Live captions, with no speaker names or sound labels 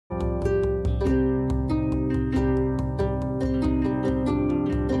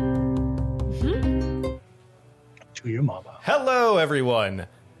Hello, everyone,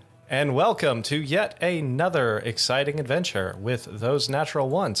 and welcome to yet another exciting adventure with Those Natural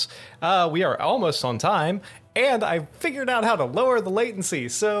Ones. We are almost on time, and I figured out how to lower the latency,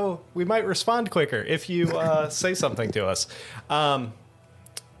 so we might respond quicker if you say something to us.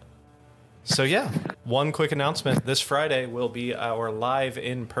 So yeah, one quick announcement. This Friday will be our live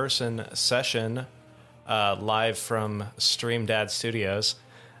in-person session, live from Stream Dad Studios.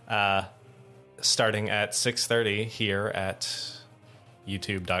 Starting at 6:30 here at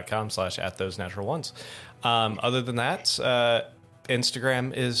youtube.com/@thosenatural1s. Other than that,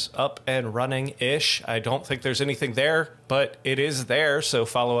 Instagram is up and running-ish. I don't think there's anything there, but it is there, so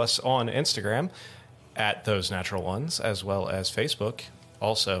follow us on Instagram at Those Natural Ones, as well as Facebook.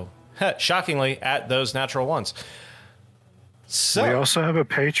 Also, shockingly, at Those Natural Ones. So, we also have a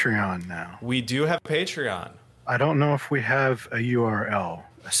Patreon now. We do have Patreon. I don't know if we have a URL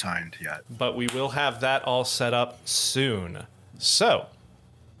assigned yet, but we will have that all set up soon. So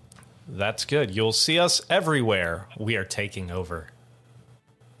that's good. You'll see us everywhere. We are taking over.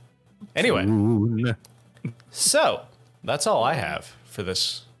 Anyway, soon. So that's all I have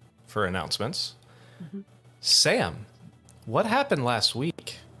for announcements. Mm-hmm. Sam, what happened last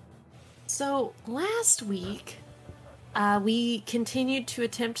week? So last week, we continued to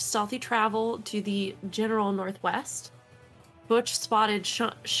attempt stealthy travel to the general northwest. Butch spotted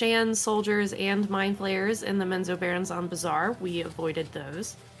Shan soldiers and mind flayers in the Menzoberranzan Bazaar. We avoided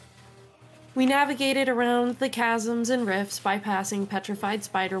those. We navigated around the chasms and rifts, bypassing petrified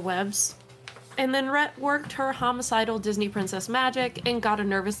spider webs. And then Rhett worked her homicidal Disney princess magic and got a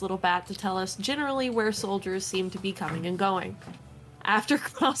nervous little bat to tell us generally where soldiers seem to be coming and going. After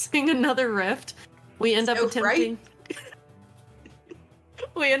crossing another rift, we end up attempting...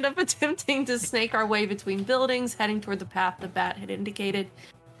 We end up attempting to snake our way between buildings, heading toward the path the bat had indicated.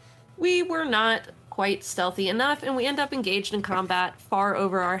 We were not quite stealthy enough, and we end up engaged in combat far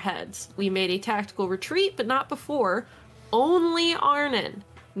over our heads. We made a tactical retreat, but not before. Only Arnon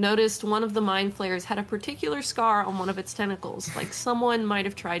noticed one of the mind flayers had a particular scar on one of its tentacles, like someone might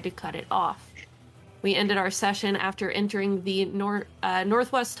have tried to cut it off. We ended our session after entering the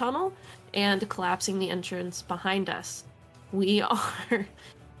northwest tunnel and collapsing the entrance behind us. We are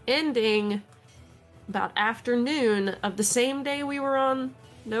ending about afternoon of the same day we were on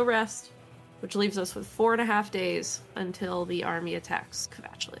no rest, which leaves us with 4.5 days until the army attacks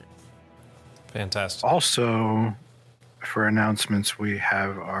Kvachlit. Fantastic. Also, for announcements, we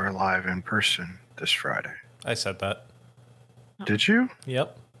have our live in person this Friday. I said that. Did you?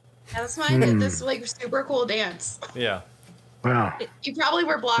 Yep. That's why I did this like super cool dance. Yeah. Wow. You probably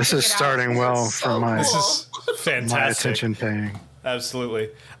were blocking. This is starting well for my. This is fantastic. My attention paying. Absolutely.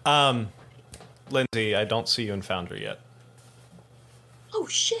 Lindsay, I don't see you in Foundry yet. Oh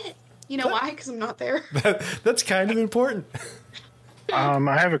shit! You know why? Because I'm not there. That's kind of important.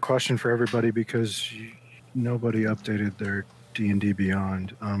 I have a question for everybody because nobody updated their D&D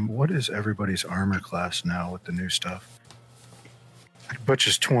Beyond. What is everybody's armor class now with the new stuff? Butch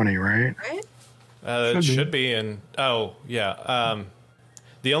is 20, right? Right. It should be in... Oh, yeah.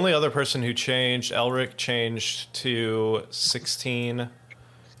 The only other person who changed, Elric, changed to 16.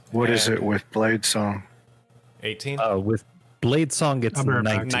 What is it with Blade Song? 18? With Blade Song, it's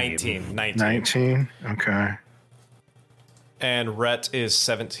 19. 19? Okay. And Rhett is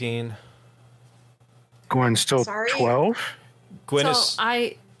 17. Gwen's still 12? Gwen so is...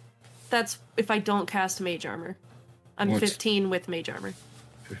 That's if I don't cast Mage Armor. I'm 15 with Mage Armor.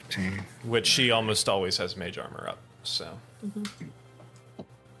 15. Which she almost always has Mage Armor up, so... Mm-hmm.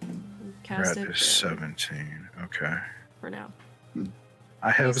 Red is 17. Okay. For now.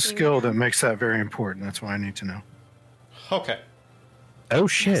 I have a skill that makes that very important. That's why I need to know. Okay. Oh,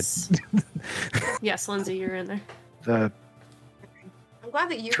 shit. Yes, yes, Lindsay, you're in there. The I'm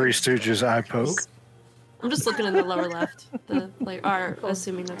glad that you. Three Stooges eye poke. I'm just looking in the lower left. The player are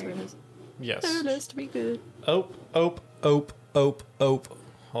assuming that's where it is. Yes. There it is to be good. Hold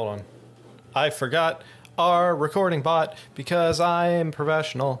on. I forgot our recording bot because I'm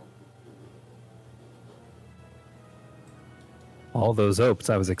professional. All those opes,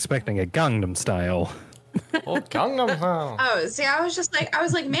 I was expecting a Gangnam Style. Oh, Gangnam Style. Oh, see, I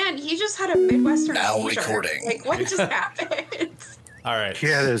was like, man, he just had a Midwestern Now seizure. recording. Like, what just happened? All right. He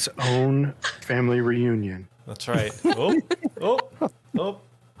had his own family reunion. That's right. Oh.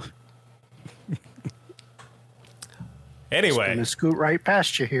 Anyway. Just gonna scoot right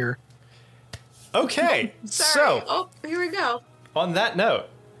past you here. Okay. Sorry. So, Here we go. on that note,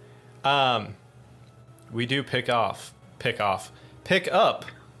 we do pick up.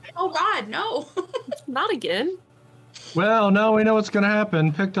 Oh God, no. Not again. Well, now we know what's going to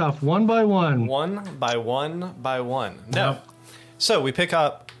happen. Picked off one by one. One by one by one. No. So we pick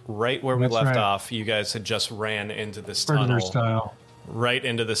up right where we That's left right. off. You guys had just ran into this Predator tunnel. style. Right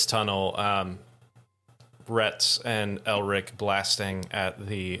into this tunnel. Rhett and Elric blasting at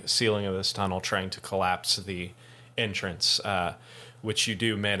the ceiling of this tunnel, trying to collapse the entrance, which you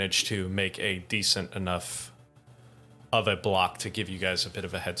do manage to make a decent enough of a block to give you guys a bit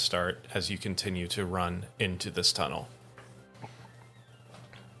of a head start as you continue to run into this tunnel.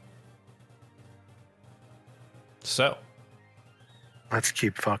 So, Let's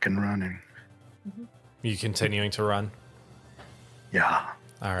keep fucking running. you continuing to run? Yeah.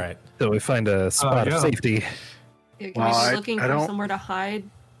 All right. So we find a spot yeah. of safety. Can Well, we I- be looking I for don't- somewhere to hide?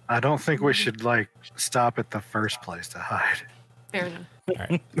 I don't think we should stop at the first place to hide. Fair enough. All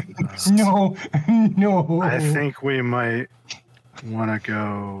right. No, no. I think we might want to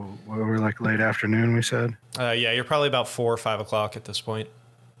go. What were late afternoon? We said. Yeah, you're probably about 4 or 5 o'clock at this point.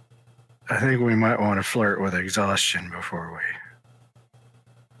 I think we might want to flirt with exhaustion before we.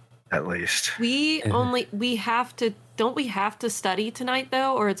 At least. We have to, don't we have to study tonight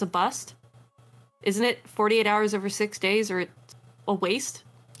though, or it's a bust? Isn't it 48 hours over 6 days, or it's a waste?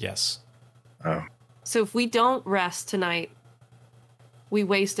 Yes. Oh. So if we don't rest tonight, we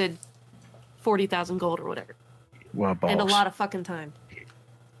wasted 40,000 gold or whatever. Well, balls. And a lot of fucking time.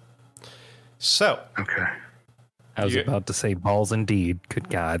 So, Okay. I was You- about to say balls indeed. Good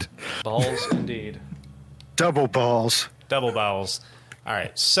God. balls indeed. Double balls. Double bowels. All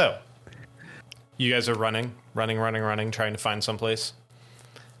right, so you guys are running, trying to find someplace.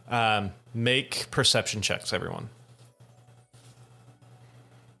 Make perception checks, everyone.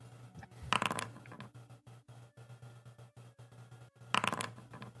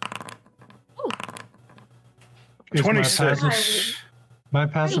 Is my 26. passive- My I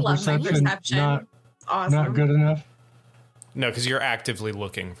passive love my perception perception. not Awesome. not good enough. No, because you're actively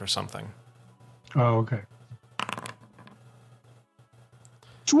looking for something. Oh, okay.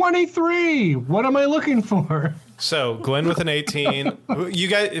 23. What am I looking for? So Gwen with an 18. You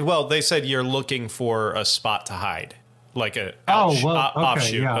guys, well, they said you're looking for a spot to hide, like a Okay,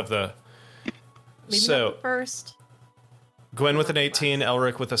 offshoot yeah. of the. Maybe So not the first. Gwen with an 18,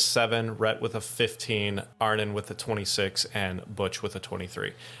 Elric with a 7, Rhett with a 15, Arnon with a 26, and Butch with a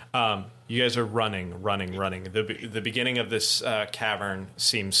 23. You guys are running. The beginning of this cavern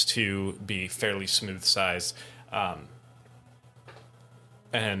seems to be fairly smooth sized.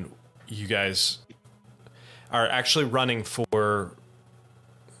 And you guys are actually running for,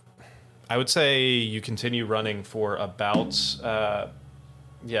 I would say you continue running for about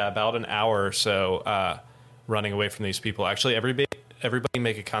an hour or so, running away from these people. Actually, everybody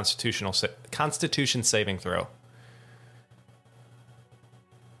make a constitution saving throw.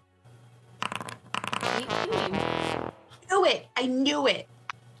 18. I knew it.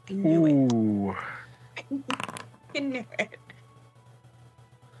 I knew it. Ooh. I knew it.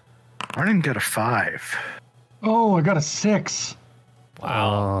 Arnon got a 5. Oh, I got a 6.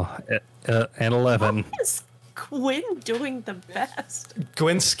 Wow. And 11. Is Quinn doing the best?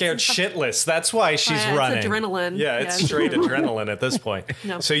 Gwen's scared shitless. That's why she's Yeah, it's running. adrenaline. Yeah, it's Yeah. straight adrenaline at this point.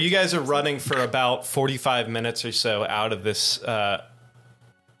 No. So you guys are running for about 45 minutes or so out of this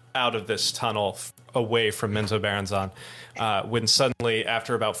tunnel away from Menzo Baranzan. When suddenly,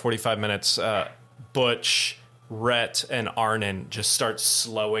 after about 45 minutes, Butch, Rhett, and Arnon just start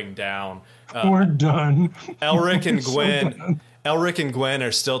slowing down. We're done. Elric and We're so Gwen, done. Elric and Gwen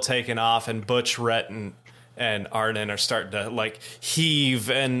are still taking off, and Butch, Rhett, and Arnon are starting to heave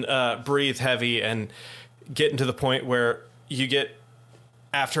and breathe heavy, and getting to the point where you get,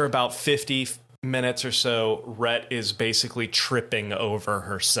 after about 50 minutes or so, Rhett is basically tripping over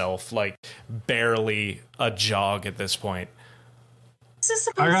herself, barely a jog at this point. This is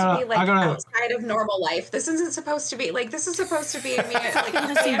supposed to be I gotta- outside of normal life. This isn't supposed to be this is supposed to be me a Fantasy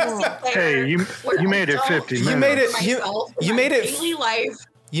fantasy world. player. Hey, you where made I it don't 50 You minutes. made it. myself in You my made it. daily life.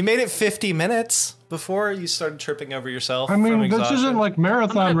 You made it 50 minutes before you started tripping over yourself. I from mean, this exhaustion. isn't like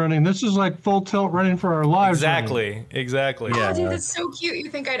marathon running. This is like full tilt running for our lives. running. Exactly. Oh, dude, that's so cute.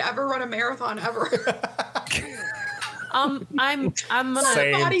 You think I'd ever run a marathon ever? I'm gonna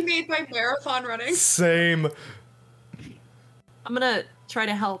Same. Body made by marathon running. Same. I'm gonna try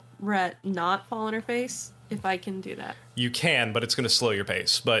to help Rhett not fall on her face if I can do that. You can, but it's going to slow your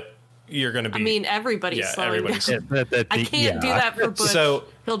pace. But you're going to be. I mean, everybody's Yeah, slowing everybody's- down. I can't yeah. do that for Butch. So-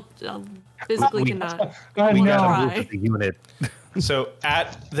 He'll physically cannot. I We know. gotta Move try. to the unit. So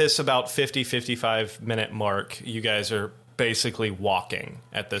at this about 55 minute mark, you guys are basically walking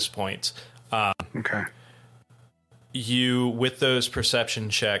at this point. Okay. You, with those perception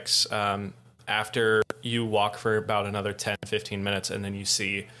checks, after you walk for about another 10, 15 minutes, and then you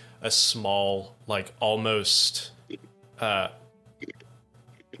see a small, like almost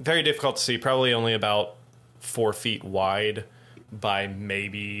very difficult to see, probably only about 4 feet wide by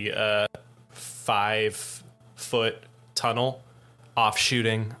maybe 5 foot tunnel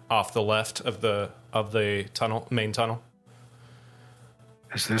offshooting off the left of the tunnel, main tunnel.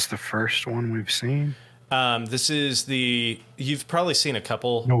 Is this the first one we've seen? This is you've probably seen a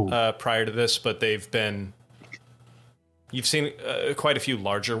couple prior to this, but you've seen quite a few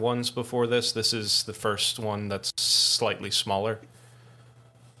larger ones before this. This is the first one that's slightly smaller.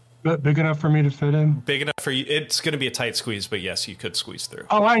 But big enough for me to fit in? Big enough for you. It's going to be a tight squeeze, but yes, you could squeeze through.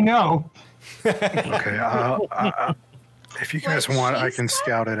 Oh, I know. Okay. If you guys want, I can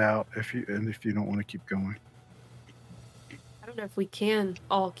scout it out. If you don't want to keep going. I don't know if we can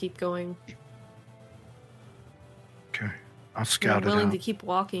all keep going. Okay. I'll I'm scout it willing out. to keep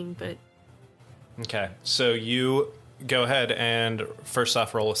walking, but Okay, so you go ahead and first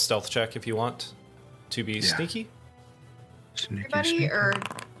off roll a stealth check if you want to be sneaky. Sneaky, Everybody, sneaky. or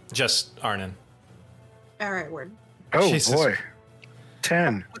Just Arnon. all right, word. Oh Jesus. boy,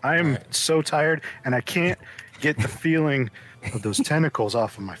 10. I am so tired, and I can't get the feeling of those tentacles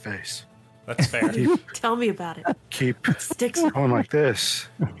off of my face. That's fair. tell me about it. Keep Sticks. going like this.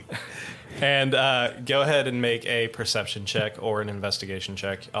 And go ahead and make a perception check or an investigation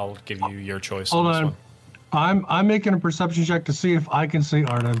check. I'll give you your choice Hold on this on. one. I'm making a perception check to see if I can see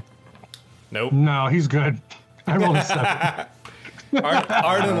Arnon. Nope. No, he's good. I rolled a 7.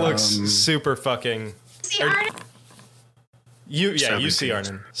 Arnon looks super fucking. See, Arden? You 17. see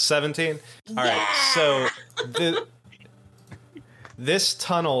Arnon. 17. All right. So this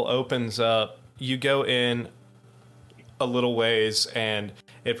tunnel opens up. You go in a little ways, and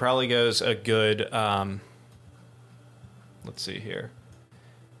it probably goes a good. Let's see here.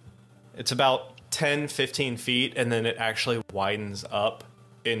 It's about 10, 15 feet, and then it actually widens up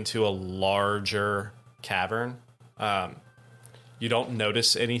into a larger cavern. You don't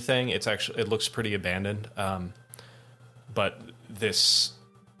notice anything. It looks pretty abandoned. But this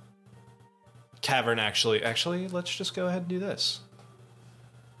cavern actually, let's just go ahead and do this.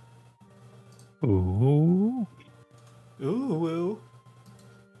 Ooh. Ooh.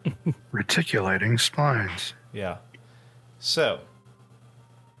 Reticulating spines. Yeah. So,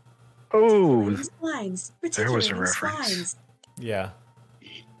 Oh, Lines. there was a Reticulating reference. spines. yeah.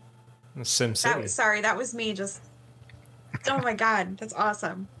 SimCity. That was me just. Oh my god, that's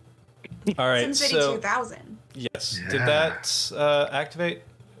awesome. All right. SimCity So, 2000. yes. Yeah. Did that activate?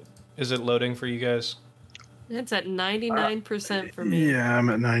 Is it loading for you guys? It's at 99% for me. yeah, I'm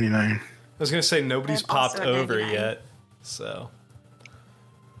at 99. I was going to say nobody's I'm popped also at over 99. yet. So,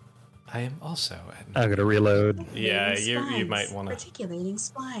 I am also at. I'm gonna reload. Yeah, Reticulating you might spines. want to. Reticulating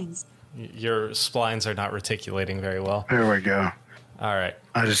spines. Your splines are not reticulating very well. There we go. All right.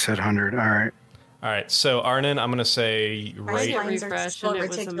 I just said 100. All right. All right. So, Arnon, I'm going to say I right. hit Spines are refresh still and it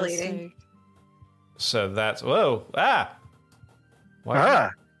was a reticulating. mistake. So that's. Whoa. Ah. Why?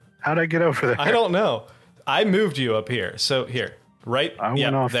 Ah, how'd I get over there? I don't know. I moved you up here. So here, right. I yep,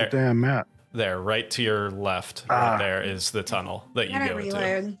 went off there. the damn map. There, right to your left. Ah. Right there is the tunnel that you Gotta go into.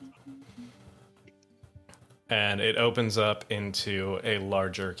 reload. And it opens up into a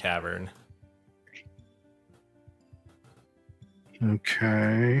larger cavern.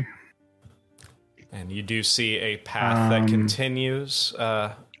 Okay. And you do see a path that continues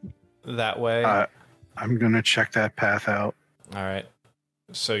that way. I'm going to check that path out All right.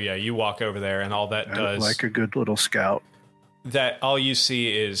 So yeah, you walk over there, and all that does like a good little scout. that all you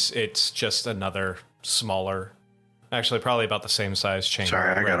see is it's just another smaller, actually probably about the same size chamber.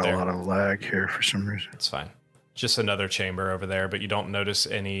 Sorry, I right got there. a lot of lag here for some reason. It's fine. Just another chamber over there, but you don't notice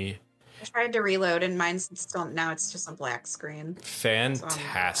any. I tried to reload and mine's still now it's just a black screen.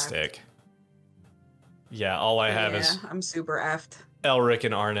 Fantastic. Yeah, all I have is I'm super effed. Elric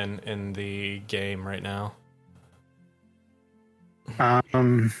and Arnon in the game right now.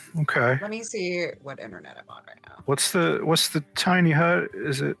 Okay. Let me see what internet I'm on right now. What's the tiny hut?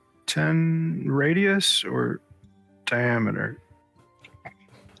 Is it 10 radius or diameter?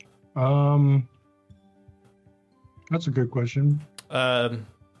 That's a good question.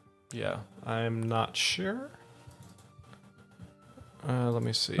 Yeah, I'm not sure. Let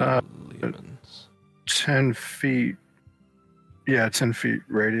me see. Uh, Lehman's. 10 feet. Yeah, 10 feet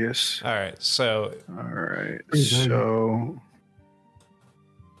radius. All right, so All right. Pretty So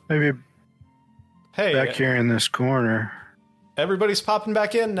maybe hey, back here in this corner everybody's popping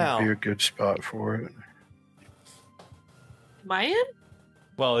back in would be now. a good spot for it. Am I in?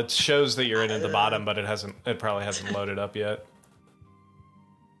 Well, it shows that you're in at the bottom, but it probably hasn't loaded up yet.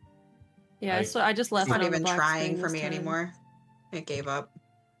 Yeah, so I just left It's it not on the even black trying screen for this me time. anymore. It gave up.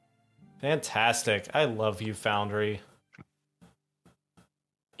 Fantastic. I love you, Foundry.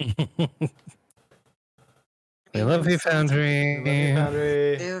 We love you, Foundry. We love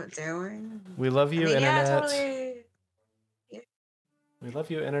you, Foundry. Doing. We love you, I mean, Internet. yeah, totally. We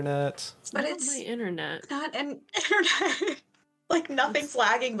love you, Internet. It's But not it's my internet. not an internet. Like nothing's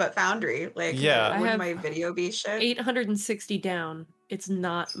lagging but Foundry. Like, Yeah. I would have my video be shit? 860 down. It's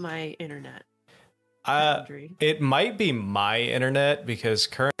not my internet. Foundry. It might be my internet because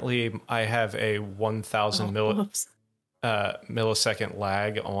currently I have a 1,000 whoops. millisecond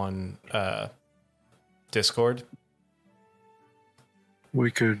lag on Discord.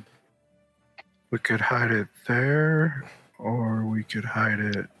 We could hide it there, or we could hide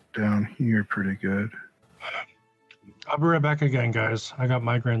it down here pretty good. I'll be right back again, guys. I got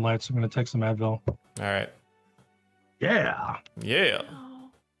migraine lights. I'm going to take some Advil. All right. Yeah. Yeah. Oh,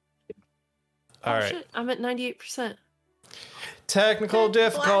 All right. shit. I'm at 98%. Technical Black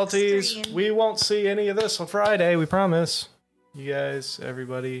difficulties. screen. We won't see any of this on Friday. We promise. You guys,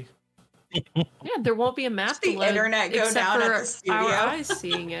 everybody. Yeah, there won't be a map the to load internet go except down for at the studio? our eyes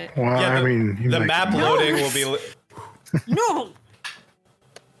seeing it. Well, Yeah, I mean, you The might- map loading will be. No!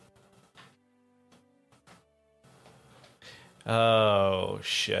 Oh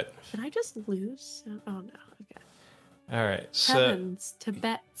shit! Did I just lose? Oh no. Okay. All right. So Heavens to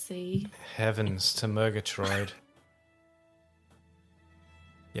Betsy. heavens to Murgatroyd.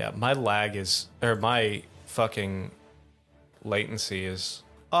 Yeah, my lag is, or my fucking latency is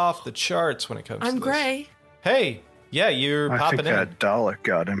off the charts when it comes to I'm this. Gray. Hey, yeah, you're I popping think in. that Dalek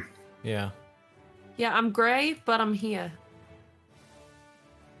got him. Yeah. Yeah, I'm Gray, but I'm here.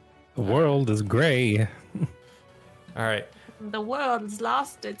 The world is gray. All right. The world's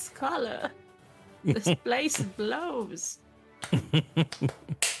lost its color. This place blows.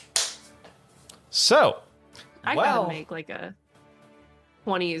 So, I well, gotta make like a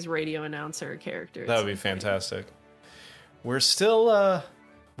 20s radio announcer character. at that would be some point. fantastic. We're still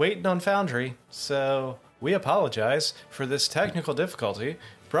waiting on Foundry, so we apologize for this technical difficulty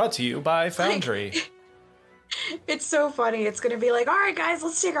brought to you by Foundry. It's so funny. It's gonna be like, all right, guys,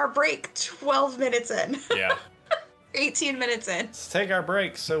 let's take our break. 12 minutes in. Yeah. 18 minutes in. Let's take our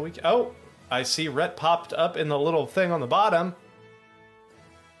break so we can... Oh, I see Rhett popped up in the little thing on the bottom.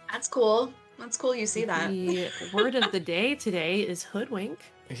 That's cool. That's cool. You see that? The word of the day today is hoodwink.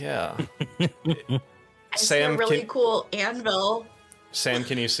 Yeah. I see a really cool anvil. Sam,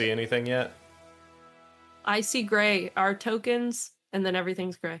 can you see anything yet? I see gray. Our tokens, and then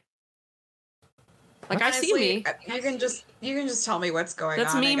everything's gray. Like I see Honestly, me. You can just tell me what's going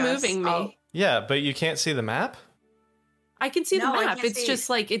That's on. me I guess. moving me. Yeah, but you can't see the map? I can see No, the I map. can't It's see. just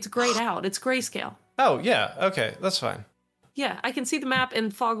like it's grayed out. It's grayscale. Oh, yeah. Okay, that's fine. Yeah, I can see the map,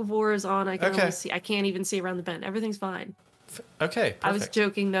 and fog of war is on. I can Okay. only see. I can't even see around the bend. Everything's fine. Okay, perfect. I was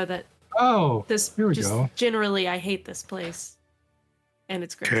joking though that Oh, this here we just go. generally I hate this place, and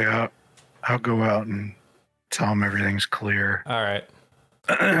it's great. Okay, I'll go out and tell them everything's clear. All right.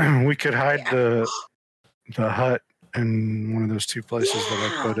 We could hide Yeah. the hut in one of those two places that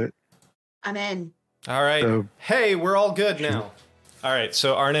I put it. I'm in. All right. So- Hey, we're all good now. All right,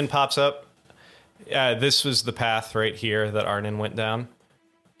 so Arnon pops up. This was the path right here that Arnon went down.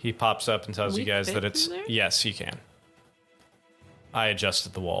 He pops up and tells Can you we guys fit that it's... through there? Yes, you can. I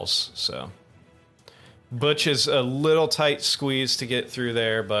adjusted the walls, so... Butch is a little tight squeeze to get through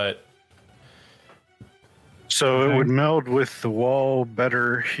there, but... So Okay. it would meld with the wall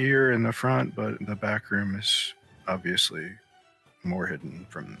better here in the front, but the back room is obviously more hidden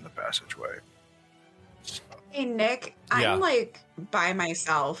from the passageway. Hey, Nick, Yeah. I'm like by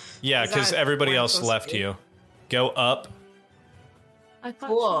myself. Yeah, Is because that everybody where I'm else supposed to left be? you. Go up. I thought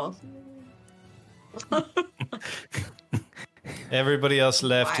Cool. Everybody else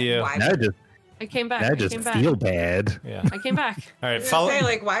left Why- you. why- Now just, I came back. now I just came back. feel bad. Yeah. I came back. All I right, was follow, gonna say,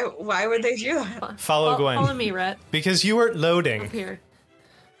 like, why would they do that? follow Gwen. Follow me, Rhett. Because you were loading. Up here.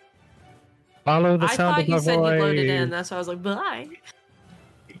 Follow the I sound thought of my you said you loaded in. voice. That's why I was like, bye.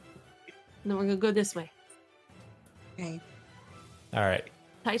 And then we're gonna go this way. Okay. All right.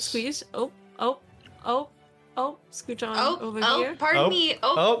 Tight squeeze. Oh. Scooch on Oh, over oh, here. pardon Oh, me.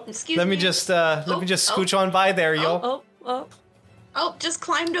 Oh, Excuse let me me. just Oh, scooch on by there, yo. Oh. Oh, just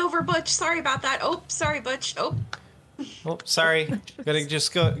climbed over Butch. Sorry about that. Oh, sorry, Butch. Oh, Oh, sorry. Gonna go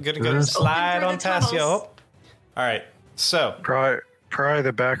Just slide open through on the past you. Oh. tunnels. All right. So Probably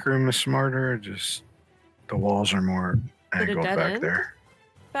the back room is smarter, just the walls are more Did it angled dead back end? there.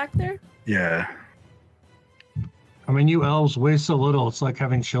 Back there. Yeah. I mean, you elves weigh so little. It's like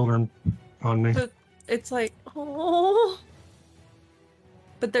having children on me. It's like, oh.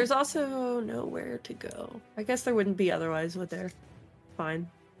 But there's also nowhere to go. I guess there wouldn't be otherwise, would there? Fine.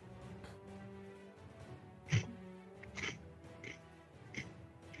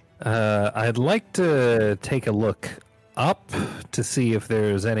 I'd like to take a look up to see if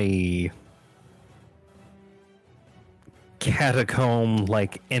there's any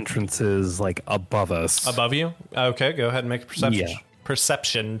catacomb-like entrances like above us. Above you? Okay, go ahead and make a perception Yeah.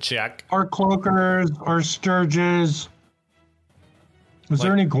 perception check. Our cloakers, our sturges. Is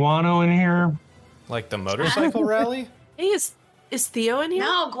there any guano in here? Like the motorcycle rally? Hey, is Theo in here?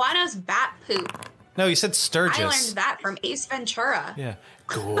 No, guano's bat poop. No, you said Sturgis. I learned that from Ace Ventura. Yeah.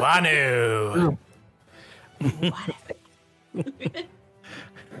 Guano.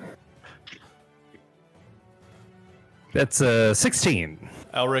 That's 16.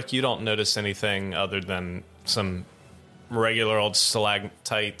 Elric, you don't notice anything other than some regular old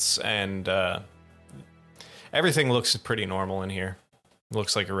stalactites, and everything looks pretty normal in here.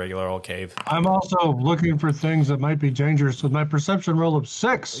 Looks like a regular old cave. I'm also looking for things that might be dangerous with my perception roll of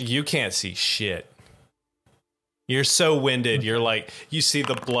 6. You can't see shit. You're so winded. You're like, you see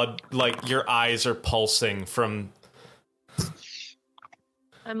the blood, like your eyes are pulsing from.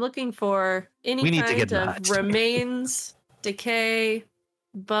 I'm looking for any We need to kind get of nuts. remains, decay,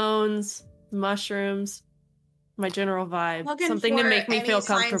 bones, mushrooms. My general vibe. Looking Something to for make me any feel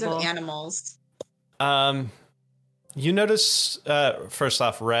signs comfortable. of animals. You notice, first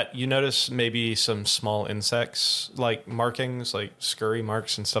off, Rhett, you notice maybe some small insects, like markings, like scurry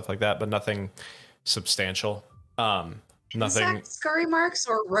marks and stuff like that, but nothing substantial. Nothing. Insect scurry marks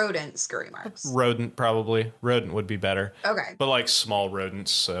or rodent scurry marks? Rodent, probably. Rodent would be better. Okay. But like small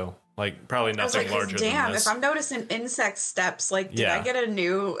rodents, so like probably I was nothing like, larger damn, than this. if I'm noticing insect steps, like, did Yeah. I get a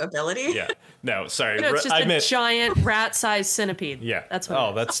new ability? Yeah. No, sorry. No, it's just I a meant. giant rat-sized centipede. Yeah. That's what.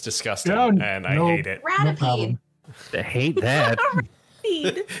 Oh, that's disgusting, Yeah, and I no. hate it. No Ratipede. problem. I hate that.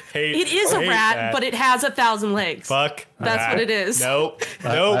 it Hate, is a hate rat, that. but it has 1,000 legs. Fuck. That's that. what it is. Nope.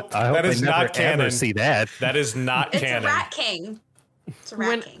 Nope. I hope That is I never not canon. ever see that. That is not It's canon. a rat king. It's a rat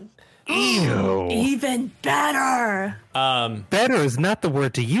When- king. Ew. Even better. Better is not the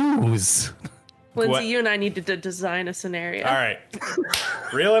word to use. Lindsay, What- you and I needed to design a scenario. All right.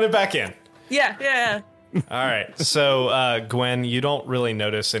 Reeling it back in. Yeah. All right. So, Gwen, you don't really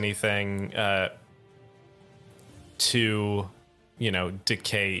notice anything to,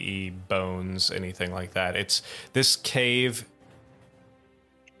 decay bones, anything like that. This cave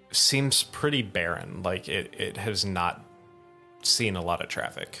seems pretty barren. Like it has not seen a lot of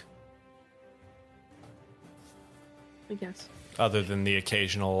traffic, I guess. other than the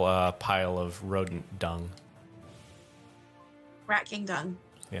occasional pile of rodent dung. Rat king dung.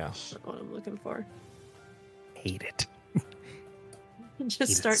 Yeah. That's not what I'm looking for. Hate it. Just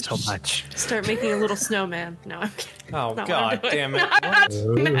Hate start it so much. start making a little snowman. No, I'm kidding. Oh, Not what God I'm doing.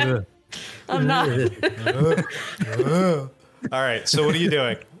 damn it. I'm not. All right. So, what are you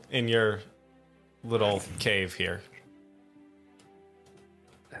doing in your little cave here?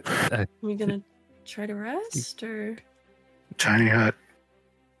 Are we gonna try to rest or? Tiny hut.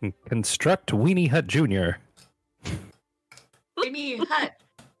 Construct Weenie Hut Jr. Tiny hut.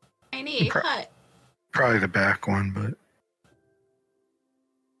 Tiny hut. Probably the back one, but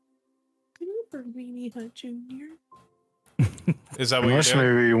For Weenie Hut Jr. Is that what unless you're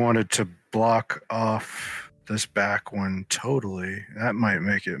doing? maybe you wanted to block off this back one totally, that might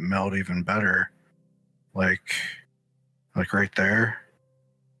make it melt even better. Like right there.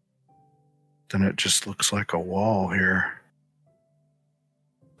 Then it just looks like a wall here.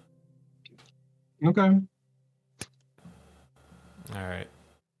 Okay. All right.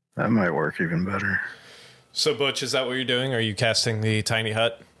 That might work even better. So, Butch, is that what you're doing? Are you casting the tiny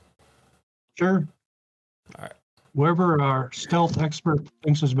hut? Sure. All right. Whoever our stealth expert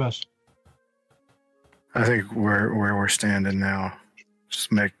thinks is best. I think where we're standing now,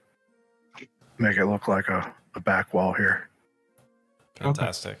 just make it look like a back wall here.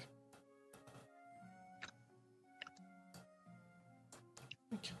 Fantastic.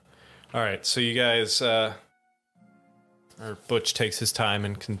 All right. So, you guys, or Butch takes his time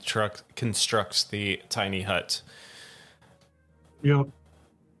and constructs the tiny hut. Yep.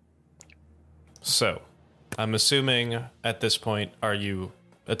 So, I'm assuming at this point, are you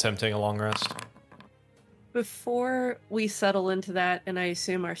attempting a long rest? Before we settle into that, and I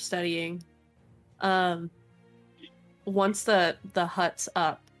assume are studying, once the hut's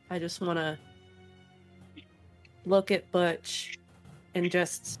up, I just want to look at Butch and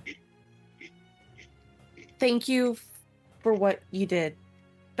just thank you for what you did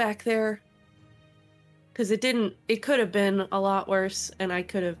back there, because it could have been a lot worse, and I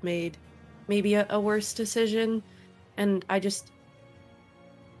could have made maybe a worse decision, and I just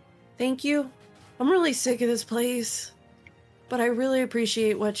Thank you. I'm really sick of this place, but I really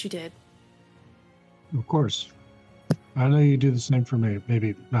appreciate what you did. Of course. I know you do the same for me.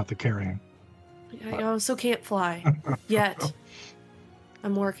 Maybe not the carrying. I also can't fly yet.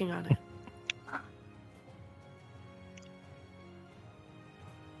 I'm working on it.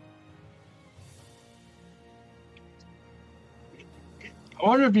 I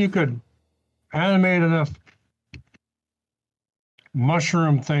wonder if you could animate enough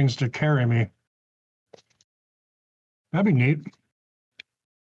mushroom things to carry me. That'd be neat.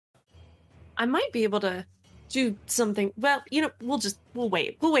 I might be able to do something. Well, we'll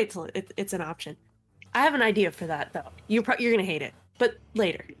wait. We'll wait till it's an option. I have an idea for that, though. You're gonna hate it, but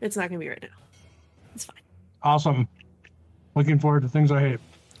later. It's not gonna be right now. It's fine. Awesome. Looking forward to things I hate.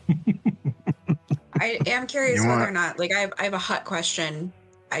 I am curious whether or not, like, I have a hut question.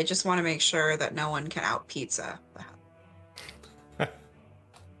 I just want to make sure that no one can out pizza the hut.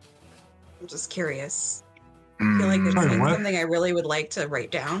 I'm just curious. I feel like there's something I really would like to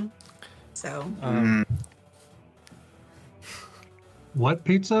write down. So. What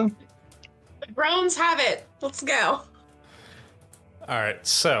pizza? The Browns have it. Let's go. All right,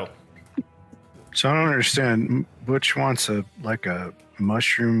 so I don't understand. Butch wants a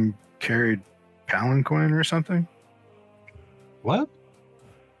mushroom carried palanquin or something. What?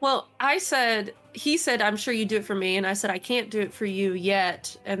 Well, he said, I'm sure you do it for me. And I said, I can't do it for you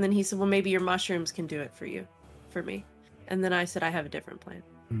yet. And then he said, well, maybe your mushrooms can do it for me. And then I said, I have a different plan.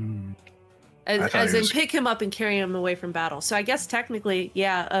 As in pick him up and carry him away from battle. So I guess technically,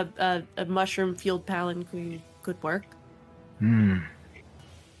 yeah, a mushroom fueled palanquin could work.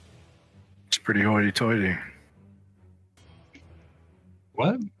 It's pretty hoity-toity.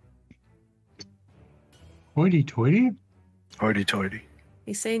 What? Hoity-toity? Hoity-toity.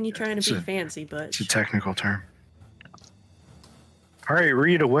 He's saying you're trying to be fancy, but It's a technical term. All right,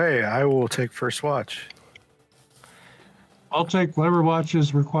 read away. I will take first watch. I'll take whatever watch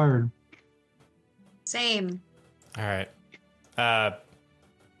is required. Same. all right.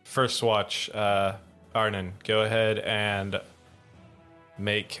 First watch, Arnon, go ahead and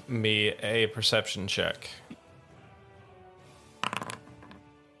make me a perception check.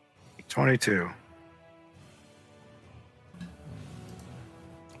 22.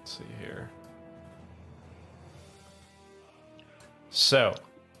 Let's see here. So,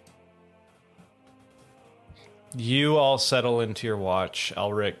 you all settle into your watch,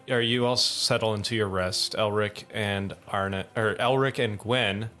 Elric, or you all settle into your rest, Elric and Arnett, or Elric and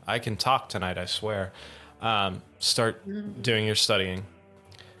Gwen. I can talk tonight, I swear. Start doing your studying.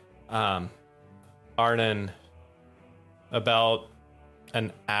 Arnon, about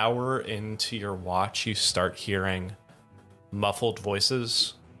an hour into your watch, you start hearing muffled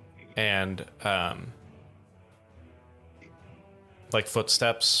voices and like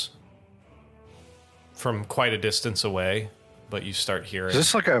footsteps from quite a distance away, but you start hearing. Is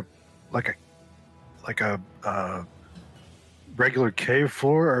this like a regular cave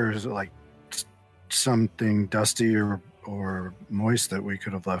floor, or is it like something dusty or moist that we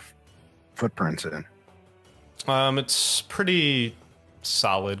could have left footprints in? It's pretty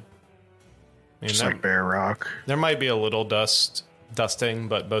solid. I mean, Just like bare rock. there might be a little dusting,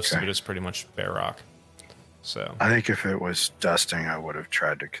 but most of it is pretty much bare rock. So I think if it was dusting, I would have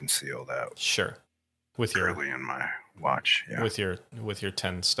tried to conceal that sure, with your early in my watch. Yeah. with your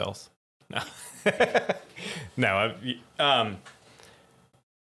 10 stealth. No, no.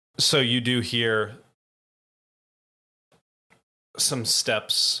 So you do hear some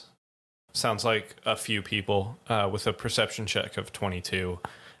steps. Sounds like a few people with a perception check of 22.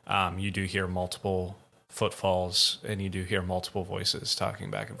 You do hear multiple footfalls, and you do hear multiple voices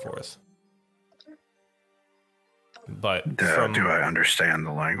talking back and forth. But Do I understand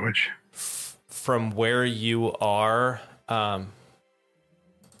the language? From where you are,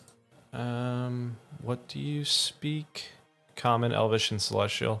 what do you speak? Common, Elvish, and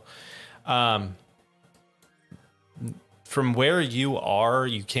Celestial. From where you are,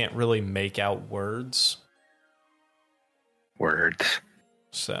 you can't really make out words. Words.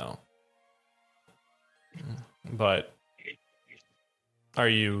 So, but are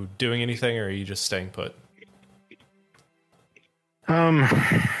you doing anything, or are you just staying put?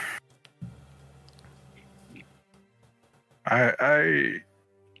 I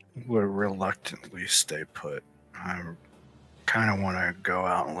would reluctantly stay put. I kind of want to go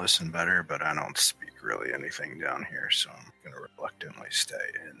out and listen better, but I don't speak really anything down here, so I'm going to reluctantly stay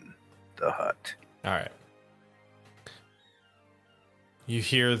in the hut. All right. You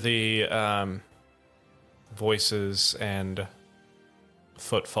hear the voices and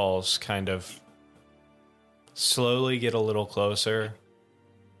footfalls kind of slowly get a little closer,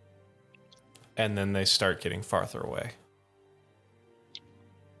 and then they start getting farther away.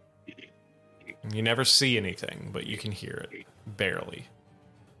 You never see anything, but you can hear it, barely.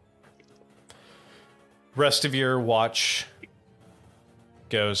 Rest of your watch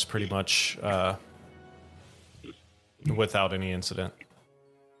goes pretty much without any incident.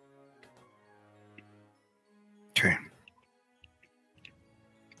 Okay.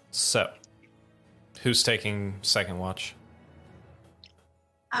 So, who's taking second watch?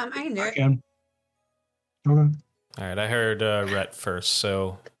 I can do it. Again. Okay. All right, I heard Rhett first,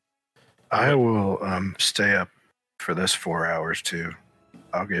 so I will stay up for this 4 hours too.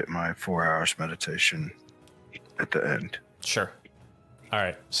 I'll get my 4 hours meditation at the end. sure. All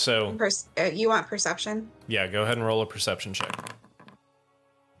right, so You want perception? yeah, go ahead and roll a perception check.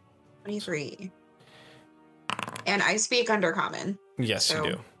 23. And I speak Undercommon. Yes, So-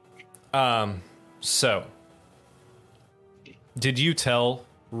 you do. So, did you tell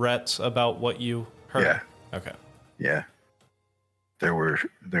Rhett about what you heard? Yeah, Okay. yeah. There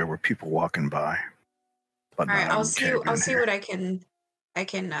were people walking by. But All right, none I'll of them see. came I'll in see here. what I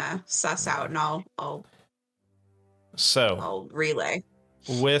can suss out, and I'll So, relay.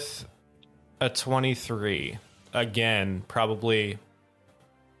 with a 23, again, probably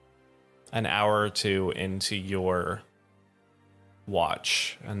an hour or two into your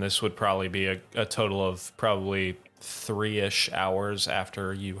watch, and this would probably be a total of probably 3-ish hours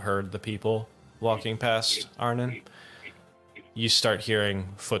after you heard the people walking past Arnon, you start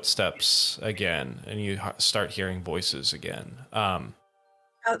hearing footsteps again, and you start hearing voices again.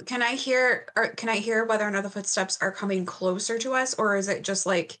 Can I hear? Or can I hear whether or not the footsteps are coming closer to us, or is it just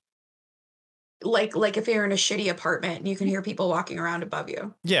like if you're in a shitty apartment and you can hear people walking around above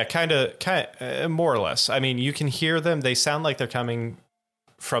you? Yeah, kind of, more or less. I mean, you can hear them. They sound like they're coming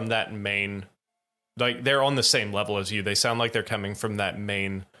from that main, like they're on the same level as you. They sound like they're coming from that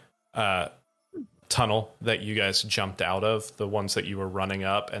main tunnel that you guys jumped out of, the ones that you were running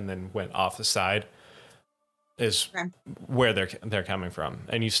up and then went off the side, is Okay. where they're coming from.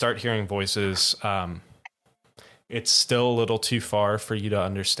 And you start hearing voices. It's still a little too far for you to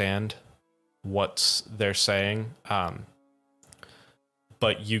understand what they're saying,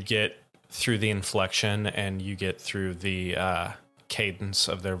 but you get through the inflection and you get through the cadence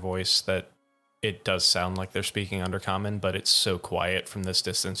of their voice that it does sound like they're speaking Undercommon, but it's so quiet from this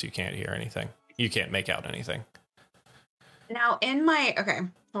distance you can't hear anything. You can't make out anything. Now, okay,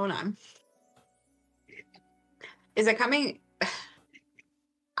 hold on. Is it coming?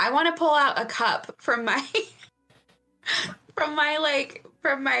 I want to pull out a cup from my like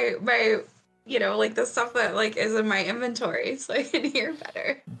the stuff that like is in my inventory so I can hear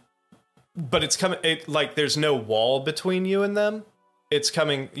better. But it's coming, like there's no wall between you and them. It's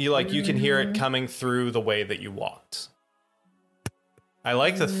coming, you can hear it coming through the way that you walked. I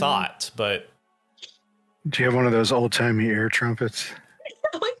like the thought, but Do you have one of those old timey air trumpets?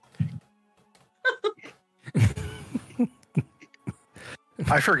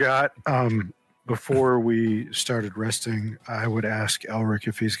 I forgot. Before we started resting, I would ask Elric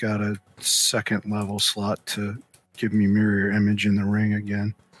if he's got a second level slot to give me mirror image in the ring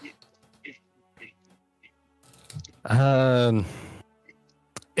again.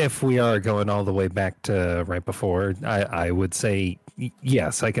 If we are going all the way back to right before, I would say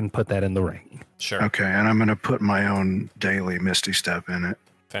yes, I can put that in the ring. sure. Okay, and I'm going to put my own daily Misty Step in it.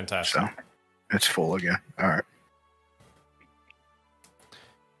 Fantastic. So it's full again. All right.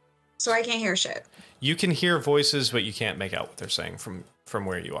 So I can't hear shit. You can hear voices, but you can't make out what they're saying from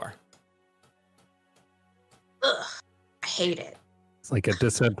where you are. Ugh, I hate it. It's like a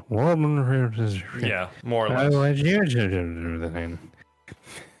distant woman. Yeah, more or I less. want you to do the thing.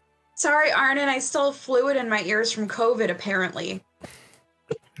 Sorry, Arnon, I still have fluid in my ears from COVID, apparently.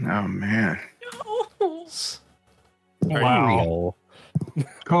 Oh, man. Wow.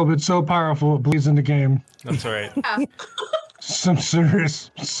 COVID's so powerful, it bleeds in the game. That's right. Yeah. Some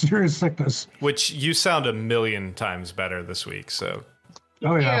serious sickness. Which you sound a million times better this week, so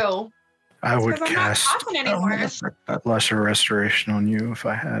Oh, yeah. Ew. I would Because I'm not cast coughing anymore. lesser restoration on you if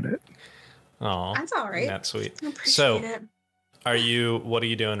I had it. oh, That's all right. that's sweet. I appreciate So, it. what are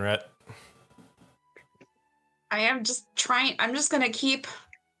you doing, Rhett? I am just trying. I'm just gonna keep.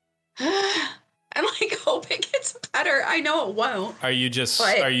 I'm like hope it gets better. I know it won't. Are you just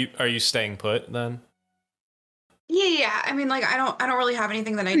But- are you staying put then? Yeah. I mean, like I don't really have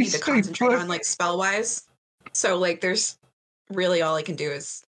anything that I need to Stay concentrate put. on, like spell wise. So like, there's really all I can do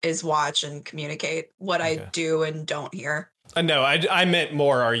is watch and communicate what I Okay. do and don't hear. No, I meant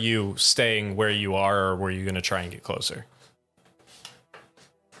more. Are you staying where you are, or were you going to try and get closer?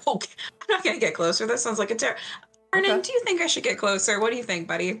 Okay, I'm not gonna get closer. That sounds like a terror. Vernon, do you think I should get closer? What do you think,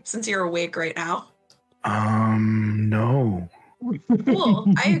 buddy? Since you're awake right now. No.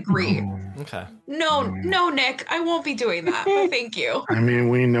 Cool. I agree. No. Okay. No, Nick. I won't be doing that. But thank you. I mean,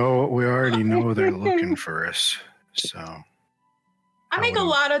 we already know they're looking for us. So. I make a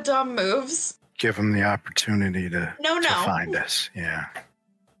lot of dumb moves. Give them the opportunity to No. find us. Yeah.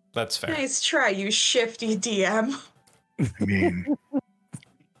 That's fair. Nice try, you shifty DM. I mean,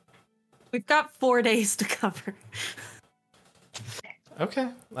 We've got 4 days to cover. Okay.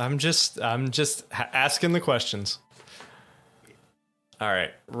 I'm just asking the questions. All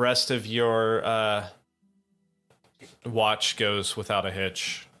right. Rest of your watch goes without a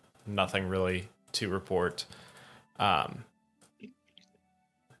hitch. Nothing really to report.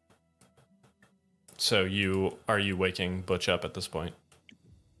 So are you waking Butch up at this point?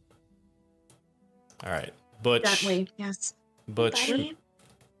 All right. Butch. Gently, yes. Butch, Buddy?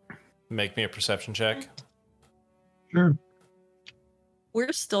 make me a perception check. Sure.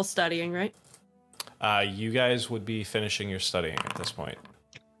 We're still studying, right? You guys would be finishing your studying at this point.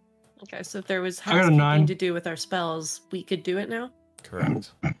 Okay, so if there was I got a housekeeping 9. to do with our spells, we could do it now?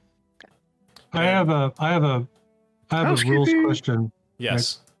 Correct. I have a rules Housekeeping. question.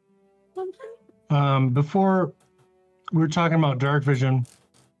 Yes. Before we were talking about dark vision,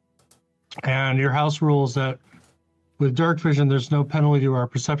 and your house rules that with dark vision there's no penalty to our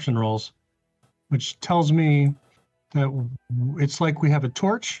perception rolls, which tells me that it's like we have a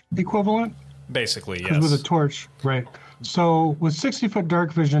torch equivalent. Basically, yes. Because with a torch, right? So with 60-foot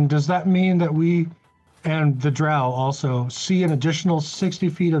dark vision, does that mean that we and the drow also see an additional 60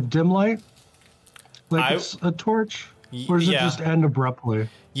 feet of dim light, like it's a torch, or does it just end abruptly?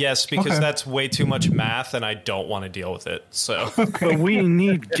 Yes, because Okay. that's way too much math, and I don't want to deal with it. So, but we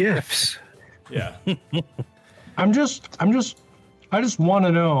need gifts. yeah. I just want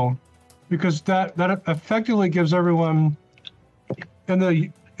to know, because that effectively gives everyone in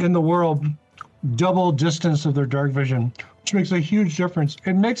the world double distance of their dark vision, which makes a huge difference.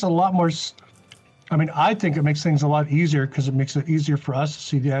 It makes a lot more. I think it makes things a lot easier because it makes it easier for us to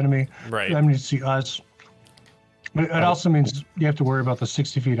see the enemy, Right. the enemy to see us. But it also means you have to worry about the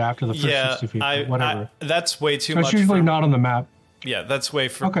 60 feet after the first 60 feet, whatever. That's way too So much. it's usually not on the map. Yeah, that's way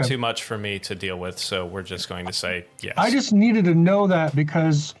Okay. too much for me to deal with. So we're just going to say yes. I just needed to know that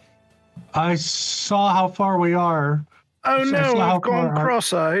because I saw how far we are. Oh So no, how I've gone far-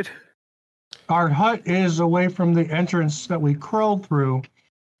 cross-eyed. Our hut is away from the entrance that we crawled through.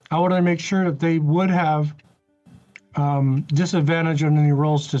 I wanted to make sure that they would have disadvantage on any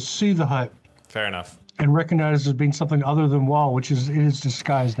rolls to see the hut Fair enough. and recognize it as being something other than wall, which is it is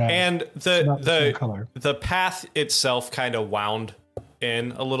disguised as. And It's not the same color. the path itself kind of wound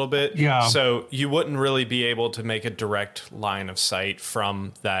in a little bit. Yeah. So you wouldn't really be able to make a direct line of sight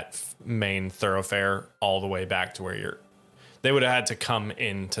from that main thoroughfare all the way back to where they would have had to come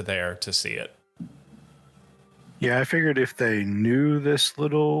into there to see it. Yeah, I figured if they knew this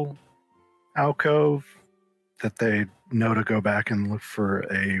little alcove, that they'd know to go back and look for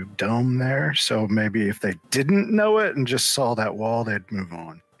a dome there. So maybe if they didn't know it and just saw that wall, they'd move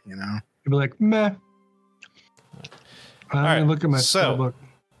on, you know? You'd be like, meh. Let right, me look at my so- spell book.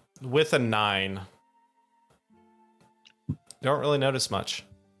 With a 9, you don't really notice much.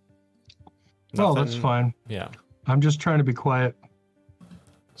 Well, that's Nothing- fine. Yeah. I'm just trying to be quiet.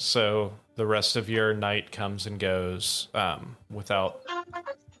 So the rest of your night comes and goes without.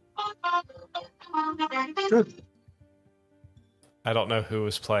 Good. I don't know who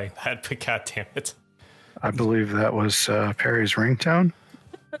was playing that, but god damn it. I believe that was Perry's ringtone.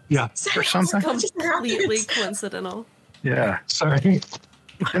 Yeah. Or something? Completely coincidental. Yeah. Sorry.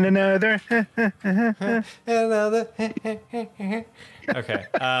 And another. Okay.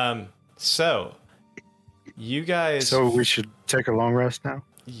 So you guys. So we should take a long rest now?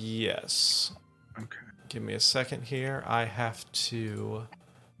 Yes. Okay. Give me a second here. I have to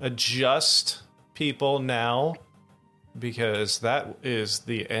adjust people now because that is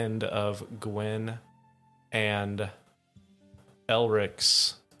the end of Gwen and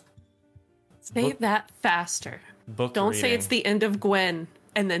Elric's Say Book- that faster. book Don't say it's reading. the end of Gwen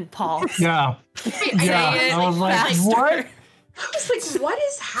and then pause. Yeah. Yeah. Say it I was like, faster. what? I was like, what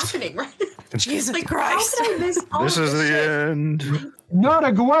is happening right now? Jesus Like, Christ. how did I miss all This of is this the shit? end. Not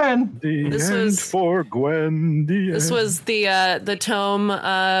a Gwen. The This end was- for Gwen. The This end. was the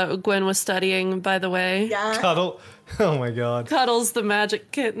tome Gwen was studying, by the way. Yeah. Cuddle. Oh my god. Cuddles the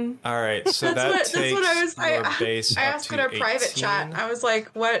magic kitten. All right, so That's that takes what I was. your base I up asked to in our private 18. chat. I was like,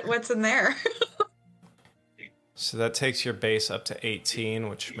 what's in there? So that takes your base up to 18,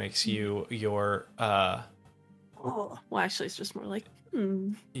 which makes you your Oh, well, actually, it's just more like,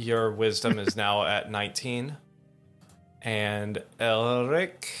 your wisdom is now at 19. And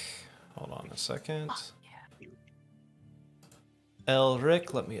Elric. Hold on a second.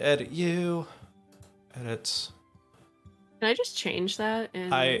 Elric, let me edit you. Edits. Can I just change that?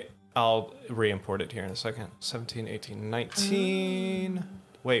 I'll re-import it here in a second. 17, 18, 19.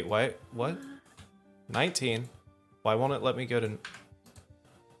 Wait, what? 19? Why won't it let me go to...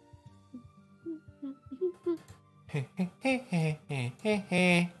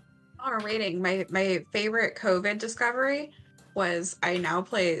 Our rating. My favorite COVID discovery was I now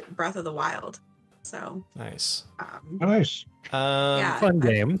play Breath of the Wild. So Nice. Nice. Yeah, Fun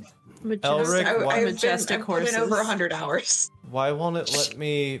game. Elric, Majestic I've put in horses. over 100 hours. Why won't it let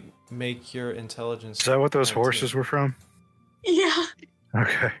me make your intelligence... Is that what those 19? horses were from? Yeah.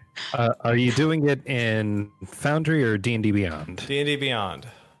 Okay. Are you doing it in Foundry or D&D Beyond? D&D Beyond.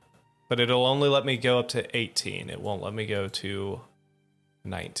 But it'll only let me go up to 18. It won't let me go to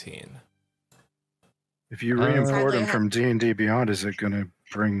 19. If you re-import Sadly, them I from D&D Beyond, is it going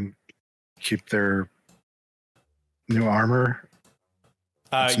to keep their new armor?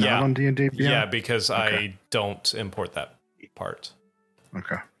 It's Yeah. not on D&D Beyond? Yeah, because I Okay. don't import that part.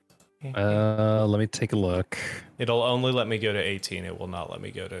 Okay. Let me take a look. It'll only let me go to 18. It will not let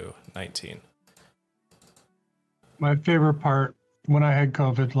me go to 19. My favorite part when I had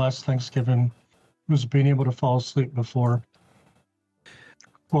COVID last Thanksgiving was being able to fall asleep before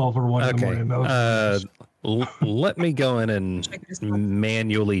 12 or 1 in the Okay. morning. That was Let me go in and Check this out.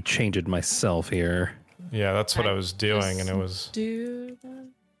 manually change it myself here. Yeah, that's what I was doing, and it was... Do that?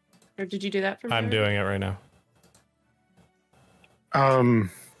 Or did you do that for me? I'm doing it right now.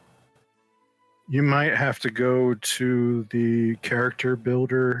 You might have to go to the character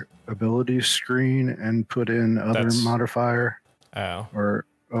builder abilities screen and put in other That's- modifier Oh. or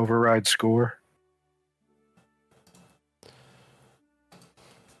override score.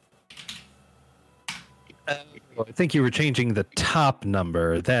 I think you were changing the top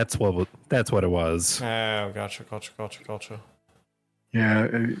number. That's what it was. Oh, gotcha. Yeah,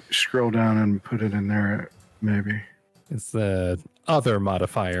 scroll down and put it in there, maybe. It's the other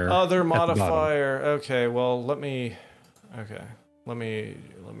modifier. Other at the bottom. modifier. Okay, well, let me... Okay. Let me...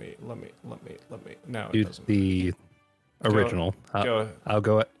 No, it Do doesn't. the original. Go. I'll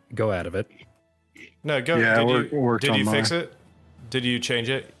go out of it. No, go. Yeah, did worked you on fix mine. it? Did you change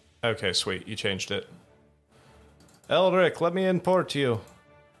it? Okay, sweet. You changed it. Elric, let me import you.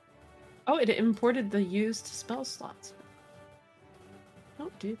 Oh, it imported the used spell slots.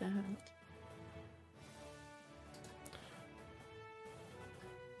 Don't do that.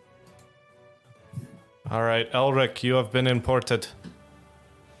 All right, Elric, you have been imported.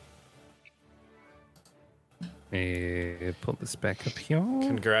 Pull this back up here.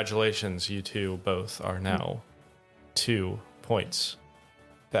 Congratulations, you two both are now 2 points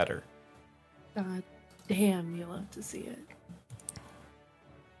better. God damn, you love to see it.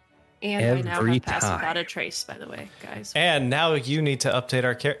 And I now Every have Pass time. Without a Trace, by the way, guys. And now you need to update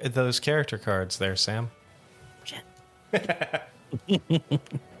our those character cards there, Sam. Shit.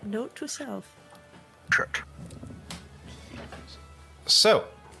 Note to self. Shit. So,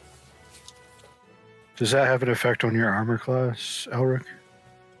 Does that have an effect on your armor class, Elric?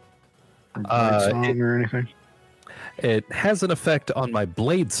 Or blade song or anything? It has an effect on my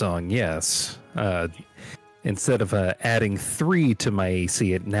blade song, yes. Instead of adding 3 to my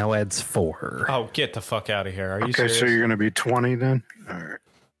AC, it now adds 4. oh, get the fuck out of here. Are you Okay, serious? so you're going to be 20 then? All right.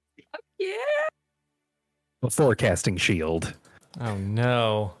 Yeah. A forecasting shield. Oh,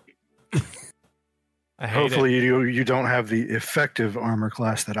 no. I hate Hopefully you don't have the effective armor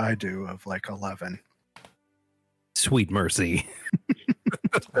class that I do of like 11. Sweet mercy.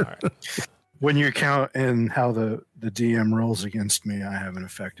 it. All right. When you count in how the DM rolls against me, I have an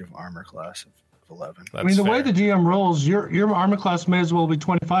effective armor class of 11. That's I mean, the way fair. the DM rolls, your armor class may as well be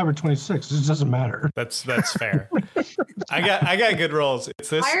 25 or 26. It just doesn't matter. That's fair. I got good rolls. It's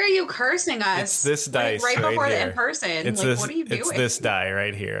this. Why are you cursing us? It's this dice right before the here. in person. It's Like, this. what are you doing? It's this die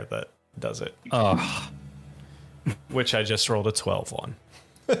right here that does it, Oh, which I just rolled a 12 on.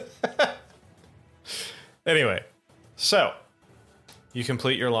 Anyway, so you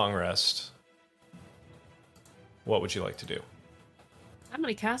complete your long rest. What would you like to do? I'm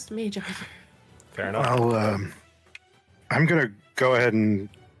going to cast Mage Armor. Fair enough. I'm going to go ahead and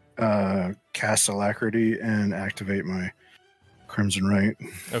cast Alacrity and activate my Crimson Right.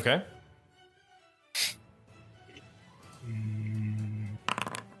 Okay.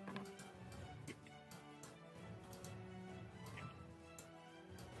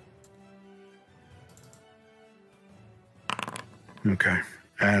 Okay.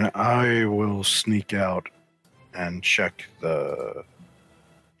 And I will sneak out and check the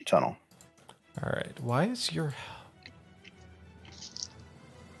tunnel. All right. Why is your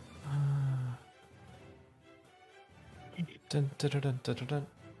Dun, dun, dun, dun, dun, dun.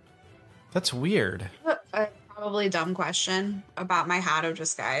 That's weird. A probably dumb question about my hat of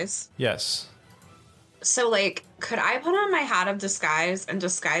disguise. Yes. So, like, could I put on my hat of disguise and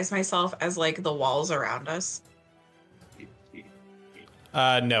disguise myself as, like, the walls around us?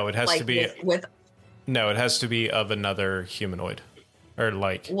 No, it has Like, to be. with No, it has to be of another humanoid, or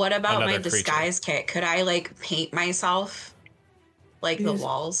like. what about my another creature. disguise kit? Could I, like, paint myself like the Yes.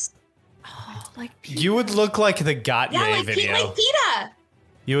 walls? Oh, like You would look like the Got Yeah, Ye like, video. like PETA.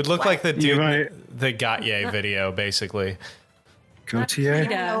 You would look What? like the You dude, might- the Got Ye video, basically. Gautier? I don't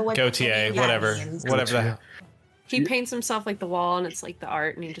know what Gautier, any of that whatever, means. whatever. The, he paints himself like the wall, and it's like the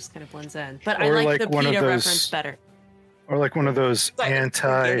art, and he just kind of blends in. But I Or like like the one of PETA those- reference better. Or like one of those Like,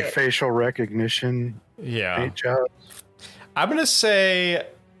 anti-facial recognition yeah, paint jobs. I'm gonna say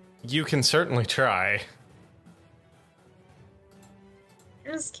you can certainly try.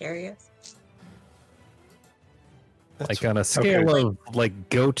 I'm just curious. Like on a scale Okay. of like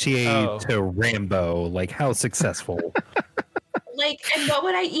Gautier Oh. to Rambo, like how successful? Like, and what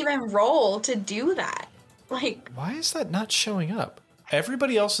would I even roll to do that? Like, Why is that not showing up?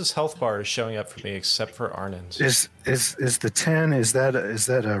 Everybody else's health bar is showing up for me except for Arnin's. Is the 10? Is that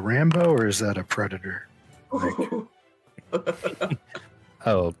a Rambo or is that a Predator?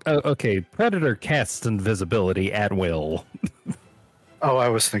 Okay. Predator casts invisibility at will. Oh, I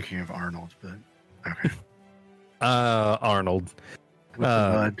was thinking of Arnold, but okay. Arnold. With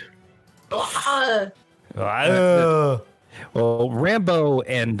the mud. Well, Rambo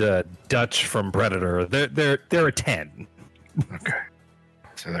and Dutch from Predator, they're a 10. Okay,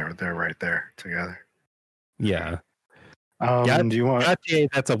 so they're right there together. Yeah. Do you want Gautier,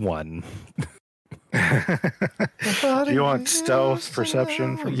 that's a 1. do you want stealth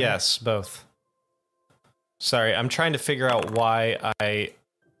perception from Yes, both. Sorry, I'm trying to figure out why I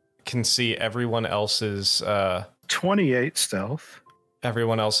can see everyone else's 28 stealth?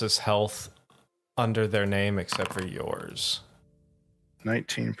 health under their name except for yours.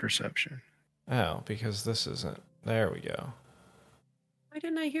 19 perception. Oh, because this isn't. There we go. Why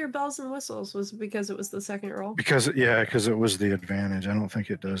didn't I hear bells and whistles? Was it because it was the second roll? Because it was the advantage. I don't think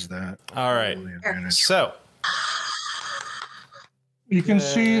it does that. All right. The advantage. So, You can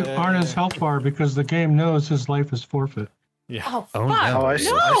see Arna's health bar because the game knows his life is forfeit. yeah. Oh, Oh, fuck. no. Oh, I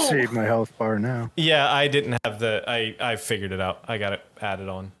No! see my health bar now. Yeah, I didn't have the. I figured it out. I got it added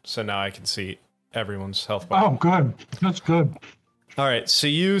on. So now I can see everyone's health bar. Oh, good. That's good. All right, so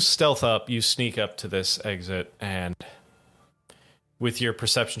you stealth up, you sneak up to this exit, and with your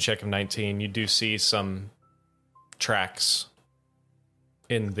perception check of 19, you do see some tracks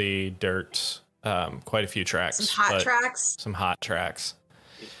in the dirt. Quite a few tracks. some hot but tracks. Some hot tracks.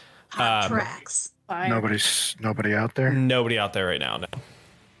 Hot tracks. Fine. Nobody out there? Nobody out there right now, no.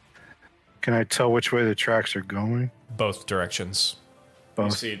 Can I tell which way the tracks are going? Both directions.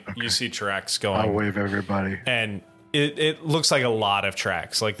 Both. You Okay. see tracks I'll going. wave everybody. And it looks like a lot of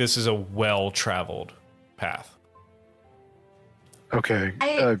tracks. Like this is a well-traveled path. Okay.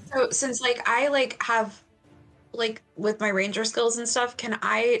 So since like I like have like with my ranger skills and stuff, can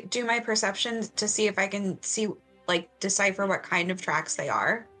I do my perception to see if I can see like decipher what kind of tracks they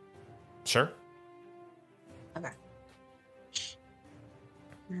are? Sure. Okay.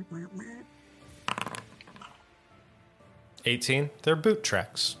 18. They're boot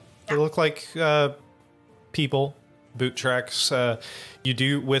tracks. They look like people. Boot tracks. You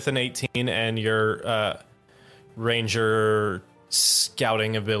do with an 18 and your ranger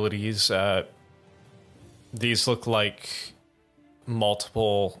scouting abilities. These look like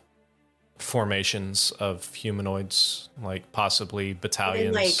multiple formations of humanoids, like possibly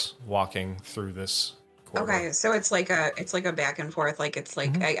battalions walking through this corridor. Okay, so it's like a back and forth. Like it's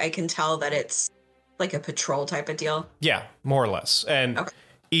like I can tell that it's like a patrol type of deal. Yeah, more or less. And Okay.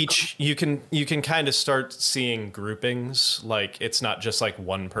 each you can kind of start seeing groupings. Like it's not just like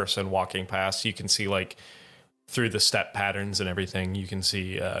one person walking past. You can see like through the step patterns and everything, you can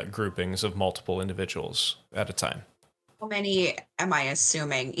see groupings of multiple individuals at a time. How many am I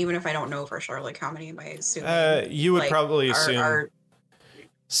assuming? Even if I don't know for sure, like how many am I assuming? You would Like, probably are- assume are-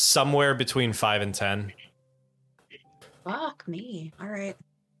 somewhere between 5 and 10. Fuck me. All right.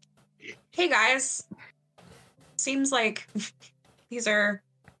 Hey guys. Seems like these are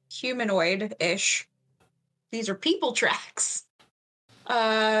humanoid-ish. These are people tracks.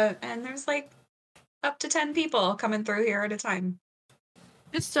 And there's like up to 10 people coming through here at a time.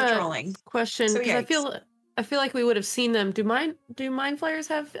 Just Patrolling. question, So, because yikes. I feel like we would have seen them. Do mind flayers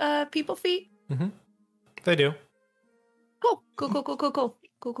have people feet? They do. Cool.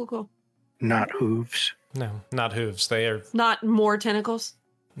 Not hooves. No, not hooves. They are Not more tentacles.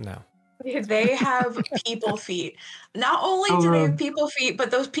 no. They have people feet. Not only do they have people feet,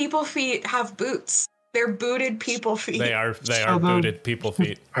 but those people feet have boots. They're booted people feet. They are booted people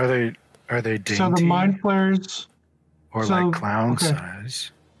feet. Are they dainty? So the mind flayers or like clown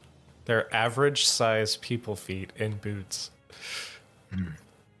size? They're average size people feet in boots.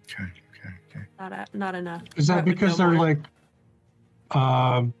 Okay. Not enough. Is that because they're more.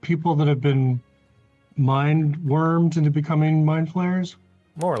 like people that have been mind wormed into becoming mind flayers?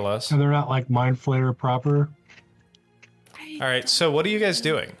 More or less. And they're not like mind flayer proper? All right, so what are you guys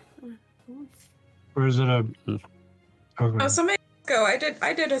doing? Or is it a okay. Oh, somebody go. I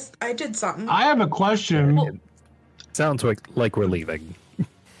did something. I have a question. Sounds like we're leaving.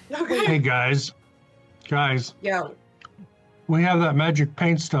 Okay. Hey guys. Yeah. We have that magic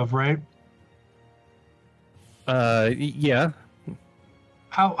paint stuff, right? Yeah.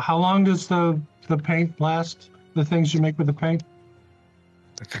 How long does the paint last? The things you make with the paint?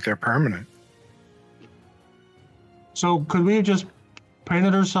 I think they're permanent. So could we have just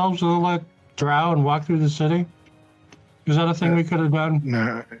painted ourselves a little like drow and walk through the city? Is that a thing we could have done?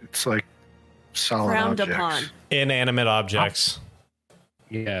 No, it's like solid Frowned objects. upon. Inanimate objects.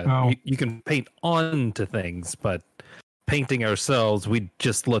 Yeah. Oh. You can paint onto things, but painting ourselves, we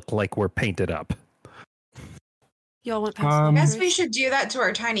just look like we're painted up. Y'all went past. I Um, guess we should do that to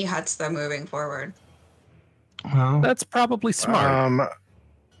our tiny huts though, moving forward. Well, That's probably smart.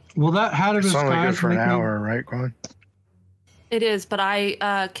 will that hat of It's only good disguise for an make me- hour, right, Gwen? It is, but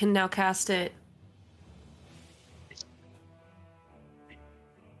I can now cast it.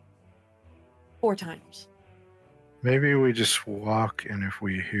 Four times. Maybe we just walk, and if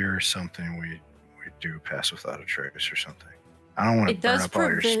we hear something, we do pass without a trace or something. I don't want to It burn does up all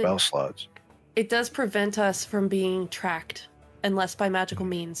your prevent- spell slots. It does prevent us from being tracked, unless by magical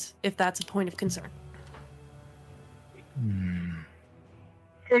means, if that's a point of concern.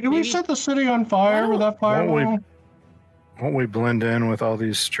 Hey, do we Maybe- set the city on fire with that fireball? Won't we blend in with all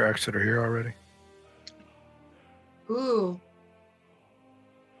these tracks that are here already? Ooh.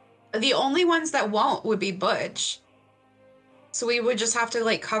 The only ones that won't would be Butch. So we would just have to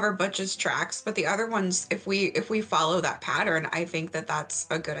like cover Butch's tracks, but the other ones, if we follow that pattern, I think that that's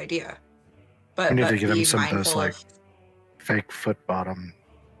a good idea. But We need but to get him be some of those mindful like fake foot bottom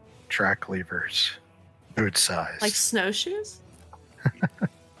track levers, boot size. Like snowshoes?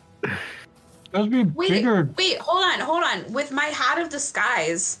 Those be bigger. Wait, hold on. With my hat of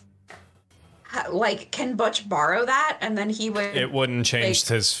disguise, like, can Butch borrow that and then he would It wouldn't change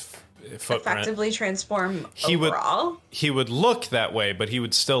his footprint. effectively transform He would- overall? He would look that way, but he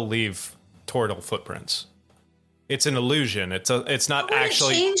would still leave turtle footprints. It's an illusion. It's not Would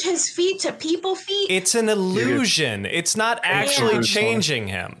actually. it change his feet to people feet? It's an illusion. It's not actually boots on. changing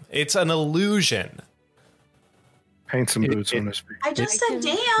him. It's an illusion. Paint some boots on his feet. I just said,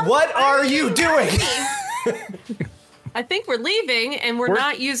 damn. What are you doing? I think we're leaving, and we're We're-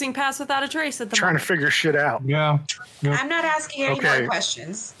 not using Pass Without a Trace at the Trying to moment. figure shit out. Yeah. I'm not asking any Okay. more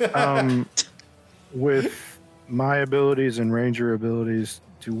questions. With my abilities and ranger abilities,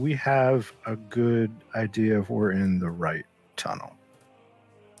 do we have a good idea if we're in the right tunnel?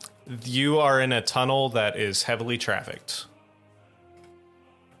 You are in a tunnel that is heavily trafficked.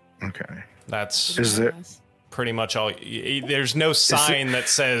 Okay. That's Is there- pretty much all. There's no sign that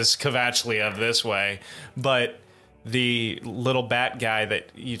says Kavachlia this way, but the little bat guy that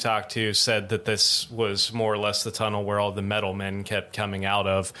you talked to said that this was more or less the tunnel where all the metal men kept coming out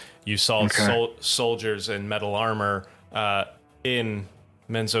of. You saw Okay. soldiers in metal armor in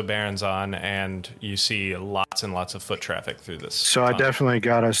Menzo Baronzon, and you see lots and lots of foot traffic through this. So I tunnel. definitely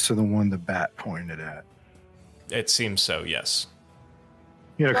got us to the one the bat pointed at. It seems so, yes.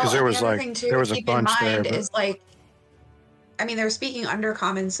 You know, because Well, there and was the other like thing, too, there to was a keep in bunch there. mind But is like, I mean, they're speaking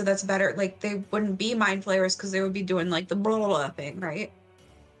undercommon, so that's better. Like, they wouldn't be mind flayers because they would be doing like the blah blah blah thing, right?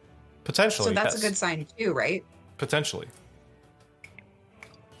 Potentially, So that's yes. a good sign too, right? Potentially.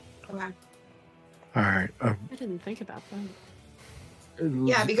 Okay. all right, I didn't think about that.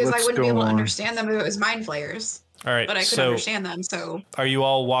 Yeah, because I let's wouldn't be go able to on. understand them if it was mind flayers, All right, but I could so understand them. So are you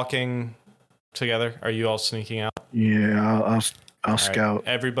all walking together? Are you all sneaking out? Yeah, I'll All right, scout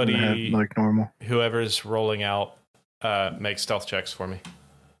everybody, ahead like normal. whoever's rolling out, make stealth checks for me.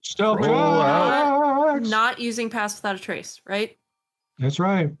 Stealth Roll out. checks. Not using Pass Without a Trace, right? That's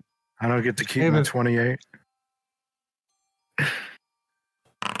right. I don't get to keep Hey, my but- 28.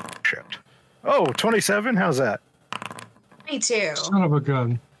 Shit. Oh, 27? How's that? me too. Son of a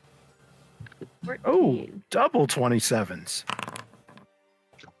gun. Oh, 14. double 27s.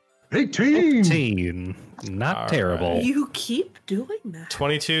 18. 18. Not All terrible. right. You keep doing that.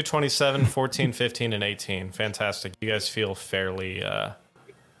 22, 27, 14, 15, and 18. Fantastic. You guys feel fairly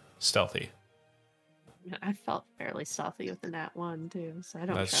stealthy. I felt fairly stealthy with the nat 1 too, so I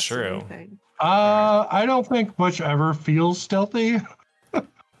don't That's trust true. anything. I don't think Butch ever feels stealthy.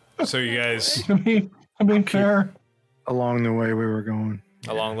 So you guys, To be fair. Along the way we were going.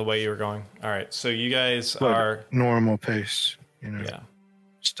 along the way you were going. All right. So you guys But are, normal pace, yeah.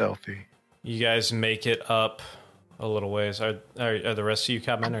 stealthy. You guys make it up a little ways. Are the rest of you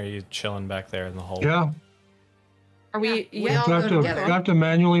coming, or are you chilling back there in the hole? Yeah. Are we? Yeah, we Yeah. all Do I go have to, together. do I have to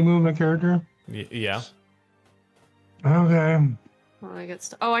manually move my character? Yeah. Okay.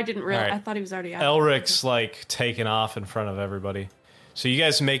 Oh, I didn't realize. All right. I thought he was already out. Elric's like taking off in front of everybody. So you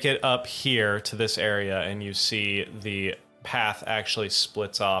guys make it up here to this area, and you see the path actually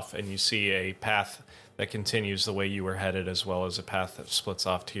splits off, and you see a path that continues the way you were headed, as well as a path that splits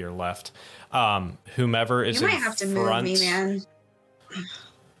off to your left. Whomever is You might in have to front, move me, man.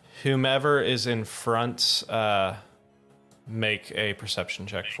 whomever is in front, make a perception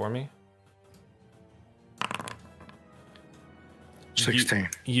check for me. 16.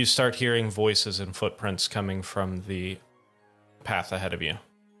 You start hearing voices and footprints coming from the path ahead of you.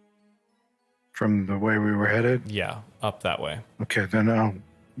 From the way we were headed? Yeah, up that way. Okay, then I'll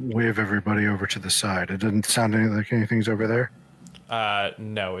wave everybody over to the side. It doesn't sound like anything's over there?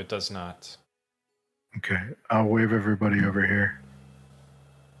 No, it does not. Okay, I'll wave everybody over here.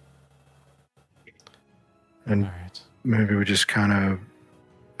 And All right. maybe we just kind of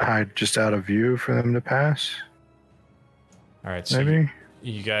hide just out of view for them to pass? All right, so Maybe?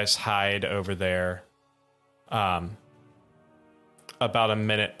 you guys hide over there. About a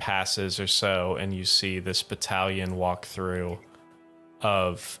minute passes or so, and you see this battalion walk through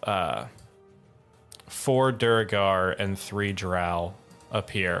of 4 Duragar and 3 Drow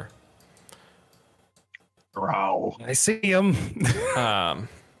appear. Growl. I see him.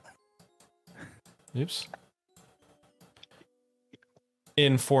 Oops.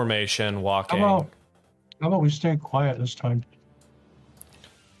 In formation, walking. How about we stay quiet this time?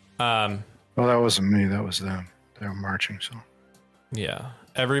 Well, that wasn't me. That was them. They were marching, so. Yeah.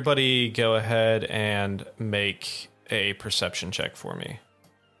 Everybody go ahead and make a perception check for me.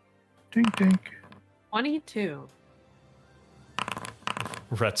 Dink, dink. 22.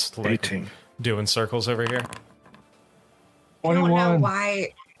 Rhett's like 18. doing circles over here. I don't know 21.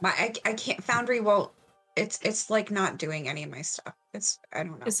 why. I can't. Foundry won't. It's like not doing any of my stuff. I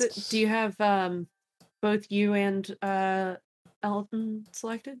don't know. Is it? Do you have both you and Elton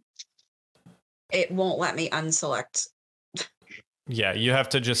selected? It won't let me unselect. Yeah, you have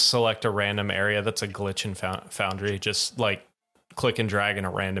to just select a random area. That's a glitch in Foundry. Just like click and drag in a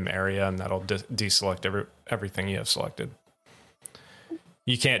random area, and that'll deselect everything you have selected.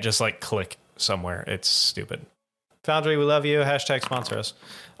 You can't just like click somewhere. It's stupid. Foundry, we love you. Hashtag sponsor us.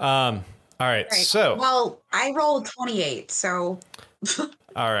 All right, Right. so Well, I rolled 28, so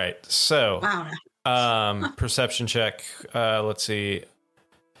all right, so wow. perception check. Let's see.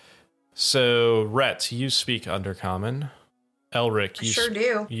 So Rhett, you speak Undercommon. Elric, I sure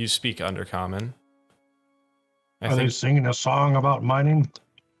do. you speak Undercommon. Are they singing a song about mining?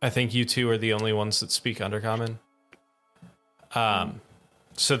 I think you two are the only ones that speak Undercommon.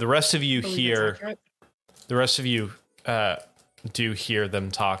 So the rest of you Believe it's hear, accurate. the rest of you do hear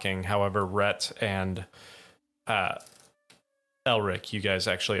them talking. However, Rhett and Elric, you guys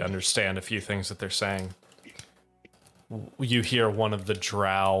actually understand a few things that they're saying. You hear one of the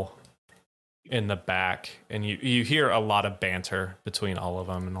drow in the back, and you hear a lot of banter between all of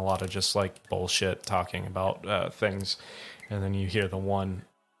them, and a lot of just like bullshit talking about things. And then you hear the one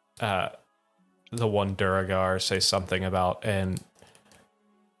Duragar say something about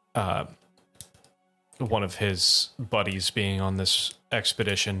one of his buddies being on this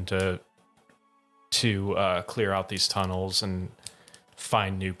expedition to clear out these tunnels and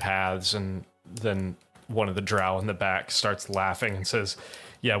find new paths. And then one of the drow in the back starts laughing and says,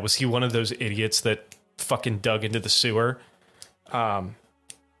 yeah, was he one of those idiots that fucking dug into the sewer? Now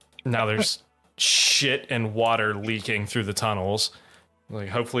there's shit and water leaking through the tunnels. Like,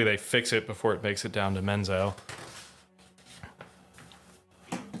 hopefully they fix it before it makes it down to Menzo.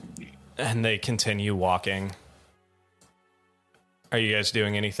 And they continue walking. Are you guys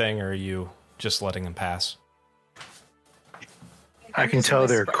doing anything, or are you just letting them pass? I can just tell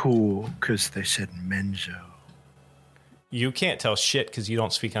they're whisper. cool because they said Menzo. You can't tell shit because you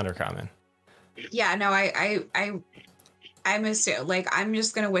don't speak Undercommon. Yeah, no, I'm assuming, like, I'm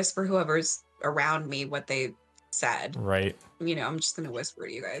just gonna whisper whoever's around me what they said. Right. You know, I'm just gonna whisper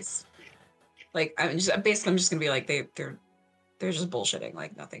to you guys. Like, I'm just gonna be like, they're just bullshitting.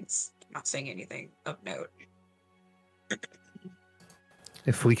 Like, nothing's not saying anything of note.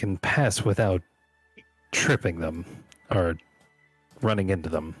 If we can pass without tripping them or running into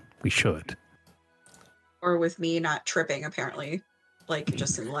them, we should. Or with me not tripping, apparently, like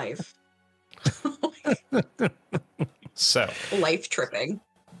just in life. So, Life tripping.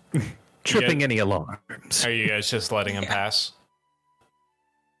 Tripping any alarms. are you guys just letting him pass?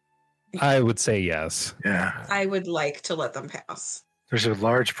 I would say yes. Yeah. I would like to let them pass. There's a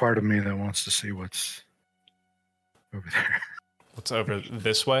large part of me that wants to see what's over there. What's over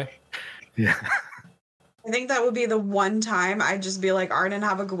this way? Yeah. I think that would be the one time I'd just be like, Arden,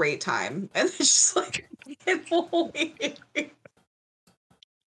 have a great time. And it's just like,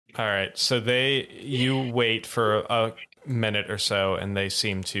 All right. So you wait for a minute or so, and they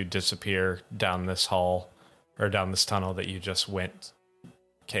seem to disappear down this hall or down this tunnel that you just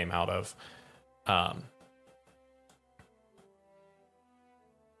came out of.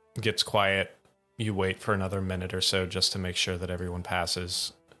 Gets quiet. You wait for another minute or so just to make sure that everyone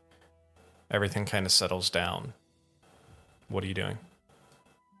passes. Everything kind of settles down. What are you doing?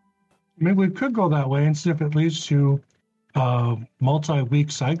 I mean, we could go that way and see if it leads to a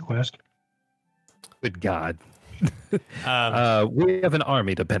multi-week side quest. Good God. We have an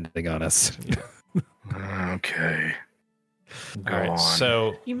army depending on us. Okay. Go All right. on.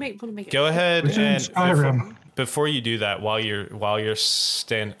 So You want to make it. go ahead It's in and Skyrim. before you do that, while you're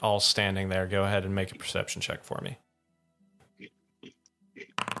all standing there, go ahead and make a perception check for me.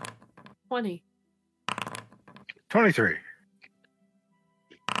 20. 23.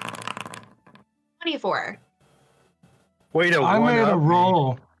 24. Wait a I one made a up me.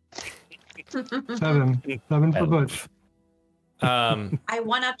 roll. 7 for Butch. I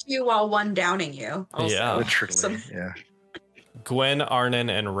one up you while one downing you. Also. Yeah. Literally. So- Yeah. Gwen, Arnon,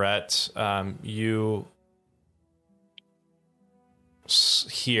 and Rhett, you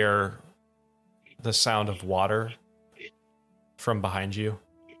hear the sound of water from behind you,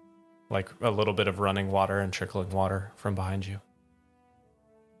 like a little bit of running water and trickling water from behind you.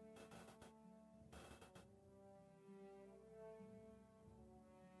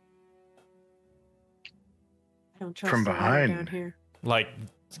 I don't trust From the water behind. down here. Like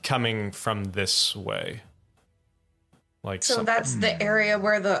coming from this way. Like So that's the area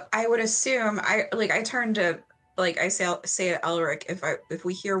where I would assume I turn to I say to Elric, if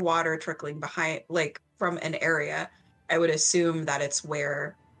we hear water trickling behind from an area, I would assume that it's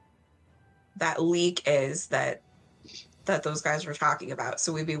where that leak is that those guys were talking about.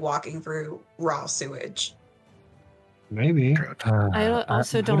 So we'd be walking through raw sewage. Maybe. I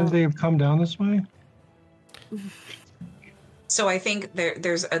also Wouldn't don't- they have come down this way? So I think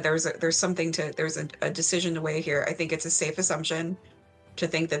there's a decision to weigh here. I think it's a safe assumption to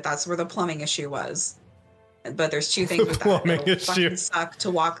think that that's where the plumbing issue was. But there's two things with that. Plumbing It'll issue. fucking suck to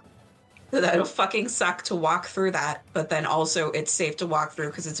walk. That'll fucking suck to walk through that. But then also it's safe to walk through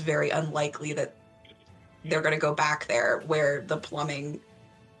because it's very unlikely that they're going to go back there where the plumbing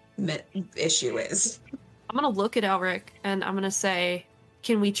issue is. I'm going to look at Elric and I'm going to say,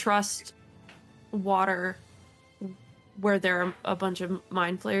 can we trust water where there are a bunch of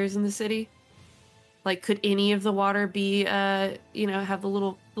mind flayers in the city? Like, could any of the water be, have the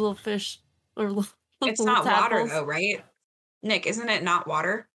little fish or little It's not water tadpoles? though, right? Nick, isn't it not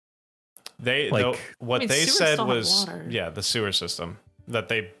water? What they sewers said still have was, water. the sewer system, that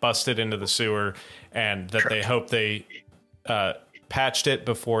they busted into the sewer and that they hope they patched it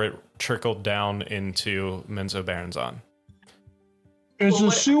before it trickled down into Menzo Baranzan. Is Well, the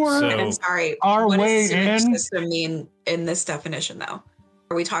what- sewer? So- I'm sorry. Our what way does sewage in- system mean in this definition, though?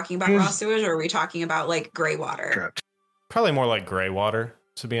 Are we talking about Is- raw sewage, or are we talking about gray water? Correct. Probably more like gray water,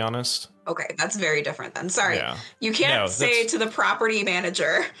 to be honest. Okay, that's very different then. Sorry, Yeah. you can't No, say that's- to the property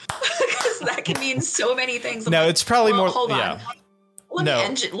manager because that can mean so many things. I'm No, like, it's probably well, more. Hold on. Yeah, Let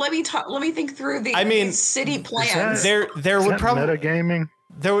No. me talk. Let me think through the I mean, these city plans. there Is would that probably metagaming?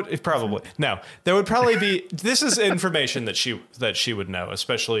 there would probably no. There would probably be. This is information that she would know,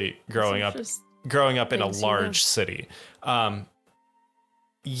 especially growing up Just- in a things you know. large city.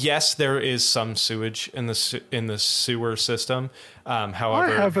 Yes, there is some sewage in the sewer system.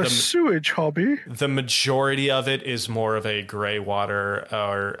 However, I have a sewage hobby. the majority of it is more of a gray water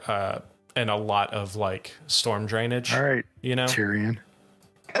or and a lot of storm drainage. All right, You know, Tyrion.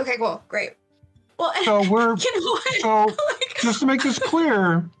 Okay, cool, great. Well, So we're you know what? so just to make this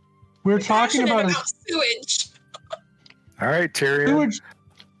clear, we're talking Passionate about a sewage. All right, Tyrion. sewage.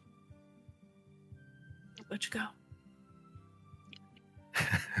 Where'd you go?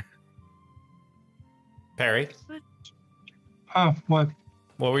 Perry, What?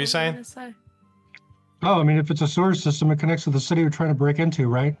 what were you saying? What say? Oh, I mean, if it's a sewer system, it connects to the city we're trying to break into,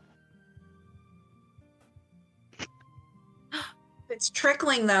 right? It's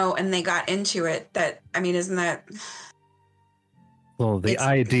trickling though, and they got into it. Isn't that? Well, the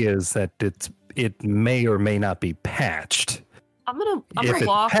idea is that it may or may not be patched. I'm gonna If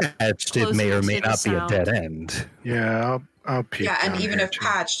walk. it's patched, it may closer or may to the not be a sound. dead end. Yeah, I'll peek. Yeah, and down even here, if too.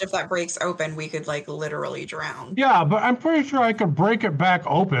 patched, if that breaks open, we could like literally drown. Yeah, but I'm pretty sure I could break it back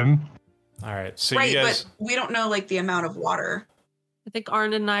open. All right, so Right, you guys. but we don't know like the amount of water. I think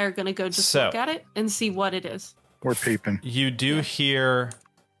Arn and I are gonna go just So- look at it and see what it is. We're peeping. You do hear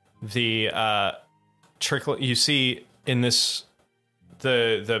the trickle. You see in this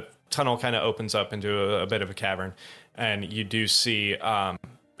the tunnel kind of opens up into a bit of a cavern, and you do see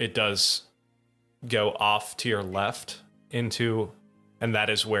it does go off to your left into, and that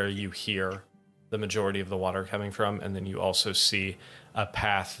is where you hear the majority of the water coming from, and then you also see a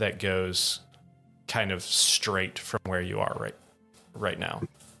path that goes kind of straight from where you are right now.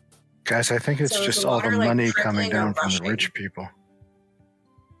 Guys, I think it's So is just the all the water, like, money trickling coming or down from the rushing? rich people.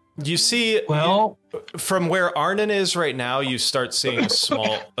 You see, Well, from where Arnon is right now, you start seeing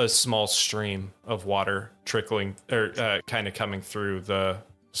a small stream of water trickling or kind of coming through the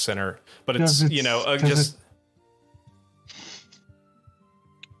center, but it's Does it- you know does just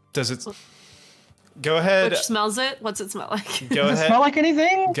does it go ahead Which smells it? What's it smell like? go does it ahead smell like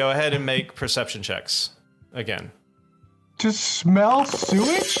anything? go ahead and make perception checks again. To smell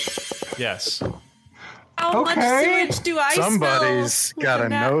sewage? Yes. How much Okay. sewage do I Somebody's smell? got a with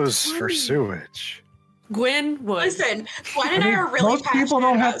that nose for 20? sewage. Gwen would. Listen, Gwen and I are really Most people passionate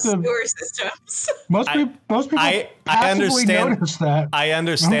don't about have to- sewer systems. Most I- people I passively understand- notice that. I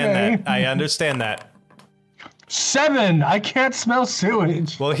understand Okay. that. I understand that. 7. I can't smell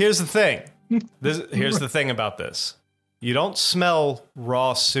sewage. Well, here's the thing. Here's the thing about this. You don't smell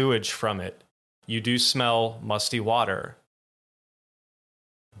raw sewage from it. You do smell musty water.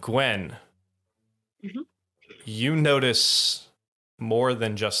 Gwen, Mhm. you notice more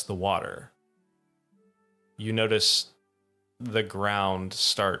than just the water. You notice the ground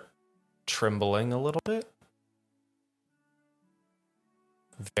start trembling a little bit.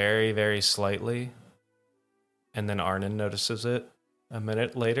 Very, very slightly. And then Arnon notices it a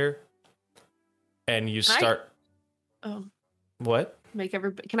minute later. And you start... Oh, What? make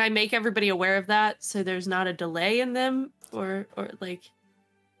everybody. Can I make everybody aware of that so there's not a delay in them, or like,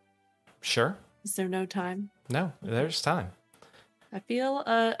 Sure. is there no time? No, there's time. I feel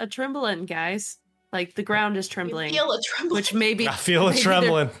a trembling, guys. Like the ground is You trembling, feel a trembling. which maybe I feel it maybe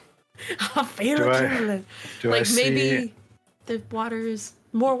trembling. I feel Do it I- trembling. Do I Like see? maybe the water's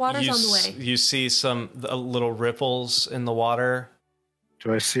more water's You on the s- way. You see some little ripples in the water.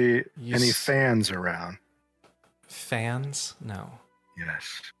 Do I see You any s- fans around? Fans? No.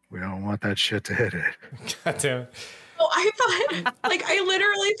 Yes. We don't want that shit to hit it. God damn it. Oh, I thought, like, I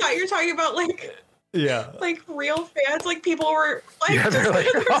literally thought you were talking about Yeah. like real fans, like people were like, Yeah, they're like,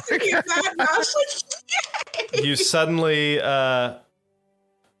 they're singing Mad Max, like, yay! You suddenly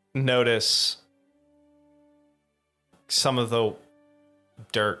notice some of the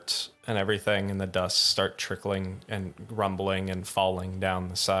dirt and everything and the dust start trickling and rumbling and falling down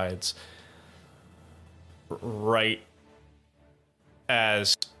the sides. Right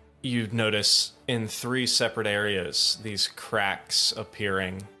as you notice in 3 separate areas these cracks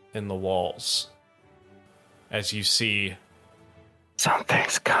appearing in the walls. As you see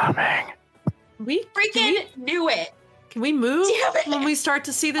Something's coming. We Freaking knew it. can we move Damn it. when we start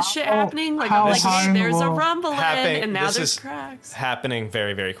to see this shit How- happening? Like how I'm like, high hey, in the there's a wall? rumbling, Happening- and now this there's is- cracks. happening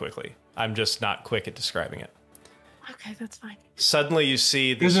very, very quickly. I'm just not quick at describing it. Okay, that's fine. Suddenly you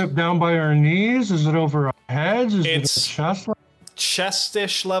see Is these it down by our knees? Is it over our heads? Is It's- it chest?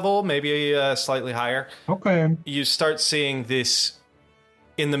 chest-ish level, maybe slightly higher. Okay. You start seeing this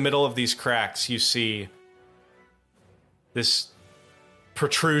in the middle of these cracks. You see this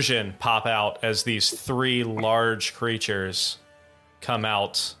protrusion pop out as these 3 large creatures come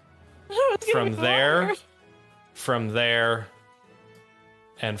out from there, from there,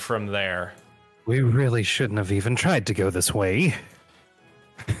 and from there. We really shouldn't have even tried to go this way.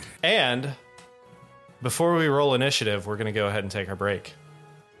 And before we roll initiative, we're going to go ahead and take our break.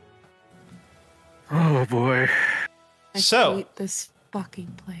 Oh boy. I So- hate this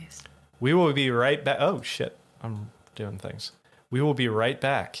fucking place. We will be right back. Oh, shit. I'm doing things. We will be right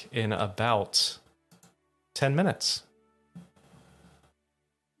back in about 10 minutes.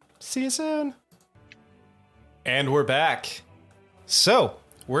 See you soon. And we're back. So,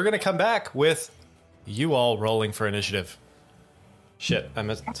 we're going to come back with you all rolling for initiative. Shit, I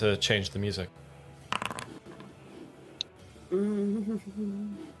meant to change the music.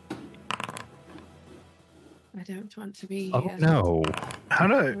 I don't want to be. Oh no. How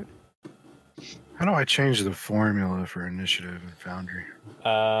do I change the formula for initiative and Foundry?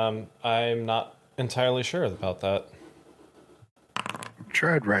 I'm not entirely sure about that.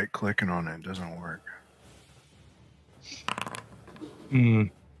 tried right-clicking on it. It doesn't work.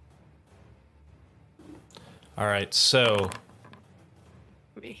 All right, so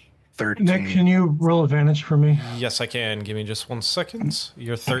Me. 13. Nick, can you roll advantage for me? yes, I can. Give me just 1 second.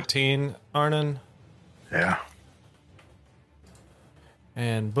 You're 13, Arnon, Yeah.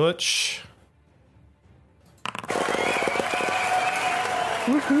 and Butch.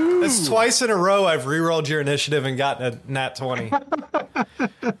 It's twice in a row I've rerolled your initiative and gotten a nat 20.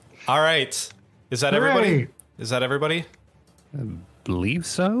 All right. Is that everybody? Hooray. Is that everybody? Believe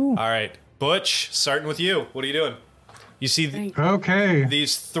so. All right. Butch, starting with you. What are you doing? You see Okay.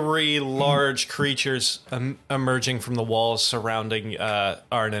 these 3 large creatures emerging from the walls surrounding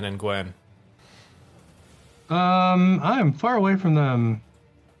Arnon and Gwen. I'm far away from them.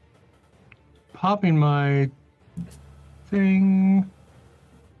 Popping my thing.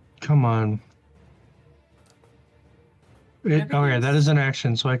 Come on. Okay, that is an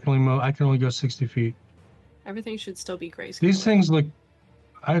action, so I can only go 60 feet. Everything should still be grayscale. These things look.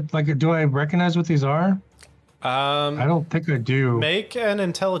 Do I recognize what these are? I I don't think I do. Make an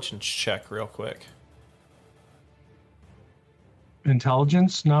intelligence check real quick.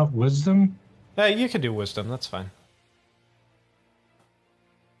 Intelligence, not wisdom. Hey, you can do wisdom. That's fine.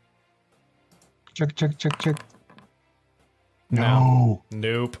 Check. No. No.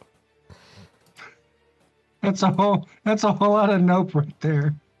 Nope. That's a whole lot of nope right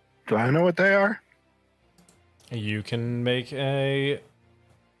there. Do I know what they are? You can make a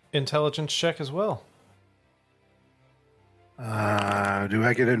intelligence check as well. Do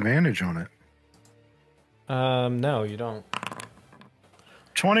I get advantage on it? No, you don't.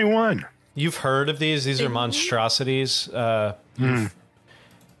 21. You've heard of these. These are monstrosities.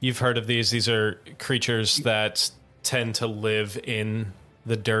 You've heard of these. These are creatures that tend to live in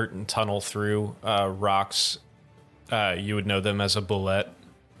the dirt and tunnel through rocks. You would know them as a bullet.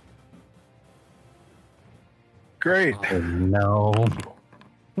 Great. Oh, no.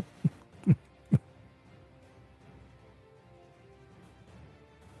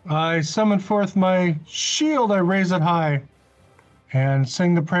 I summon forth my shield, I raise it high, and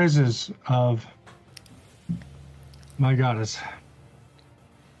sing the praises of my goddess.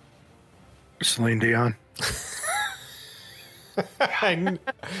 Celine Dion. I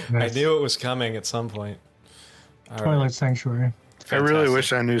knew it was coming at some point. All right. Twilight Sanctuary. I really Fantastic.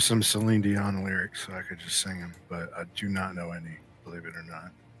 wish I knew some Celine Dion lyrics so I could just sing them, but I do not know any, believe it or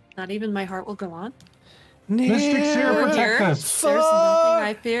not. Not even my heart will go on. Mystics here Here, protect us. there's nothing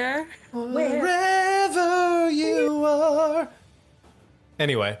I fear. Wherever you are.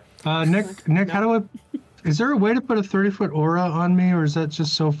 Anyway, Nick, how do I? Is there a way to put a 30-foot aura on me, or is that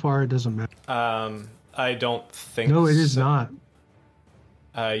just so far it doesn't matter? I don't think. No, it is so.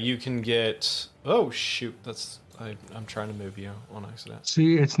 not. You can get. Oh shoot! I'm trying to move you on accident.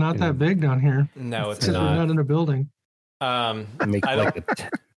 See, it's not that big down here. No, it's Because we're not. not in a building. Make I like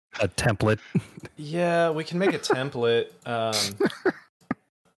a template. Yeah, we can make a template. I'll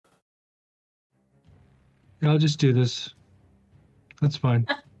just do this. That's fine.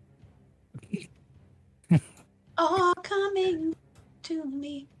 All coming to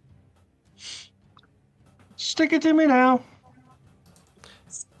me. Stick it to me now.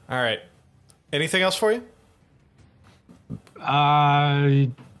 All right. Anything else for you?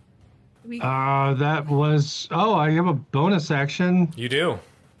 That was. Oh, I have a bonus action. You do.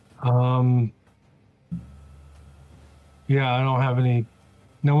 Yeah, I don't have any.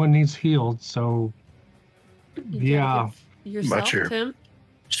 No one needs healed, so. You Yeah. gotta give Yourself, Butcher. Tim.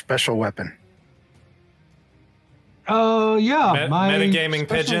 Special weapon. Oh yeah, my metagaming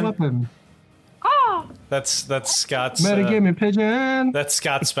special pigeon? weapon. Oh, That's Scott's. Metagaming pigeon. That's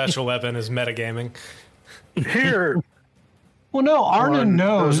Scott's special weapon is metagaming. Here, Well, no, Arnon on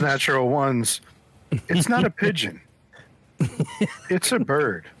knows. those natural ones, it's not a pigeon. It's a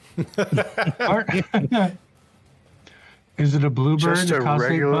bird. Is it a bluebird? Just that a costs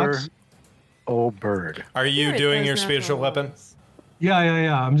regular $8? old bird. Are you here it doing says your natural spiritual weapon? ones. Yeah.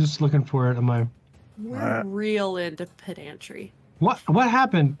 I'm just looking for it. Am I? We're real into pedantry. What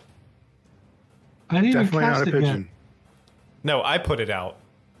happened? I didn't even Definitely cast not a it yet. pigeon. No, I put it out.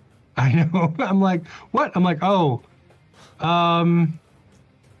 I know. I'm like, what? I'm like, oh,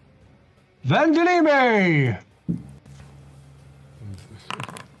 Vendinime.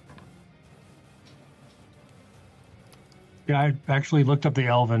 Yeah, I actually looked up the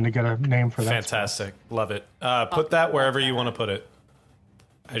Elven to get a name for that. Fantastic. Love it. Put that wherever you want to put it.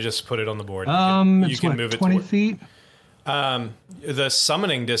 I just put it on the board. You It's can what, move it 20 toward- feet? The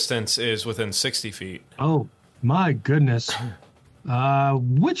summoning distance is within 60 feet. Oh, my goodness.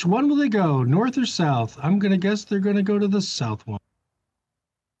 Which one will they go? North or south? I'm going to guess they're going to go to the south one.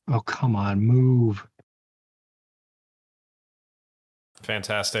 Oh, come on, move.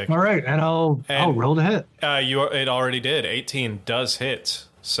 Fantastic. All right, and I'll roll to hit. It already did. 18 does hit.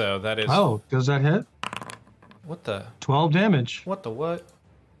 So that is. Oh, does that hit? What the? 12 damage. What the what?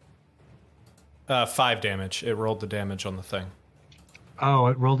 5 damage. It rolled the damage on the thing. Oh,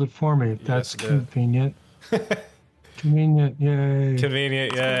 it rolled it for me. That's Yes, it did. convenient. Convenient, yay.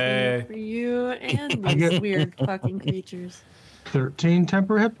 Convenient, yay. For you and I these get- weird fucking creatures. 13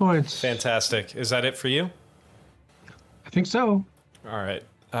 temper hit points. Fantastic. Is that it for you? I think so. All right.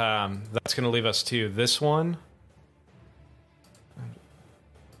 That's going to leave us to this one.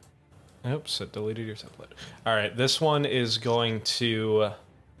 Oops, it deleted your template. All right, this one is going to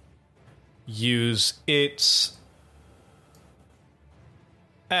use its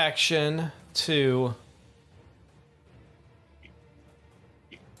action to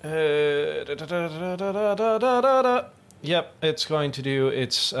yep, it's going to do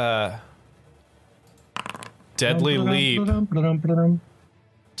its deadly leap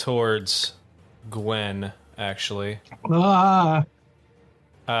towards Gwen, actually. Ah,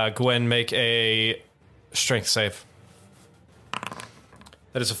 Gwen, make a strength save.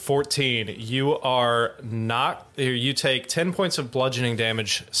 That is a 14. You are knocked. You take 10 points of bludgeoning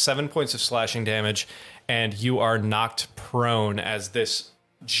damage, 7 points of slashing damage, and you are knocked prone as this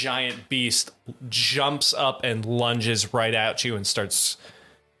giant beast jumps up and lunges right at you and starts,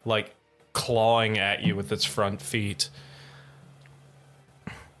 like, clawing at you with its front feet.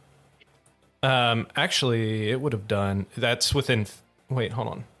 Actually, it would have done. That's within. Wait, hold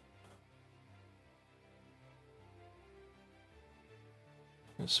on.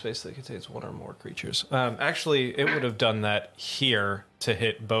 A space that contains one or more creatures. Actually, it would have done that here to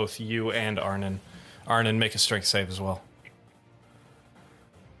hit both you and Arnon. Arnon, make a strength save as well.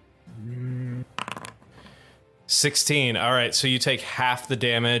 16. All right, so you take half the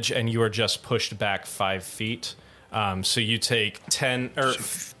damage, and you are just pushed back 5 feet. So you take 10 or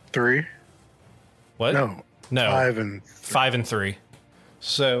 3? what? No. No. 5 and 3.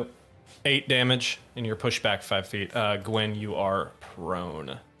 So 8 damage, and you're pushed back 5 feet. Gwen, you are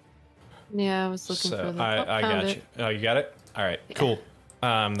prone. Yeah, I was looking So for the. I got you. Oh, you got it? All right, cool.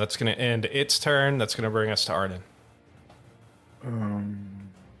 That's going to end its turn. That's going to bring us to Arden.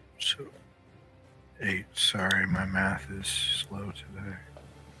 So 8. Sorry, my math is slow today.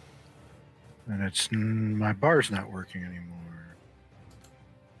 And it's my bar's not working anymore.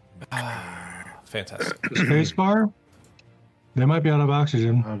 Fantastic. space bar? They might be out of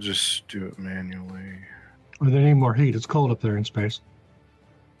oxygen, I'll just do it manually. or they need more heat. It's cold up there in space.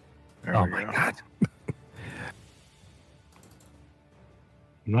 There Oh we my go. god.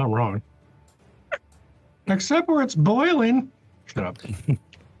 I'm not wrong. Except where it's boiling. Shut up.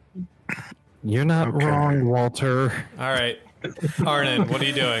 You're not Okay. wrong, Walter. All right, Arnon, what are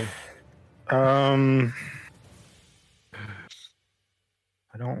you doing? I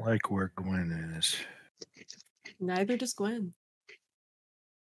don't like where Gwen is. Neither does Gwen.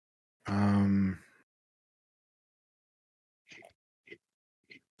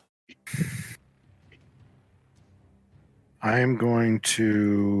 I am going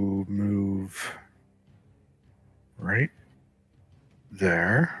to move right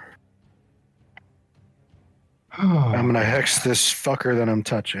there. I'm going to hex this fucker that I'm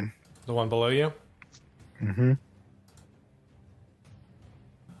touching. The one below you? Mm-hmm.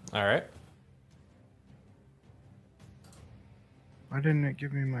 All right. Why didn't it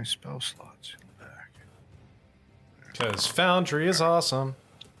give me my spell slots back? Because Foundry is awesome.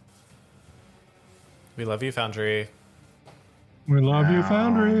 We love you, Foundry. We love you,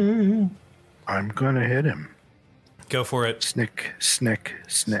 Foundry. I'm going to hit him. Go for it. Snick, snick,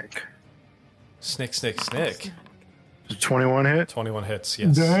 snick. Snick, snick, snick. Does 21 hit? 21 hits,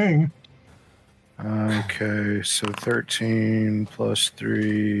 yes. Dang. Okay, so 13 plus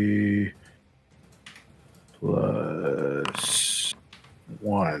 3 plus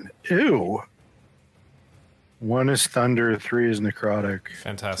 1. Ew. 1 is thunder, 3 is necrotic,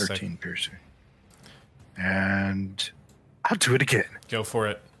 Fantastic. 13 piercing. And I'll do it again. Go for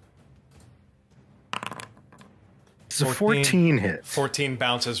it. It's a 14 hit. 14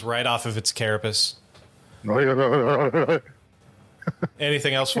 bounces right off of its carapace.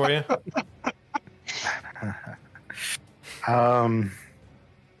 Anything else for you? I'm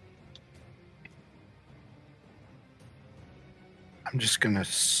just gonna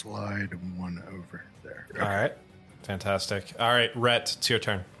slide 1 over there. All right. Fantastic. All right, Rhett, it's your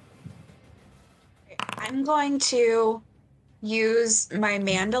turn. I'm going to use my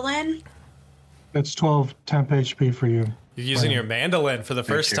mandolin. That's 12 temp HP for you. You're using your mandolin for the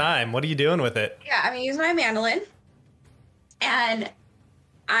first you. time. What are you doing with it? Yeah, I'm gonna use my mandolin, and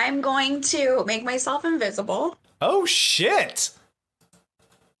I'm going to make myself invisible. Oh, shit.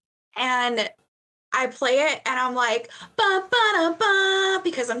 And I play it and I'm like, ba ba da ba,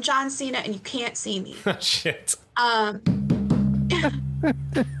 because I'm John Cena and you can't see me. Oh, shit.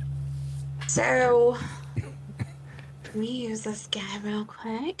 So let me use this guy real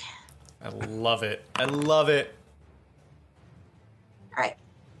quick. I love it. I love it. All right.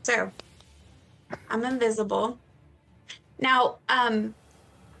 So I'm invisible. Now,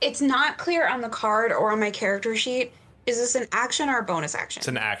 it's not clear on the card or on my character sheet. Is this an action or a bonus action? It's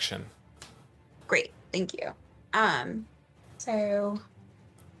an action. Great, thank you. So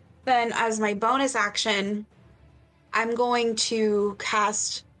then as my bonus action, I'm going to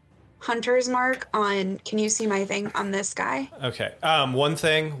cast Hunter's Mark on, can you see my thing on this guy? Okay. One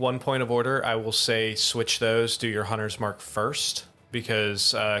point of order. I will say switch those. Do your Hunter's Mark first,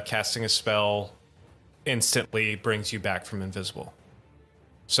 because casting a spell instantly brings you back from invisible.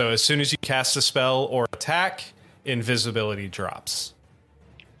 So as soon as you cast a spell or attack, invisibility drops.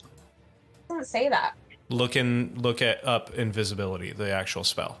 It doesn't say that. Look at up invisibility, the actual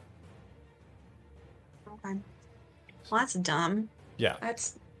spell. Okay. Well, that's dumb. Yeah.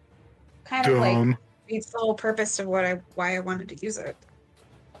 That's kind of like it's the whole purpose of why I wanted to use it.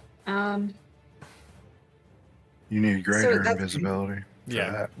 You need greater invisibility.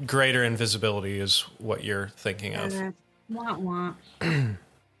 Yeah. That. Greater invisibility is what you're thinking of. Wah.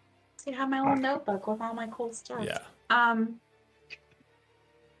 See, I have my little notebook with all my cool stuff. Yeah.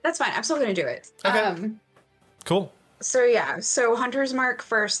 That's fine. I'm still gonna do it. Okay. Cool. So yeah. So Hunter's Mark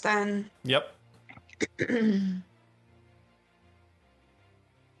first, then. Yep.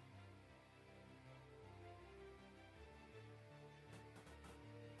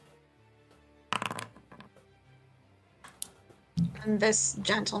 And this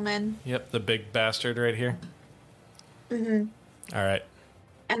gentleman. Yep. The big bastard right here. Mm-hmm. All right.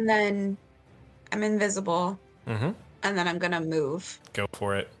 And then I'm invisible. Mm-hmm. And then I'm gonna move. Go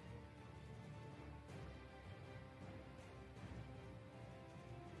for it.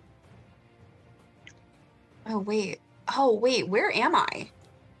 Oh wait. Where am I?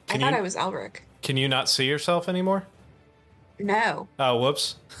 I thought I was Elric. Can you not see yourself anymore? No. Oh,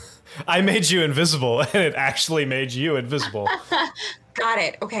 whoops. I made you invisible, and it actually made you invisible. Got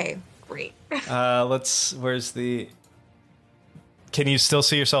it. Okay, great. Where's the... Can you still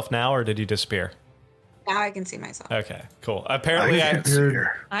see yourself now, or did you disappear? Now I can see myself. Okay, cool. Apparently, I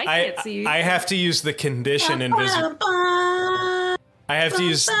can't see you. I have to use the condition invisible. I have to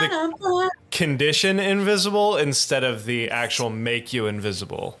use the condition invisible instead of the actual make you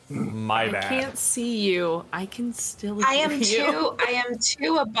invisible. My bad. I can't see you. I can still hear I am you. I am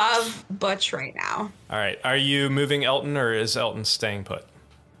two above Butch right now. All right. Are you moving Elton, or is Elton staying put?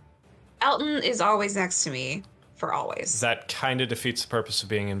 Elton is always next to me for always. That kind of defeats the purpose of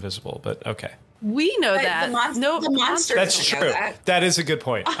being invisible, but okay. We know But that. the monsters That's don't true. know that. That is a good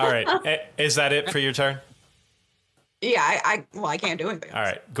point. All right. Is that it for your turn? Yeah, I can't do anything. All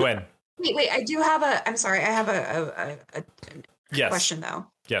right. Gwen. Wait, I do have I'm sorry, I have a Yes. question though.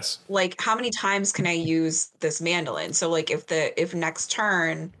 Yes. Like, how many times can I use this mandolin? So like if next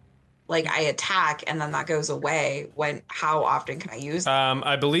turn like I attack and then that goes away, how often can I use it?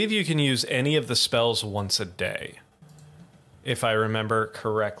 I believe you can use any of the spells once a day, if I remember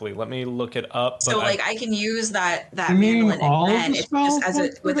correctly. Let me look it up. So like I can use that You mean mandolin all of again. the It's spells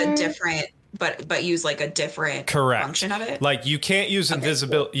just with a once a day? different but use like a different correct function of it. Like you can't use Okay,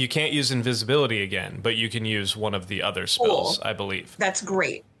 invisibility. You can't use invisibility again, but you can use one of the other spells. Cool. I believe. That's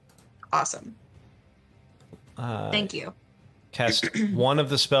great. Awesome. Thank you. Cast one of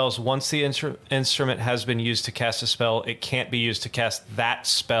the spells. Once the instrument has been used to cast a spell, it can't be used to cast that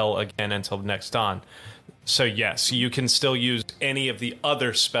spell again until next dawn. So yes, you can still use any of the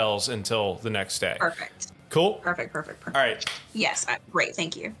other spells until the next day. Perfect. Cool. Perfect. All right, Yes, great.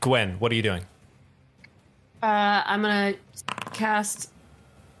 Thank you. Gwen, what are you doing? I'm gonna cast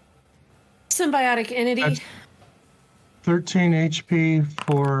Symbiotic Entity. That's 13 HP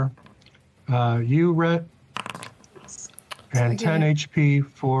for you, Rhett, and 10 HP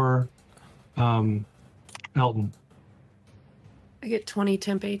for Elton. I get 20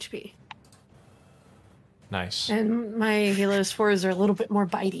 temp HP. Nice. And my Halo spores are a little bit more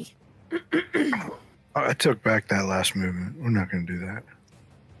bitey. I took back that last movement. We're not going to do that.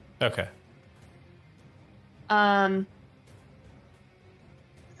 Okay.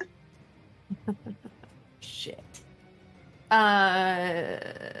 Shit. I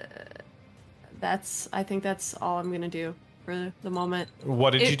think that's all I'm gonna do for the moment.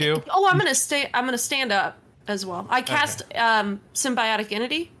 What did you do? Oh, I'm gonna stand up as well. I cast Symbiotic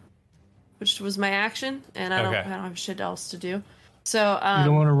Entity, which was my action, and I don't have shit else to do. So You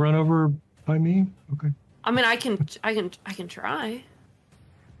don't want to run over by me? Okay. I mean, I can try.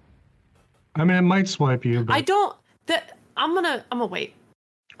 I mean, it might swipe you, but I don't. I'm gonna wait.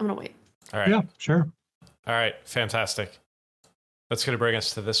 I'm gonna wait. All right. yeah, sure. All right. Fantastic. That's going to bring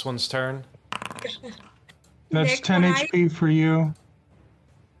us to this one's turn. That's Nick, 10 when HP for you.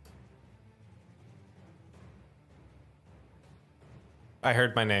 I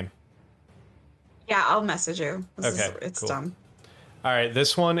heard my name. Yeah, I'll message you. Okay, It's cool. dumb. All right.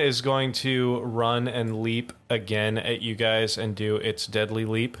 This one is going to run and leap again at you guys and do its deadly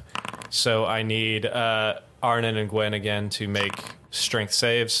leap. So I need Arnon and Gwen again to make strength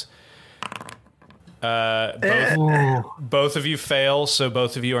saves. Both of you fail, so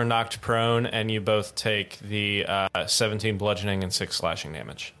both of you are knocked prone, and you both take the 17 bludgeoning and 6 slashing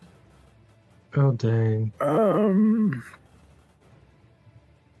damage. Oh, dang.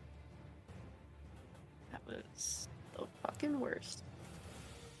 That was the fucking worst.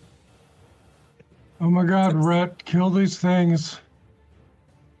 Oh my god, Rhett, kill these things.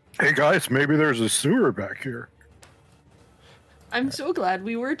 Hey guys, maybe there's a sewer back here. I'm so glad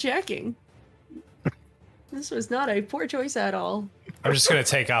we were checking. This was not a poor choice at all. I'm just going to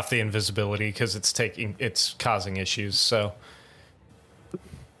take off the invisibility because it's causing issues. So,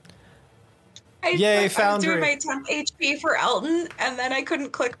 Yay, I was Foundry. doing my temp HP for Elton, and then I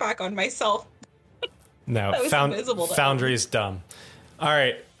couldn't click back on myself. no, That was invisible to Foundry is dumb. All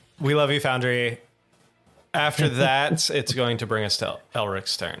right, we love you, Foundry. After that, it's going to bring us to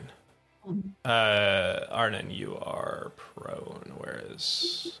Elric's turn. Arnon, you are prone. Where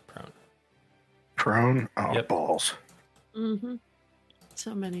is prone? Prone? Oh, Yep. balls. Mm-hmm.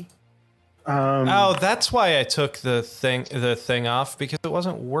 So many. Oh, that's why I took the thing off, because it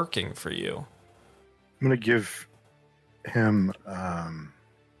wasn't working for you. I'm going to give him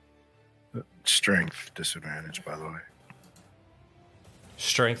strength disadvantage, by the way.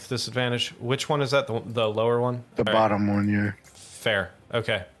 Strength disadvantage. Which one is that? The lower one? The All right. bottom one, yeah. Fair.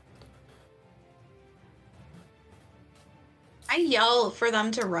 Okay. I yell for them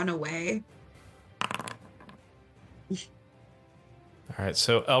to run away. All right.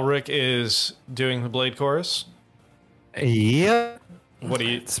 So Elric is doing the blade chorus. Yep. What do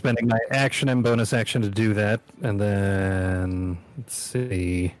you? Spending my action and bonus action to do that. And then, let's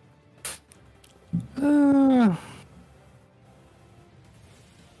see.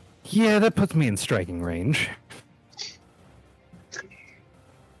 Yeah, that puts me in striking range.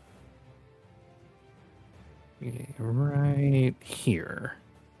 Right here.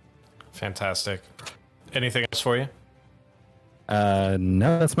 Fantastic. Anything else for you?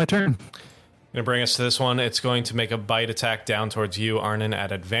 No, that's my turn. Going to bring us to this one. It's going to make a bite attack down towards you, Arnon,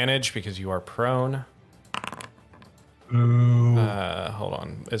 at advantage because you are prone. Ooh. Hold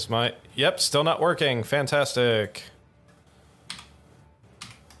on. Is my... Yep, still not working. Fantastic.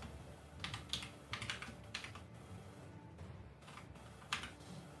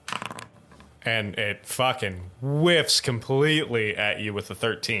 And it fucking whiffs completely at you with a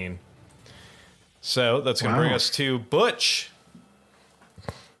 13. So that's going to bring Wow. us to Butch.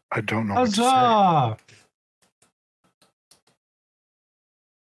 I don't know what to say. Huzzah!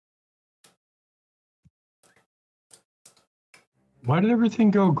 Why did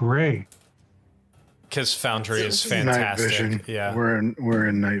everything go gray? Because Foundry is Night fantastic. vision. Yeah. We're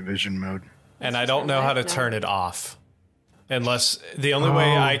in night vision mode. And I don't know how to turn it off. Unless the only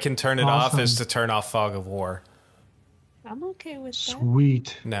way I can turn it off is to turn off Fog of War. I'm okay with that.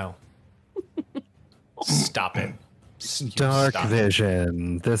 Sweet. No. Stop it. You Dark stop it.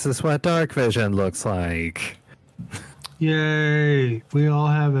 vision. This is what dark vision looks like. Yay! We all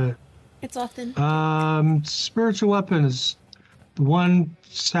have it. It's authentic. Spiritual weapon is the one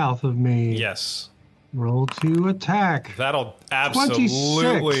south of me. Yes. Roll to attack. That'll absolutely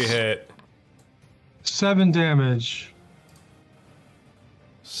 26. hit. 7 damage.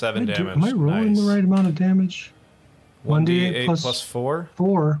 7 damage. Am I rolling Nice. the right amount of damage? 1d8 plus 4?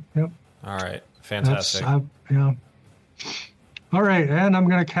 4. Yep. All right. That's Fantastic. yeah. All right, and I'm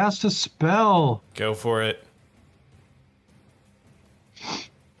gonna cast a spell. Go for it.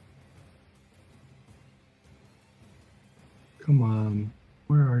 Come on,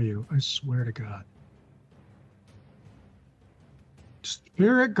 where are you? I swear to God.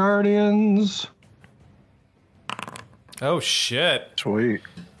 Spirit Guardians. Oh, shit. Sweet.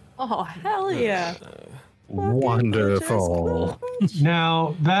 Oh, hell yeah. Wonderful.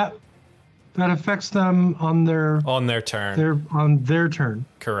 Now that affects them on their On their turn. turn.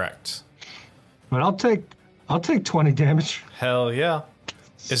 Correct. But I'll take 20 damage. Hell yeah.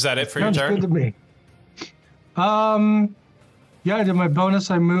 Is that it for your Sounds turn? good to me. Yeah, I did my bonus.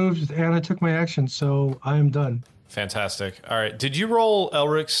 I moved and I took my action, so I am done. Fantastic. All right. Did you roll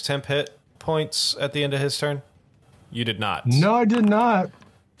Elric's temp hit points at the end of his turn? You did not. No, I did not.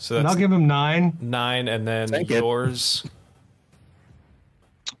 So And that's I'll give him 9. 9, and then Thank you. yours.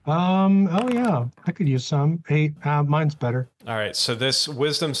 Oh yeah, I could use some. 8. Mine's better. All right. So this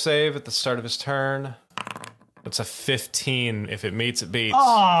wisdom save at the start of his turn. That's a 15. If it meets, it beats.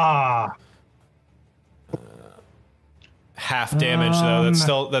 Ah, Half damage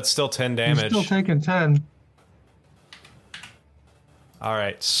though. That's still 10 he's damage. still taking 10. All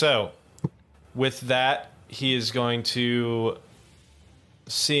right. So with that, he is going to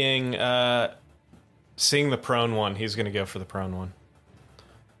seeing the prone one. He's going to go for the prone one.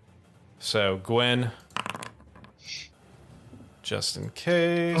 So Gwen, just in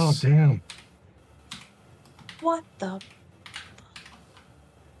case. Oh damn. What the?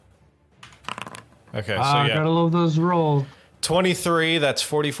 Okay. So I yeah, gotta love those rolls. 23. That's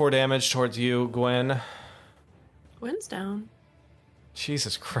 44 damage towards you, Gwen. Gwen's down.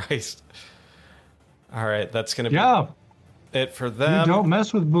 Jesus Christ. All right. That's going to be Yeah, it for you them. don't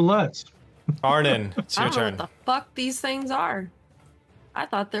mess with bullets. Arnon, it's I your don't know turn. what the fuck these things are. I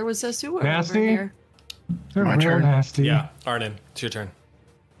thought there was a sewer Nasty? over here. They're My real turn? nasty. Yeah, Arnon, it's your turn.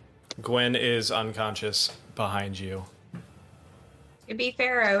 Gwen is unconscious behind you. To be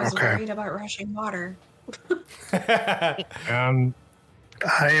fair, I was Okay. worried about rushing water. And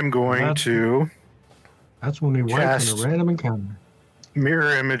I am going That's- to that's when we wiped Cast. in a random encounter.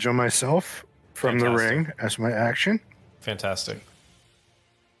 mirror image on myself from the Fantastic. ring as my action. Fantastic.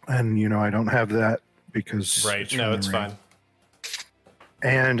 And, I don't have that because. Right. it's from No, the it's ring. fine.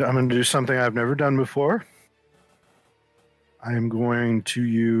 And I'm going to do something I've never done before. I am going to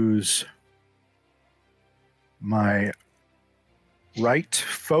use my right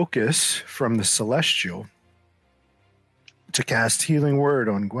focus from the Celestial to cast Healing Word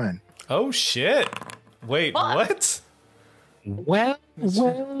on Gwen. Oh, shit. Wait, what? Well.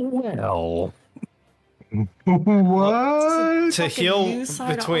 What? To Fucking heal new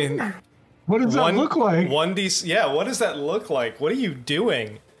side between armor. What does that look like? 1d. Yeah, what does that look like? What are you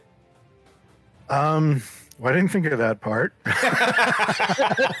doing? Well, I didn't think of that part.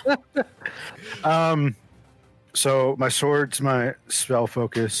 So my sword's my spell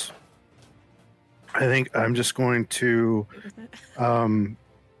focus. I think I'm just going to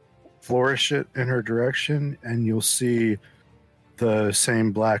flourish it in her direction, and you'll see the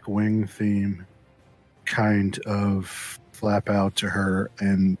same black wing theme kind of flap out to her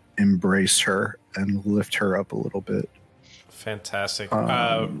and embrace her and lift her up a little bit. Fantastic.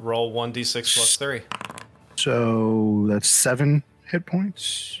 Um, Roll 1d6 plus 3. So that's 7 hit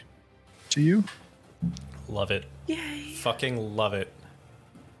points to you. Love it. Yay. Fucking love it.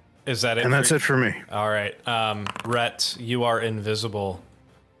 Is that it? And that's it for me. All right. Rhett, you are invisible.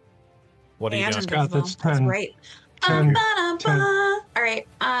 What are you And doing? Scott, that's invisible. 10. Great. 10. All right.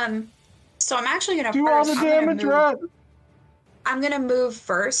 So I'm actually gonna Do all the I'm gonna damage, move- Rat. I'm gonna move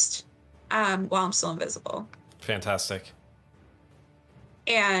first, while I'm still invisible. Fantastic.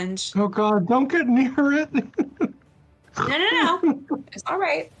 And Oh god, don't get near it. no, it's all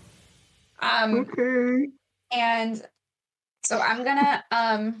right. Okay. And so I'm gonna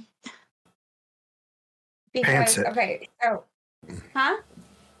Pants because it. okay, so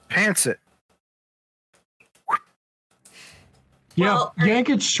Pants it. Yeah, Well, yank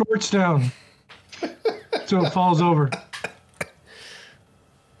its shorts down so it falls over.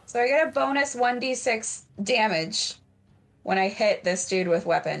 so I get a bonus 1d6 damage when I hit this dude with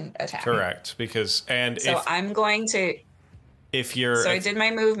weapon attack. Correct. Because So I'm going to. if you're So I did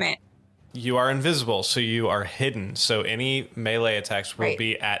my movement. you are invisible, so you are hidden. So any melee attacks will Right.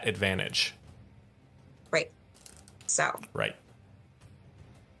 be at advantage. Right. So Right.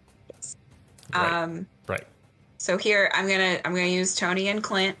 Right. Right. So here I'm gonna use Tony and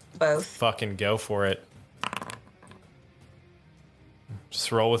Clint both. Fucking go for it.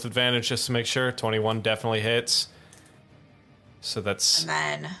 Just roll with advantage just to make sure. 21 definitely hits. So that's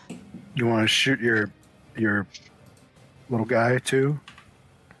And then You want to shoot your little guy too?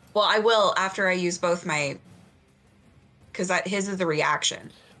 well, I will after I use both my because his is the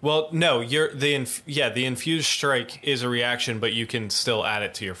reaction. well, no. You're the infused strike is a reaction, but you can still add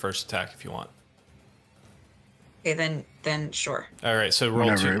it to your first attack if you want. Okay, then sure. All right, so roll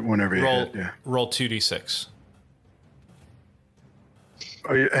Whenever you roll hit, yeah. roll 2d6.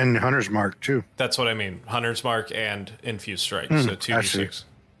 Oh, yeah, and Hunter's Mark too. That's what I mean. Hunter's mark and infused strike. So I 2d6. see.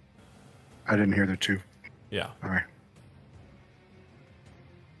 I didn't hear the 2. Yeah. All right.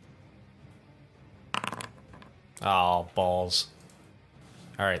 Oh, balls.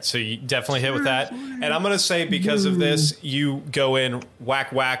 All right, so you definitely hit with that. And I'm going to say because of this, you go in,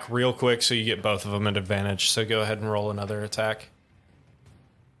 whack, whack real quick so you get both of them at advantage. So go ahead and roll another attack.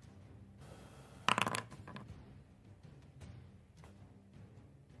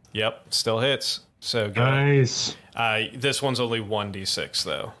 Yep, still hits. So go. Nice. This one's only 1d6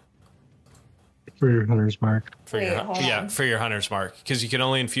 though. For your hunter's mark. For your hunter's mark, because you can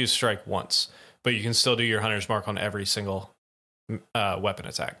only infuse strike once, but you can still do your hunter's mark on every single weapon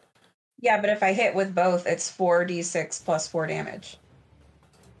attack. Yeah, but if I hit with both, it's 4d6 plus 4 damage.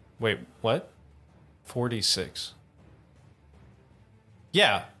 Wait, what? 4d6.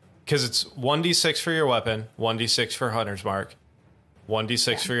 Yeah, because it's 1d6 for your weapon, 1d6 for hunter's mark,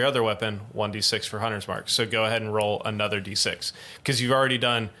 1d6 for your other weapon, 1d6 for hunter's mark. So go ahead and roll another d6, because you've already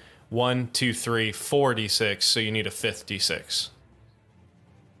done 1, 2, 3, 4 d6, so you need a fifth d6.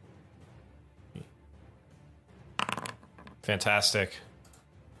 Fantastic.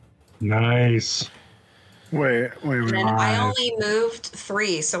 Nice. Wait. And I only moved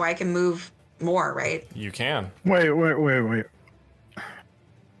 3, so I can move more, right? You can. Wait.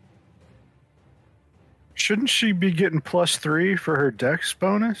 Shouldn't she be getting +3 for her dex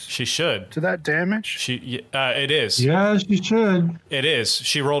bonus She should. to that damage? It is. Yes, you should. It is.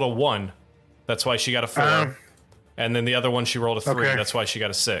 She rolled a 1. That's why she got a 4. And then the other one, she rolled a 3. Okay. That's why she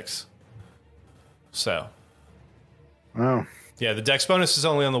got a 6. So, Oh. yeah, the dex bonus is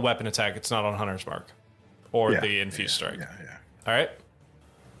only on the weapon attack. It's not on hunter's mark or Yeah. the infused strike. Yeah. All right.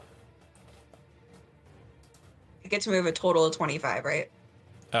 I get to move a total of 25, right?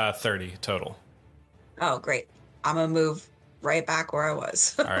 30 total. Oh, great. I'm going to move right back where I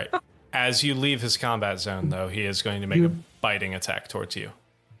was. All right. As you leave his combat zone, though, he is going to make a biting attack towards you.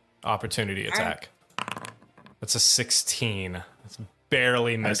 Opportunity attack. That's a 16. It's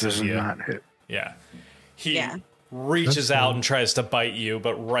barely That misses does you. not hit. Yeah. He Yeah. reaches out and tries to bite you,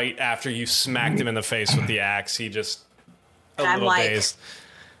 but right after you smacked him in the face with the axe, he just a I'm little like- dazed.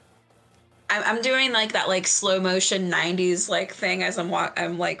 I'm doing like that like slow motion 90s like thing as I'm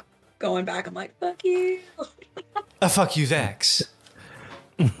like going back. I'm like, fuck you. Fuck you, Vex.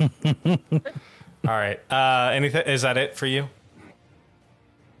 All right. Anything? Is that it for you?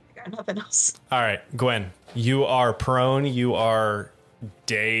 I got nothing else. All right, Gwen. You are prone. You are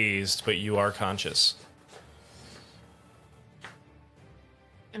dazed, but you are conscious.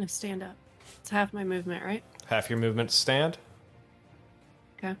 Gonna stand up. It's half my movement, right? Half your movement to stand.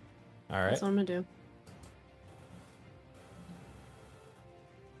 Okay. All right. That's what I'm gonna do.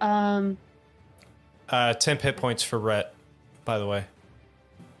 10 hit points for Rhett, by the way.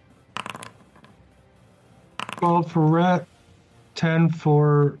 12 for Rhett, 10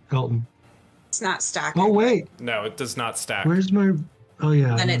 for Elton. It's not stacking. Oh, wait. No, it does not stack. Where's my. Oh,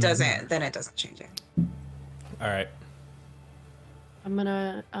 yeah. Then it doesn't. Then it doesn't change it. All right. I'm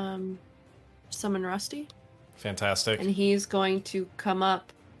gonna summon Rusty, Fantastic. and he's going to come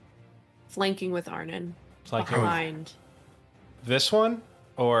up, flanking with Arnon Flanking with- behind. This one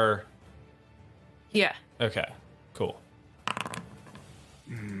or Yeah, okay, cool.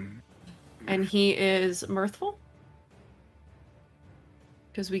 and he is mirthful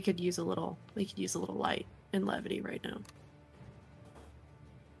because we could use a little light and levity right now.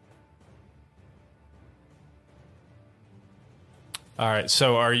 All right.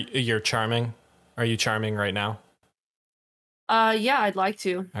 So you're charming? Are you charming right now? Yeah, I'd like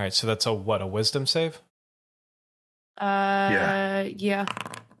to. All right. So that's a wisdom save? Yeah.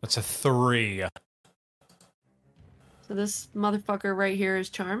 That's a 3. So this motherfucker right here is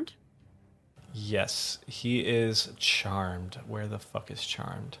charmed. Yes, he is charmed. Where the fuck is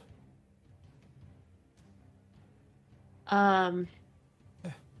charmed?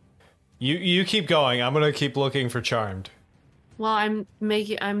 You keep going. I'm gonna keep looking for charmed. Well,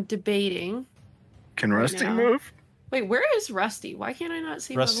 I'm debating. Can Rusty now. move? Wait, where is Rusty? Why can't I not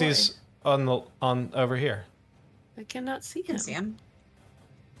see Rusty's on over here. my boy? I cannot see You can him. see him.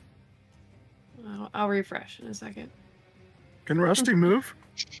 I'll refresh in a second. Can Rusty move?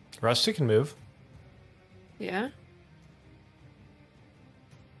 Rusty can move. Yeah.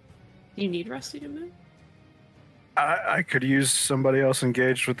 You need Rusty to move? I could use somebody else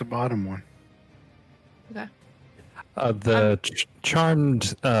engaged with the bottom one. Okay. The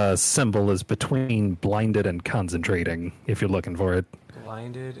charmed symbol is between blinded and concentrating, if you're looking for it.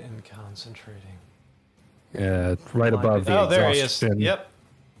 Blinded and concentrating. Yeah, right above the Oh, there he is. exhaustion. Yep.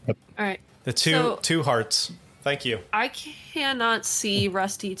 All right. The So- two hearts. Thank you. I cannot see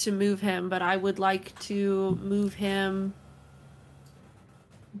Rusty to move him, but I would like to move him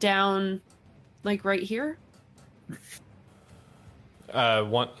down, like right here.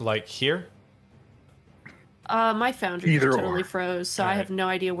 One like here. My foundry Either totally or. froze, so All I right. have no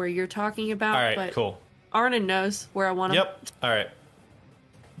idea where you're talking about. All right, but cool. Arnon knows where I want to. Yep. All right.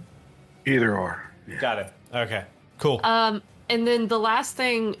 Either or. Yeah. Got it. Okay. Cool. And then the last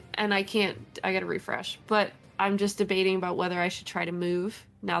thing, and I gotta refresh, but I'm just debating about whether I should try to move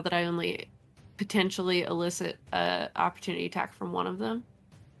now that I only potentially elicit a opportunity attack from one of them.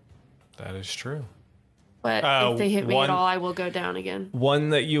 That is true. But if they hit me one- at all, I will go down again. One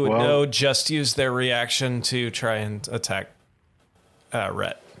that you would Well- know just use their reaction to try and attack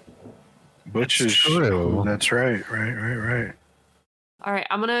Rhett. Butch is true. That's right. Right. All right,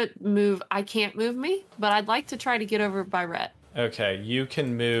 I'm gonna move. I can't move me, but I'd like to try to get over by Rhett. Okay, you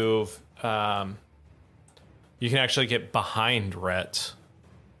can move. You can actually get behind Rhett.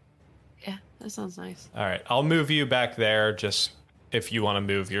 Yeah, that sounds nice. All right, I'll move you back there. Just if you want to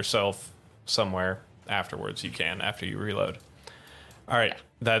move yourself somewhere afterwards, you can after you reload. All right,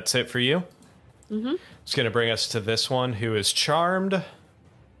 that's it for you. Mm-hmm. It's going to bring us to this one who is charmed.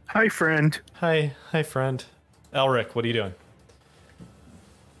 Hi, friend. Hi, friend. Elric, what are you doing?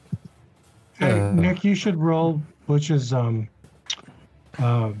 Hey, Nick, you should roll Butch's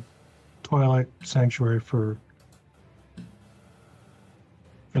Twilight Sanctuary for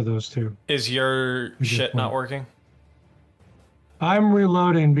those two. Is your shit not working? I'm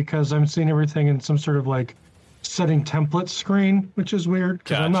reloading because I'm seeing everything in some sort of like setting templates screen, which is weird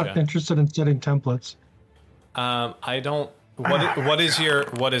because I'm not Gotcha. interested in setting templates. I don't. What is your?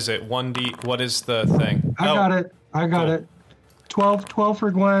 What is it? 1D. What is the thing? I got it. Cool. 12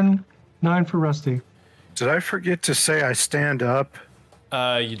 for Gwen, 9 for Rusty. Did I forget to say I stand up?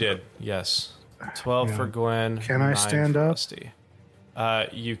 You did. Yes. 12 for Gwen. Can I 9 stand for up? Rusty.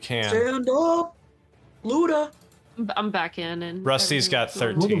 You can. Stand up, Luda. I'm back in, and Rusty's got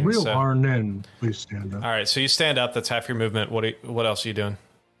everything's 13. Will the real so- Arnen please stand up? All right, so you stand up. That's half your movement. What else are you doing?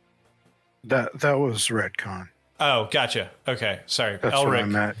 That was retcon. Oh, gotcha. Okay, sorry. That's what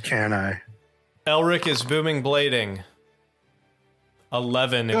I'm Elric. at. Can I? Elric is booming blading.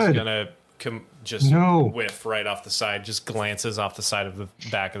 11 is Good. gonna just No. whiff right off the side. Just glances off the side of the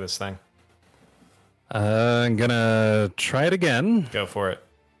back of this thing. I'm gonna try it again. Go for it.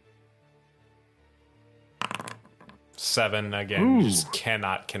 7 again. You just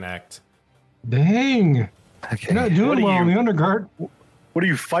cannot connect. Dang. Okay. You're not doing are well in you- the underguard. What are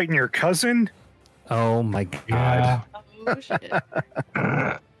you fighting your cousin? Oh my god. Yeah. Oh, shit.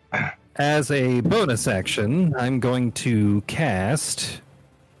 As a bonus action, I'm going to cast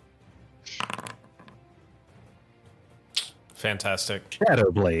Fantastic.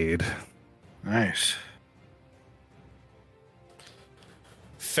 Shadow Blade. Nice.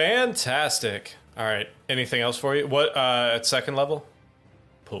 Fantastic. All right. Anything else for you? What at second level?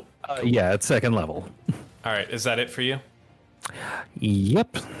 Cool. Yeah, at second level. All right. Is that it for you?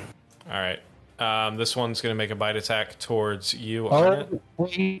 Yep. All right. This one's going to make a bite attack towards you, Oh, Arnett.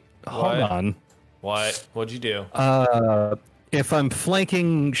 wait. Hold What? on. What? What'd you do? If I'm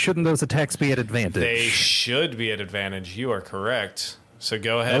flanking, shouldn't those attacks be at advantage? They should be at advantage. You are correct. So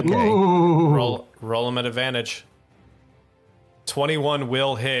go ahead Okay. and Ooh. roll them at advantage. 21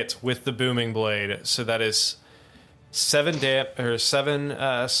 will hit with the booming blade. So that is 7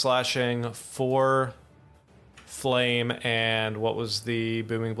 slashing, 4 flame, and what was the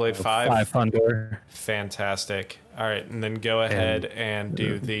booming blade? 5? 5 thunder. Fantastic. All right, and then go ahead and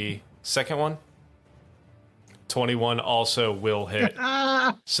do the second one. 21 also will hit.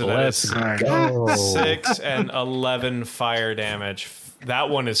 So that Let's is go. 6 and 11 fire damage. That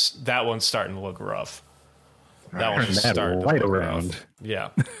one's starting to look rough. That one is That starting to right look around. rough. Yeah.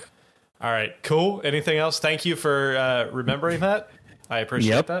 All right, cool. Anything else? Thank you for remembering that. I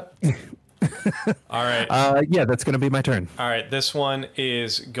appreciate Yep. that. All right. Yeah, that's going to be my turn. All right, this one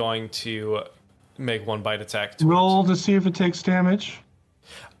is going to make one bite attack. Roll to see if it takes damage.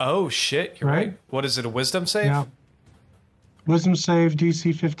 Oh, shit. You're right. Right. What is it, a wisdom save? Yeah. Wisdom save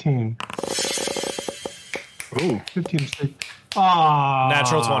DC 15. Ooh. 15 save. Ah.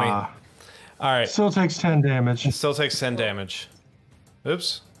 Natural 20. All right. Still takes 10 damage. Still takes 10 damage.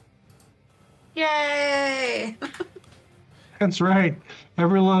 Oops. Yay! That's right.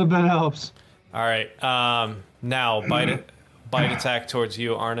 Every little bit helps. All right. Now, bite attack towards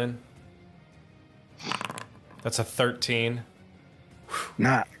you, Arnon. That's a 13.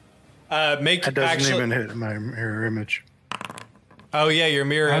 Nah, Make that doesn't actually. even hit my mirror image. Oh yeah, your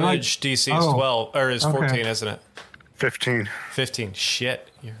mirror I like- image DC is oh, 12 or is 14, okay. isn't it? 15. 15. Shit.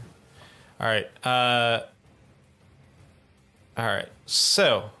 All right. All right.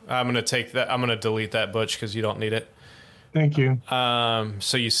 So I'm gonna take that. I'm gonna delete that, Butch, because you don't need it. Thank you.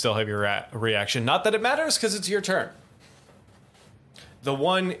 So you still have your reaction. Not that it matters, because it's your turn. The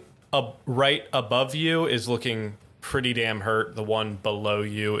one right above you is looking pretty damn hurt. The one below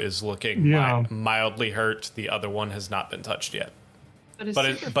you is looking mildly hurt. The other one has not been touched yet. But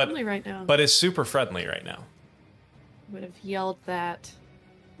it's super friendly right now. But is super friendly right now. Would have yelled that.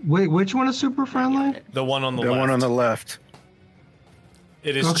 Wait, which one is super friendly? The one on the left. The one on the left.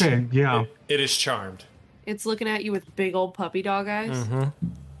 It is okay. Yeah. It is charmed. It's looking at you with big old puppy dog eyes.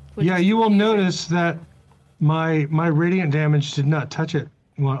 Mm-hmm. Yeah, you will notice that my radiant damage did not touch it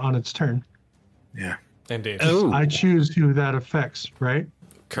on its turn. Yeah. Indeed. Oh, I choose who that affects, right?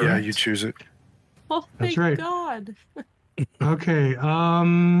 Correct. Yeah, you choose it. Oh, That's thank right. God. Okay.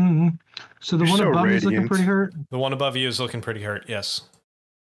 So the You're one so above me is looking radiant. pretty hurt. The one above you is looking pretty hurt. Yes.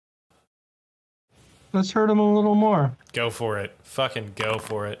 Let's hurt him a little more. Go for it. Fucking go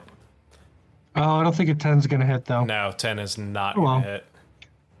for it. Oh, I don't think a 10's gonna hit though. No, 10 is not Oh, well. gonna hit.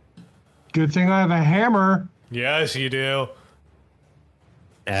 Good thing I have a hammer. Yes, you do.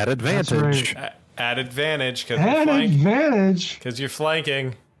 at That's advantage. right. At advantage because An advantage. you're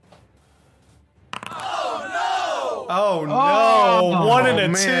flanking. Oh no! Oh, 1 and a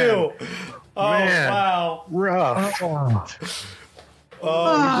man. 2. Oh Man. wow! Rough.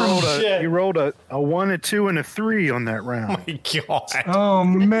 Oh shit! You rolled a 1, a 2, and a 3 on that round. My God! Oh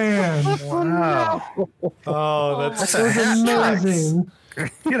man. Wow. Oh, that's That was amazing.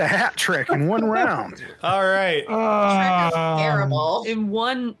 You had a hat trick in one round. all right. Terrible. In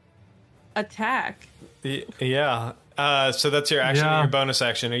one attack. Yeah. So that's your action and Yeah. your bonus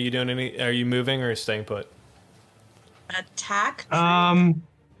action. Are you doing any? Are you moving or staying put? Attack.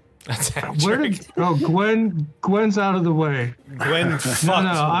 Attack Where trick. did Gwen's out of the way. Gwen fucked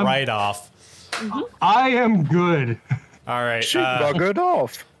I'm- right off. I am good. All right. She buggered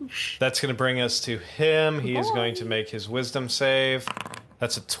off. That's going to bring us to him. He is going to make his wisdom save.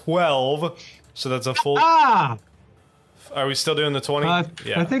 That's a 12. So that's a full. Ah! Are we still doing the 20? I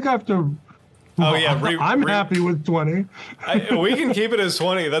think I have to. Oh, yeah, I'm happy with 20. We can keep it as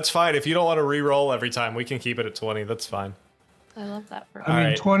 20. That's fine. If you don't want to re-roll every time, we can keep it at 20. That's fine. I love that for I mean,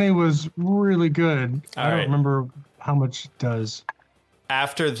 right. 20 was really good. I don't right. remember how much it does.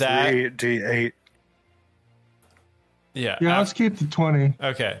 After that, 3d8. yeah. Yeah, let's keep the 20.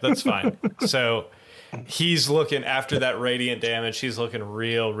 Okay, that's fine. So he's looking, after that radiant damage, he's looking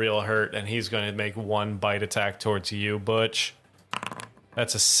real hurt, and he's going to make one bite attack towards you, Butch.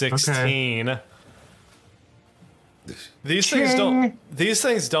 That's a 16. These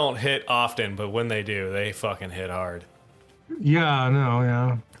things don't hit often, but when they do, they fucking hit hard. Yeah, I know,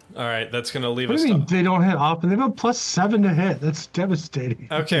 yeah. All right, that's going to leave What us. do you mean they don't hit often? They have a +7 to hit. That's devastating.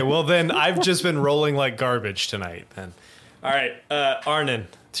 Okay, well then I've just been rolling like garbage tonight. Then, all right, Arnon,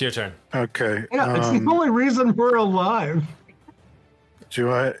 it's your turn. Okay. Yeah, it's the only reason we're alive.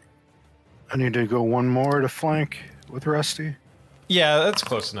 Do I need to go one more to flank with Rusty? Yeah, that's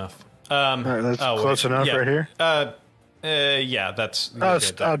close enough. All right, that's close enough yeah. right here. Yeah, that's. you're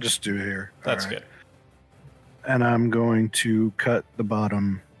good there. I'll just do it here. That's All right. good. And I'm going to cut the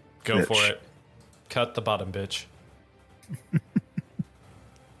bottom. Go bitch. for it. Cut the bottom, bitch.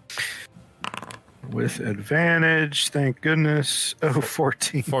 With advantage, thank goodness. Oh,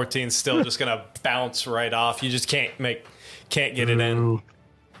 14. 14's still just gonna bounce right off. You just can't get it in. Ooh,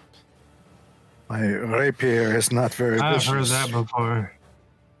 My rapier is not very I've heard vicious. that before.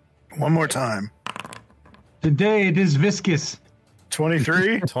 One more time. Today it is viscous.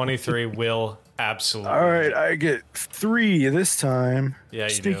 23. 23 will absolutely. All right, I get 3 this time. Yeah, you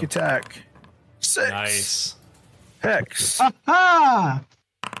Sneak do. attack. 6. Nice. Hex. Ah!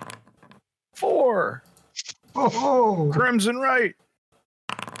 4. Oh, Crimson right.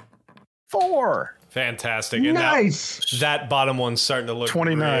 4. Fantastic. And nice. that bottom one's starting to look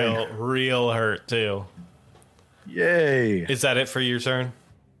 29. real hurt too. Yay. Is that it for your turn?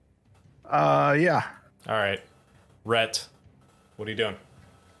 Yeah. All right. Rhett, what are you doing?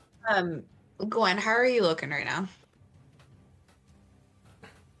 Gwen, how are you looking right now?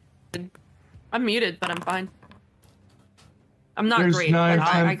 I'm muted, but I'm fine. I'm not There's great, 9 but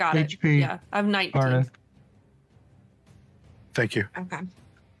I got it. HP, Yeah, I have 19. Arnon. Thank you. Okay.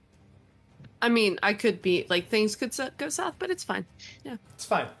 I mean, I could be like things could go south, but it's fine. Yeah, It's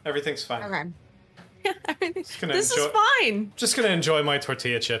fine. Everything's fine. Okay. yeah. I mean, gonna this is enjoy- fine. Just gonna enjoy my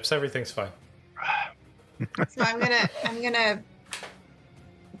tortilla chips. Everything's fine. So I'm gonna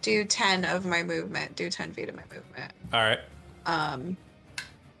do 10 of my movement. Do 10 feet of my movement. All right.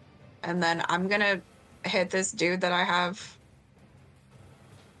 And then I'm gonna hit this dude that I have.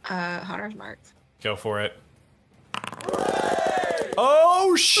 Hunter's mark. Go for it.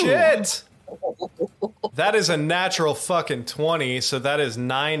 Oh shit! That is a natural fucking 20, so that is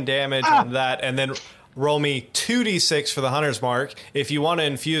 9 damage on that, and then roll me 2d6 for the hunter's mark. If you want to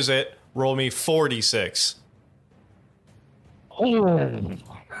infuse it, roll me 4d6. Oh.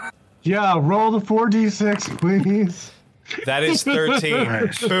 Yeah, roll the 4d6, please. That is 13.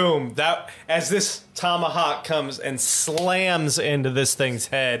 Nice. Boom. That as this tomahawk comes and slams into this thing's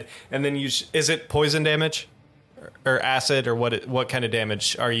head, and then is it poison damage or acid or what kind of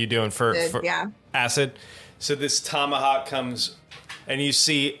damage are you doing for Yeah. acid? So this tomahawk comes, and you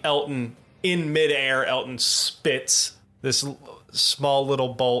see Elton in midair. Elton spits this small little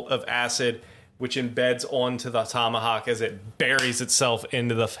bolt of acid, which embeds onto the tomahawk as it buries itself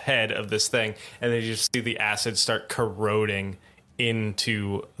into the head of this thing. And then you just see the acid start corroding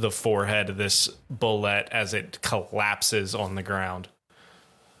into the forehead of this bullet as it collapses on the ground.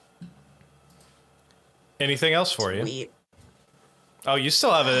 Anything else for you? Sweet. Oh, you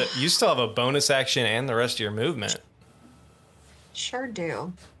still have a bonus action and the rest of your movement. Sure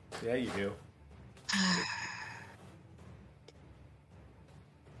do. Yeah, you do.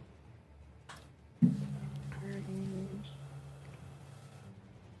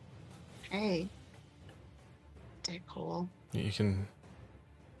 Hey. Dickhole. You can.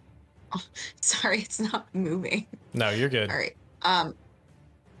 Oh, sorry, it's not moving. No, you're good. All right.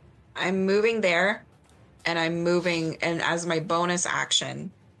 I'm moving there, and I'm moving, and as my bonus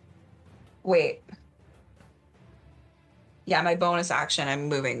action. Wait. Yeah, my bonus action, I'm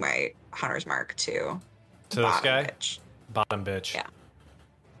moving my hunter's mark to To this guy? Bitch. Bottom bitch. Yeah.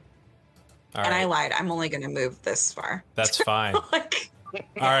 All And right. I lied. I'm only going to move this far. That's fine. Like,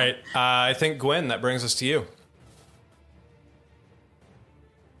 All right. I think, Gwen, that brings us to you.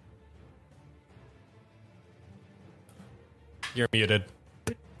 You're muted.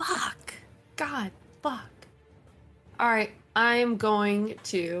 Fuck. God, fuck. All right, I'm going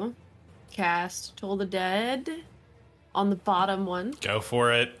to cast Toll the Dead on the bottom one. Go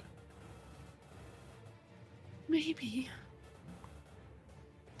for it. Maybe.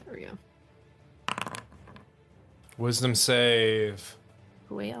 There we go. Wisdom save.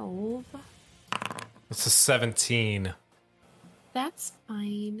 12. It's a 17. That's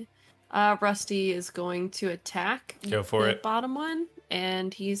fine. Rusty is going to attack Go for the it. bottom one,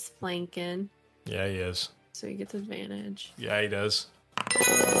 and he's flanking, Yeah, he is. so he gets advantage. Yeah, he does.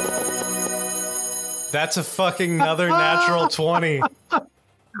 That's a fucking another natural 20.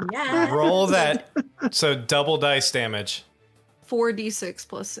 yeah. Roll that. So double dice damage. 4d6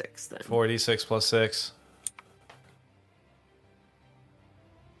 plus 6 then. 4d6 plus 6.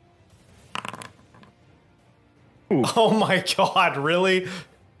 Oh my god, really?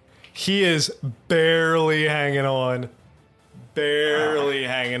 He is barely hanging on. Barely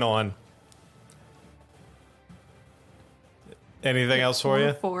hanging on. Anything else for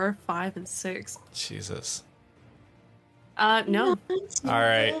you? 4, 5, and 6. Jesus. No. All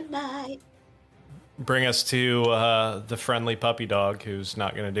right. Bring us to the friendly puppy dog who's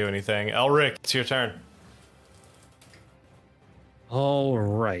not going to do anything. Elric, it's your turn. All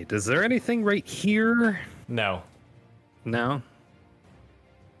right. Is there anything right here? No. No.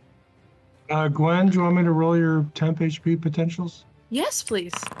 Gwen, do you want me to roll your temp HP potentials? Yes,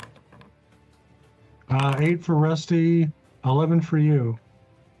 please. 8 for Rusty, 11 for you.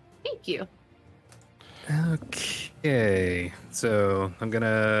 Thank you. Okay. So I'm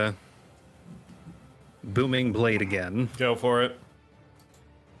gonna booming blade again. Go for it.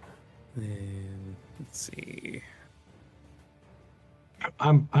 And let's see.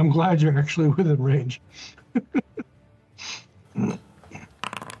 I'm glad you're actually within range. I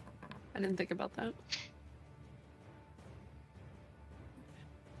didn't think about that.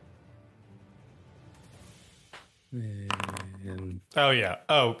 And Oh yeah.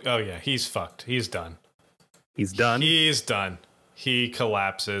 Oh yeah. He's fucked. He's done. he's done. He's done. He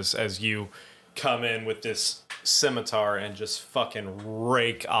collapses as you come in with this scimitar and just fucking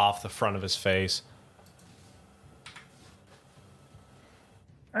rake off the front of his face.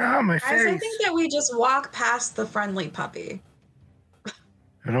 Oh, my Guys, I face. think that we just walk past the friendly puppy.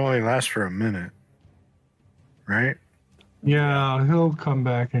 It only lasts for a minute. Right? Yeah, he'll come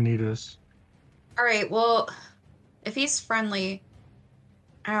back and eat us. All right, well, if he's friendly,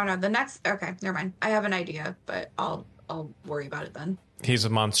 I don't know. The next, okay, never mind. I have an idea, but I'll worry about it then. He's a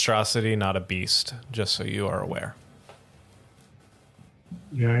monstrosity, not a beast, just so you are aware.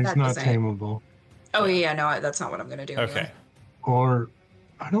 Yeah, he's That not doesn't- tameable. Oh yeah, no, that's not what I'm gonna do. Okay. Or,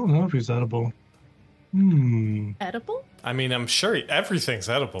 I don't know if he's edible. Edible? I mean, I'm sure everything's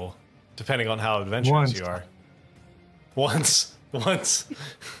edible, depending on how adventurous Once. you are. Once.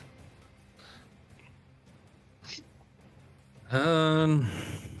 Hmm.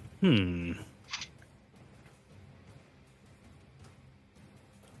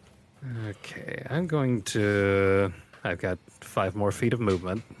 Okay, I'm going to. I've got 5 more feet of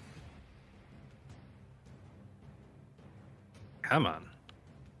movement. Come on.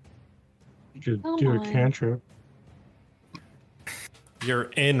 You could Come do a on. cantrip. You're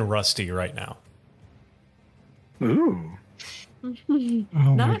in Rusty right now. Ooh. Oh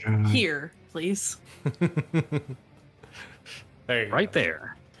my Not god. here, please. There you go. Right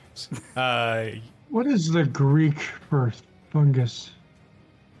there. What is the Greek for fungus?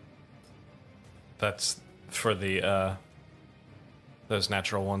 That's for the those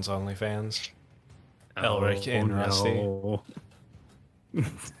natural ones only fans. Elric and Rusty. no.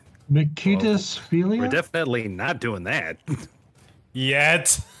 Mikitas philia? We're definitely not doing that.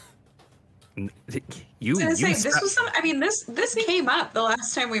 Yet. You, I was gonna say, this was some. I mean, this came up the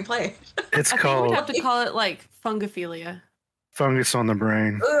last time we played. It's I think called we'd have to call it like fungophilia. fungus on the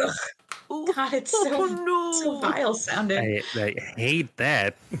brain. Ugh, Ooh. God, it's so so vile sounding. I hate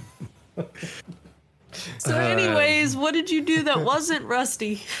that. So, anyways, what did you do that wasn't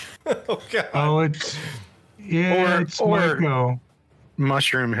Rusty? Oh god. Oh, it's it's or- myco.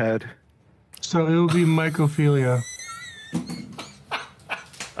 Mushroom head. So it would be mycophilia.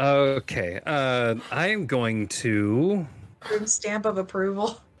 Okay, I am going to. Grim stamp of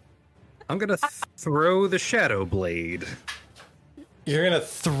approval. I'm gonna throw the shadow blade. You're gonna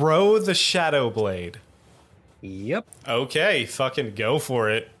throw the shadow blade. Yep. Okay, fucking go for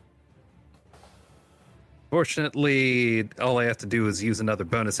it. Fortunately, all I have to do is use another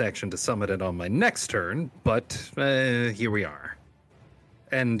bonus action to summon it on my next turn, but here we are.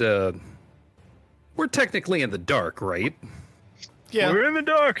 And we're technically in the dark, right? Yeah, We're in the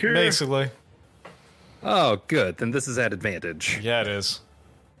dark here. basically. Oh, good. Then this is at advantage. Yeah, it is.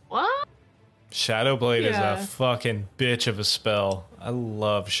 What? Shadow Blade is Yeah. a fucking bitch of a spell. I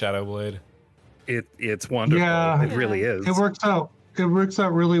love Shadow Blade. It's wonderful. Yeah. It really is. It works out. It works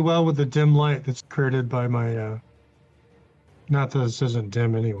out really well with the dim light that's created by my. Not that this isn't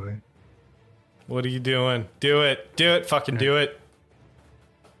dim anyway. What are you doing? Do it. Do it. Fucking do it.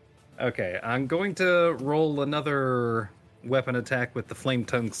 Okay, I'm going to roll another weapon attack with the flame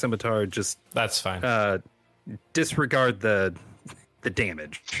tongue scimitar. Just That's fine. disregard the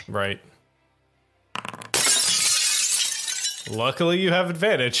damage. Right. Luckily, you have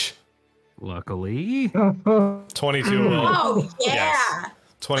advantage. Luckily, 22 will. Oh yeah. Yes.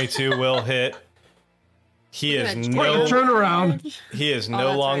 22 will hit. He is Good. no. Turn around. He is Oh, no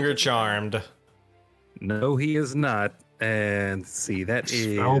that's longer right. charmed. no, he is not. And see, that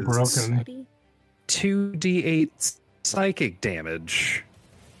is Spell broken. Ready? 2d8 psychic damage.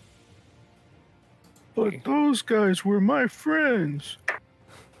 But those guys were my friends.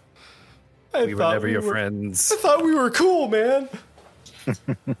 We were never your friends. I thought we were cool, man.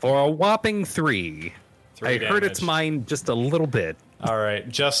 For a whopping 3. I hurt its damage. mind just a little bit. All right,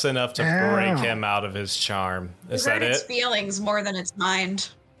 just enough to Ow. break him out of his charm. Is It hurt that its it? feelings more than its mind.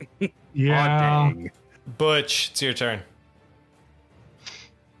 Yeah. Aw, dang. Butch, it's your turn.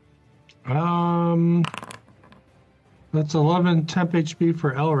 That's 11 temp HP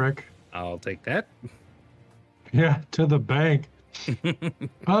for Elric. I'll take that. Yeah, to the bank.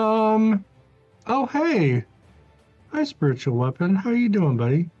 Oh hey. Hi, spiritual weapon. How you doing,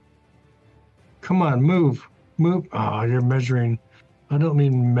 buddy? Come on, move. Move. Oh, you're measuring. I don't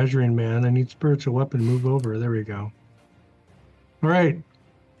mean measuring man. I need spiritual weapon. Move over. There we go. All right.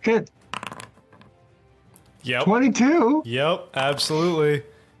 Hit. Yep. 22. Yep, absolutely.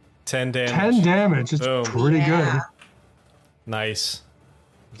 10 damage. 10 damage. It's Boom. pretty Yeah. Nice.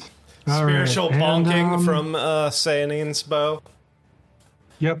 good. All right, Spiritual and, bonking from Sayanin's bow.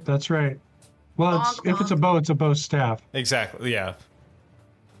 Yep, that's right. Well, Bonk, if it's a bonk. bow, it's a bow staff. Exactly, yeah.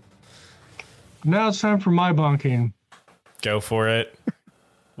 Now it's time for my bonking. Go for it.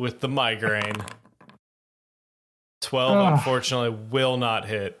 With the migraine. 12, Ugh. unfortunately, will not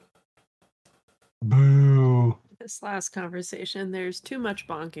hit. Boo. This last conversation, there's too much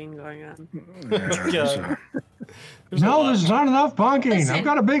bonking going on. Yeah. There's a No, lot. there's not enough bonking. Listen, I've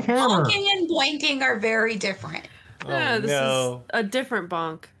got a big hammer. Honking and blanking are very different. Yeah, Oh, this no. is a different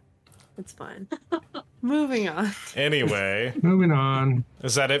bonk. It's fine. Moving on. Anyway, Moving on.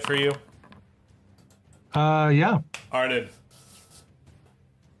 is that it for you? Yeah. Arden,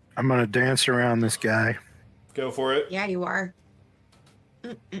 I'm gonna dance around this guy. go for it. Yeah, you are.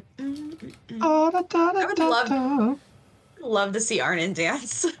 I I would love to see Arnon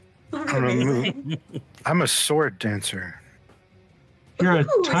dance. That would be I'm gonna amazing. I'm a sword dancer. You're a Ooh, is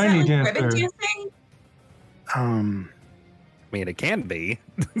that tiny like dancer. ribbon dancing? Um, I mean, it can be.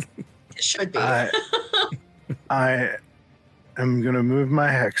 It should be. I am gonna move my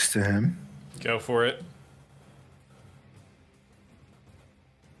hex to him. Go for it.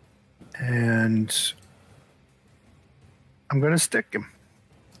 And I'm going to stick him.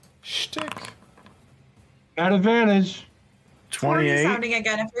 Shtick. At advantage. Corny 28. sounding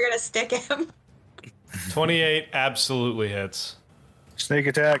again if you're gonna stick him. 28 absolutely hits. Snake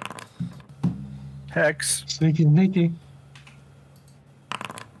attack. Hex. Sneaky.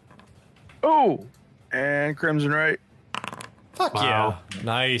 Oh! And Crimson Right. Fuck Wow. yeah.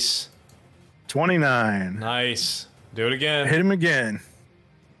 Nice. 29. Nice. Do it again. Hit him again.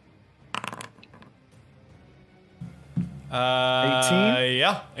 18?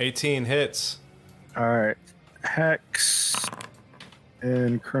 Yeah, 18 hits. All right. Hex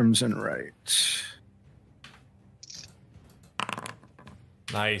and Crimson Right.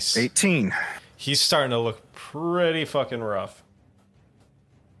 Nice. 18. He's starting to look pretty fucking rough.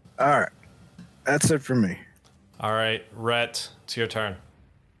 All right. That's it for me. All right, Rhett, it's your turn.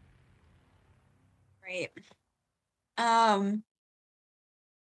 Right.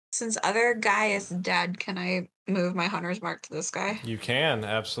 Since other guy is dead, can I move my hunter's mark to this guy? You can,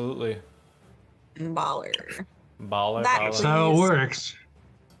 absolutely. Baller. Bala, That- bala. That's how it works.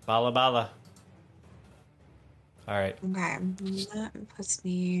 Bala, bala. All right. Okay, that puts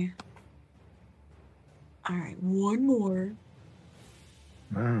me. All right, one more.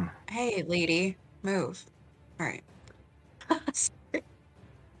 Oh. Hey, lady, move. All right.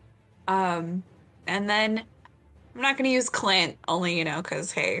 And then I'm not gonna use Clint, only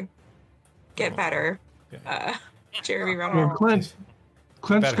because hey, get better. Jeremy Well, Renner. Clint's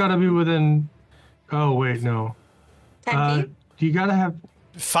Better. got to be within. Oh wait, no. 10 feet. You got to have.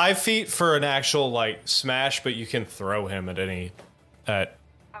 5 feet for an actual like smash, but you can throw him at any. At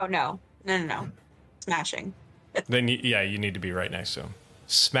Oh no. Smashing. then you need to be right next to him.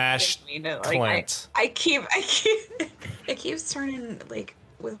 Smash Clint. I keep it keeps turning like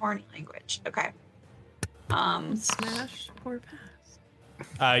with horny language. Okay. Smash or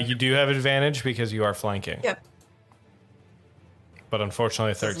pass. You do have advantage because you are flanking. Yep. But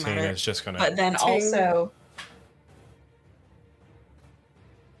unfortunately, Doesn't 13 matter. is just gonna. But then Ting. also.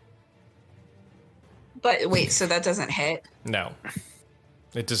 But wait, so that doesn't hit? No,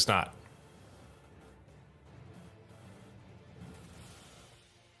 it does not.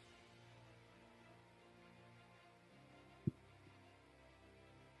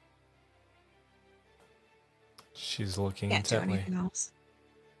 She's looking Can't do intently. anything else.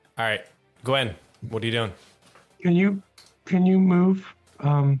 All right, Gwen, what are you doing? Can you move,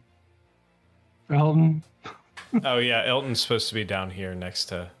 Elton? Oh yeah, Elton's supposed to be down here next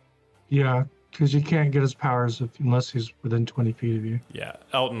to. Yeah, because you can't get his powers unless he's within 20 feet of you. Yeah,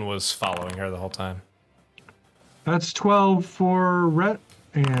 Elton was following her the whole time. That's 12 for Rhett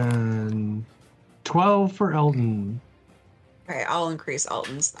and 12 for Elton. Okay, I'll increase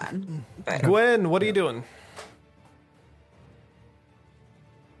Alton's then. But Gwen, what are you doing?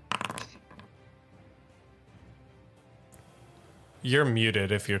 You're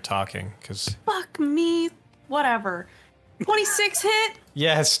muted if you're talking, because Fuck me. Whatever. 26 hit.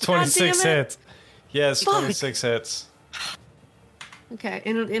 yes, 26 damn it. hits. Yes, Fuck. 26 hits. Okay,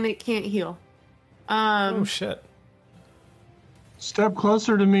 and it can't heal. Oh shit. Step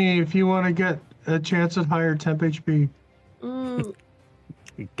closer to me if you want to get a chance at higher temp HP. Mm,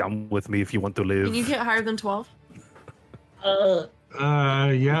 Come with me if you want to live. can you hit higher than 12?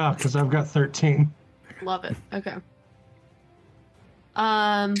 Yeah, because I've got 13. Love it. Okay.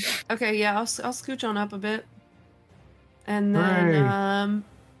 Okay, yeah, I'll scooch on up a bit. And then,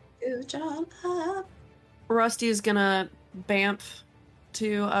 Hooray. good job. Up. Rusty is gonna bamf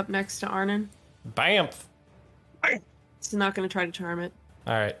to up next to Arnon. Bamf. He's not gonna try to charm it.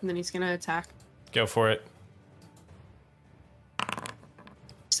 All right, And then he's gonna attack. go for it.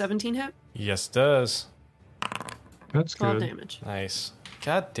 17 hit, Yes, it does. That's 12 good. damage. Nice.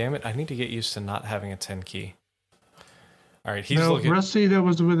 God damn it! I need to get used to not having a 10 key. All right, he's Now, looking. Rusty, that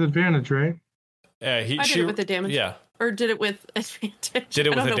was with advantage, right? I did it with the damage. Yeah, Or did it with advantage? did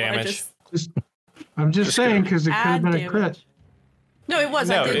it I with don't the know what I damage. just- I'm just saying because it could have Add been a damage. crit. No, it was.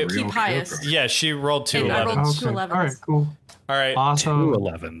 No, I did it- keep Real highest. Yeah, she rolled two And I rolled 11s. two Okay. 11s. All right, cool. All right, Awesome.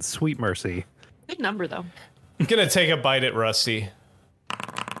 211. Sweet mercy. Good number, though. I'm gonna take a bite at Rusty.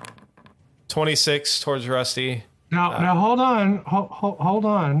 26 towards Rusty. Now hold on. Hold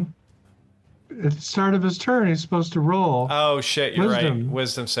on. At the start of his turn, he's supposed to roll Oh shit, you're right. Wisdom.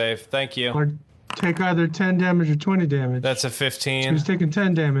 Wisdom save. Thank you. or take either 10 damage or 20 damage. That's a So 15. he's taking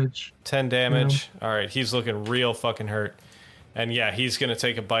 10 damage. 10 damage. All right, he's looking real fucking hurt. And yeah, he's going to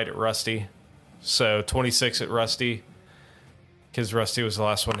take a bite at Rusty. So 26 at Rusty. Because Rusty was the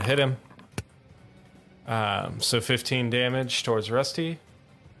last one to hit him. So 15 damage towards Rusty.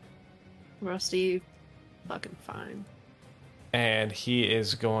 Rusty, fucking fine. And he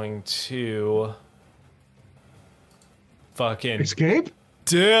is going to fucking Escape?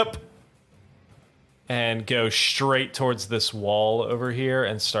 dip and go straight towards this wall over here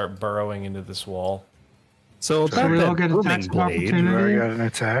and start burrowing into this wall. So So we all get attacks of You opportunity. already got an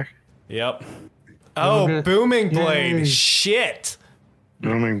attack. Yep. Oh, Oh, good. booming blade. Yay. Shit.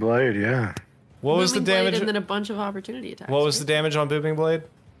 Booming blade, yeah. What was the Booming blade damage? and then a bunch of opportunity attacks. What was the damage on booming blade?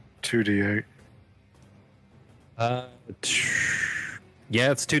 2d8.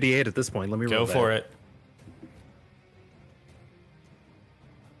 Yeah, it's 2d8 at this point. Let me Go roll for it.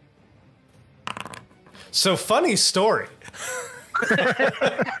 So funny story.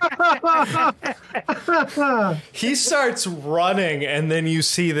 He starts running, and then you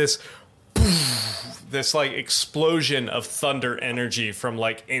see this this like explosion of thunder energy from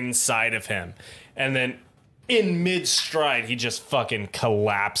like inside of him, and then in mid stride he just fucking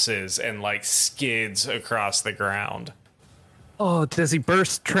collapses and like skids across the ground. Oh, does he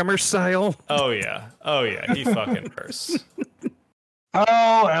burst tremor style? Oh yeah, he fucking bursts.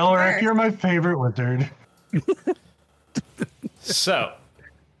 Oh, Elric, you're my favorite wizard. So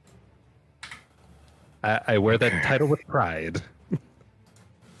I wear that title with pride.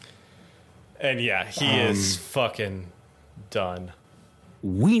 and yeah, he is fucking done.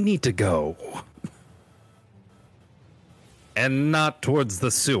 We need to go. And not towards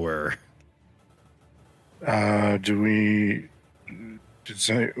the sewer. Do we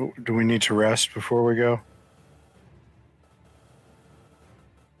need to rest before we go?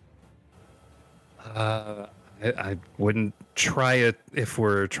 I wouldn't try it if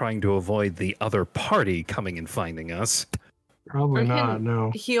we're trying to avoid the other party coming and finding us. Probably I can not,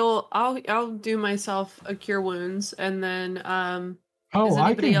 no. Heal. I'll do myself a cure wounds, and then is Oh, I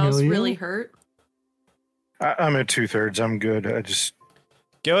anybody can else heal you. really hurt? I'm at 2/3. I'm good. I just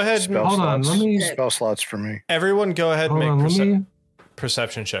Go ahead. spell Hold on, slots. let me- Spell slots for me. Everyone, go ahead and Hold make on, let me.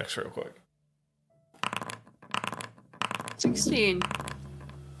 perception checks real quick. 16.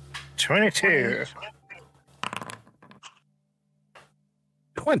 22.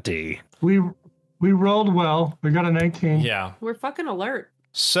 20. We rolled well. We got a 19. Yeah. We're fucking alert.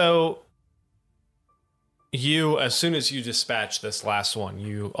 So you, as soon as you dispatch this last one,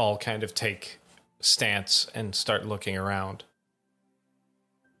 you all kind of take stance and start looking around.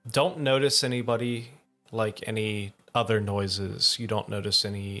 Don't notice anybody, like any other noises. You don't notice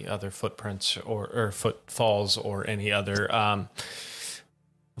any other footprints or footfalls or any other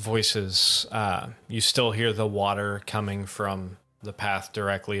voices. You still hear the water coming from the path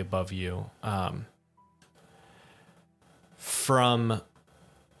directly above you. From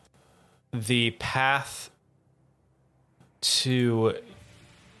the path to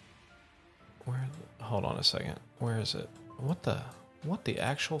where? Hold on a second. Where is it? What the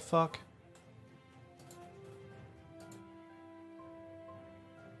actual fuck?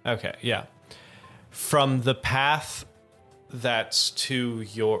 Okay, yeah. From the path that's to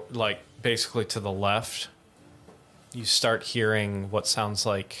your, like, basically to the left, you start hearing what sounds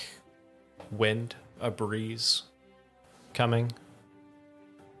like wind, a breeze coming.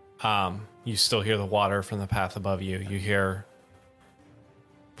 You still hear the water from the path above you. You hear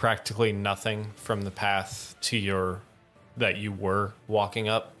practically nothing from the path to your that you were walking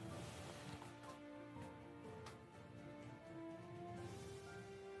up.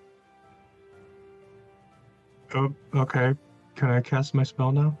 Oh, okay. Can I cast my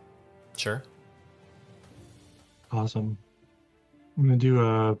spell now? Sure. Awesome. I'm gonna do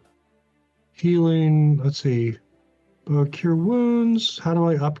a healing. Let's see. Cure wounds. How do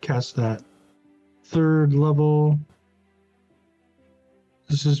I upcast that? 3rd level.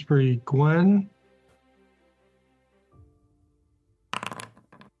 This is for Gwen.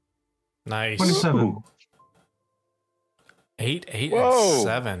 Nice. 27. 8, 8, Whoa. and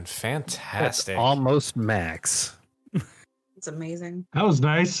 7. That's Fantastic. almost max. It's amazing. That was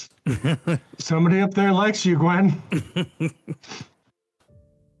nice. Somebody up there likes you, Gwen.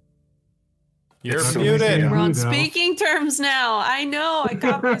 You're It's muted. amazing. We're on Who now? speaking terms now. I know. I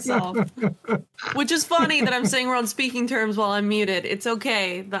got myself. Which is funny that I'm saying we're on speaking terms while I'm muted. It's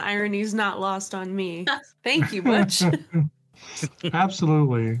okay. The irony's not lost on me. Thank you, Butch.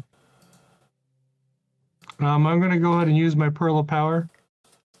 Absolutely. I'm going to go ahead and use my Pearl of Power,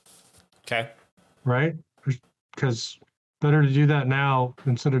 Okay. right? Because better to do that now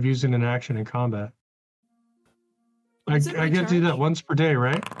instead of using an action in combat. I Is it get to do that recharge? once per day,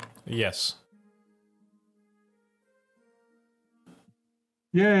 right? Yes.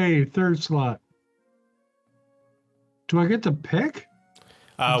 Yay, 3rd slot. Do I get to pick?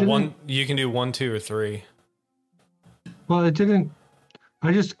 Didn't- One. You can do 1, 2, or 3. Well, it didn't.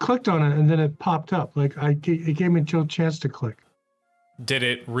 I just clicked on it and then it popped up. Like it gave me a chance to click. Did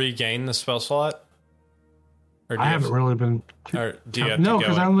it regain the spell slot? Or do I you haven't have really been. or do you have No, to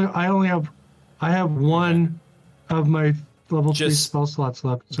because go I only have one of my level 3 Just- spell slots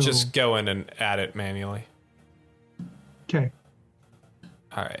left. So just go in and add it manually? okay.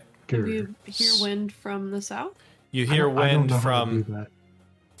 All right. Do you hear wind from the south? You hear I don't wind know how to do that.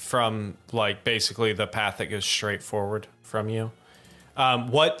 from like basically the path that goes straight forward from you.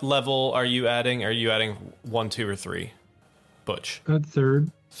 What level are you adding? Are you adding 1, 2, or 3? Butch.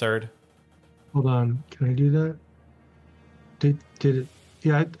 Third. Third. Hold on. Can I do that? Did it?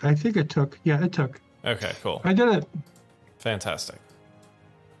 Yeah, I think it took. Yeah, it took. Okay, cool. I did it. Fantastic.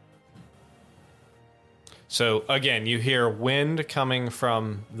 So again, you hear wind coming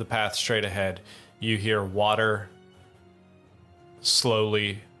from the path straight ahead. You hear water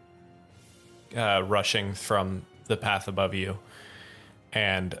slowly rushing from the path above you.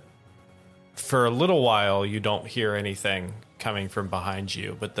 And for a little while, you don't hear anything coming from behind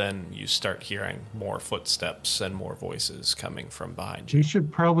you, but then you start hearing more footsteps and more voices coming from behind you. You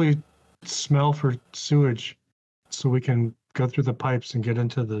should probably smell for sewage so we can go through the pipes and get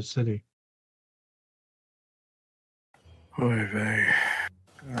into the city. Oy vey.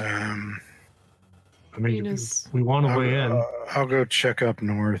 I mean, Venus. we want to weigh in. I'll go check up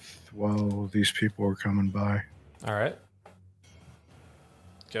north while these people are coming by. All right.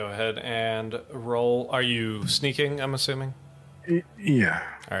 Go ahead and roll. Are you sneaking, I'm assuming? Yeah.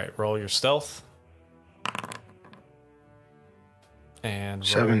 All right, roll your stealth. And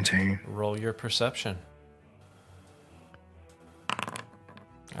 17. roll your perception.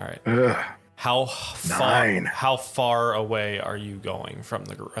 All right. Ugh. How far away are you going from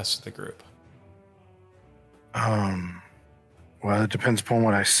the rest of the group? Well, it depends upon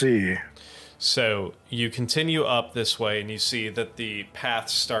what I see. So you continue up this way, and you see that the path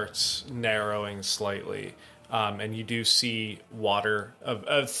starts narrowing slightly, and you do see water,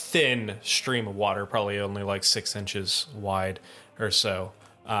 a thin stream of water, probably only like 6 inches wide or so,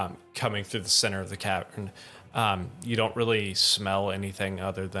 coming through the center of the cavern. You don't really smell anything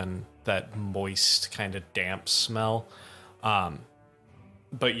other than that moist, kind of damp smell.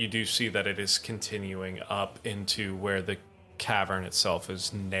 But you do see that it is continuing up into where the cavern itself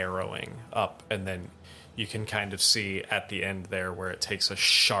is narrowing up, and then you can kind of see at the end there where it takes a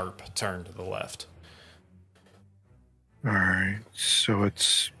sharp turn to the left. All right. So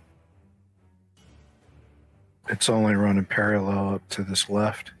it's only running parallel up to this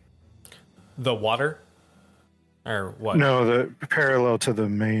left. The water? Or what? No, the parallel to the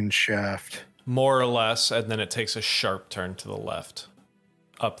main shaft. More or less, and then it takes a sharp turn to the left.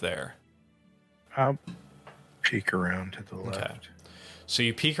 Up there. I'll peek around to the left. Okay. So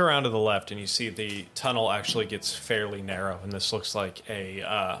you peek around to the left, and you see the tunnel actually gets fairly narrow, and this looks like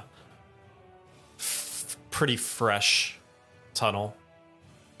a pretty fresh tunnel.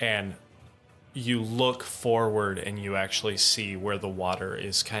 And you look forward, and you actually see where the water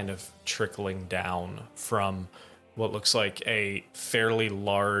is kind of trickling down from what looks like a fairly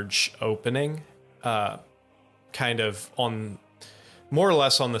large opening, kind of on... more or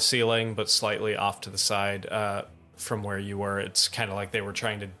less on the ceiling, but slightly off to the side from where you were. It's kind of like they were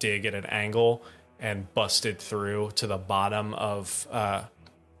trying to dig at an angle and busted through to the bottom of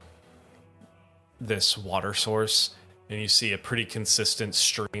this water source. And you see a pretty consistent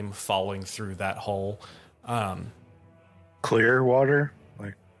stream falling through that hole. Clear water?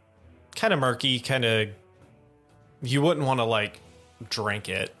 Like, Kind of murky, kind of... You wouldn't want to, like, drink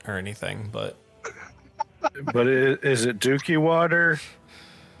it or anything, but... but is it dookie water? Or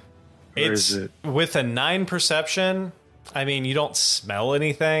It's is it... with a 9 perception. I mean, you don't smell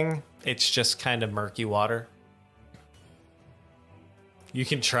anything. It's just kind of murky water. You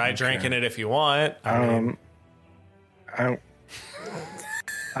can try drinking it if you want. I'm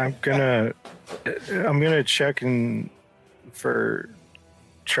gonna check for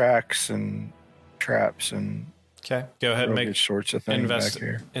tracks and traps and Okay, go ahead and make sorts of things back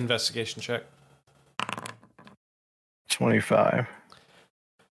here. investigation check. 25.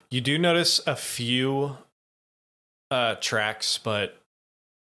 You do notice a few tracks, but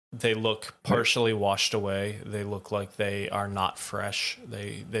they look partially washed away. They look like they are not fresh.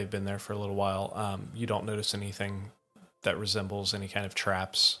 They've been there for a little while. You don't notice anything that resembles any kind of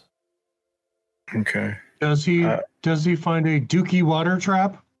traps. Okay. Does he find a dookie water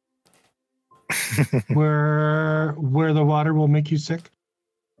trap where the water will make you sick?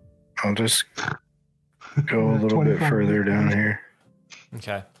 I'll just go a little bit further down here.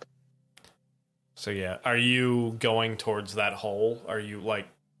 Okay. So yeah, are you going towards that hole? Are you like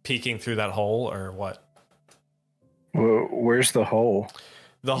peeking through that hole or what? Where's the hole?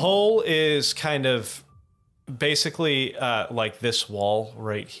 The hole is kind of basically like this wall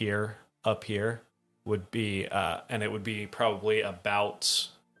right here, up here, would be, and it would be probably about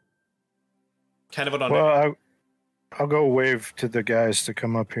kind of an under. Well, I'll go wave to the guys to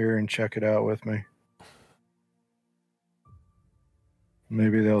come up here and check it out with me.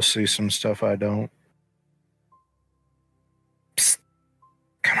 Maybe they'll see some stuff I don't. Psst.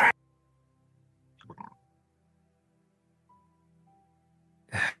 Come on.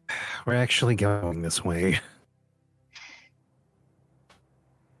 We're actually going this way.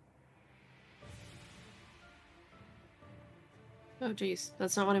 Oh, geez.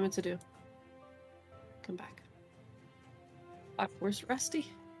 That's not what I meant to do. Come back. Where's Rusty?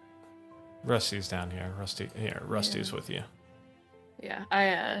 Rusty's down here. Rusty's with you. Yeah,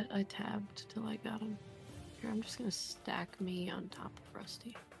 I tabbed till I got him. Here, I'm just gonna stack me on top of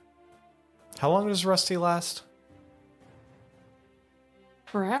Rusty. How long does Rusty last?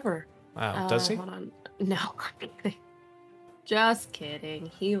 Forever. Wow, does he? Hold on. No, I'm kidding. Just kidding.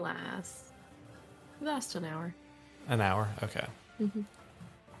 He lasts an hour. An hour? Okay. Mm-hmm.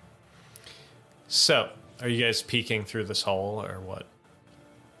 So, are you guys peeking through this hole or what?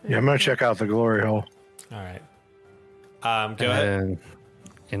 Yeah, I'm gonna check out the glory hole. All right. Go ahead.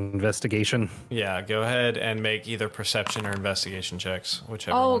 Investigation. Yeah, go ahead and make either perception or investigation checks,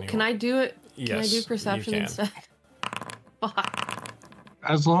 whichever Oh, one you can want. I do it? Yes, Can I do you perception can. instead? Fuck.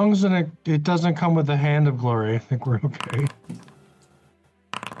 As long as it doesn't come with the hand of glory, I think we're okay.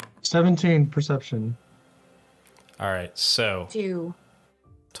 17 perception. All right, so 2.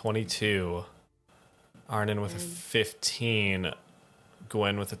 22. Arnon with a 15.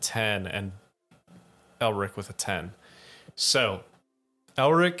 Gwen with a 10. And Elric with a 10. So,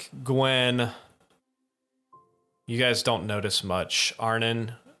 Elric, Gwen, you guys don't notice much.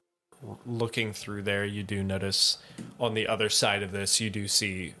 Arnon, looking through there, you do notice on the other side of this, you do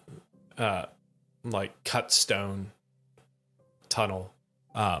see like cut stone tunnel.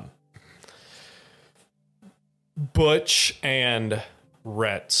 Butch and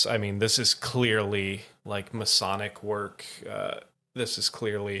Rets, I mean, this is clearly like Masonic work. This is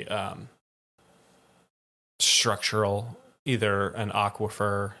clearly structural, either an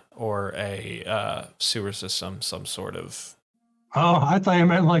aquifer or a sewer system, some sort of. Oh, I thought you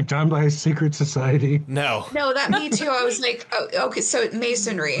meant like done by a secret society. No. No, that me too. I was like, oh, okay, so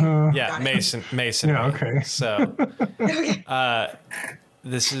masonry. Yeah, Got it. masonry. Yeah, okay. So, Okay.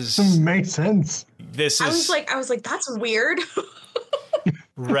 this is. Makes sense. This is. I was like, that's weird.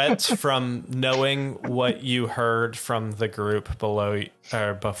 Rhett, from knowing what you heard from the group below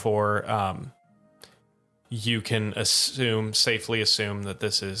or before, you can safely assume that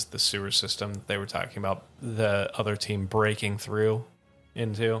this is the sewer system that they were talking about the other team breaking through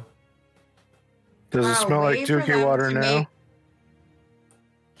into. Does it Wow, smell like way for dookie them water to now? make-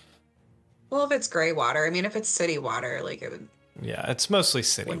 Well, if it's gray water, I mean, if it's city water, like it would. Yeah, it's mostly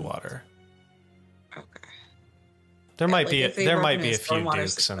city water. Okay. There Yeah, might like be if they there work might in be a a few stormwater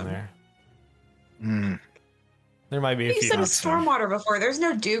dukes system. in there. Mm. There might be a You few. said dukes in there. stormwater before. There's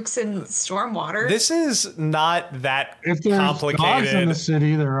no dukes in stormwater. This is not that If there's dogs in complicated. the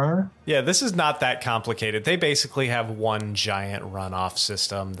city, there are. Yeah, this is not that complicated. They basically have one giant runoff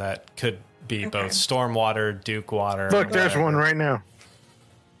system that could be both stormwater, duke water. Look, there's whatever. one right now.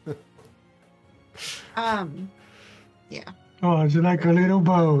 Yeah. Oh, it's like a little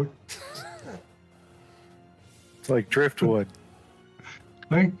boat. It's like driftwood.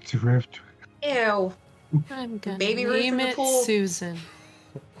 Like drift. Ew. I'm gonna Baby Ruth name in the it pool. Susan.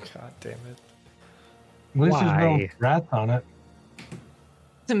 God damn it. At least there's no Why? rats on it.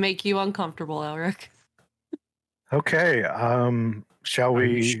 To make you uncomfortable, Elric. Okay, shall Are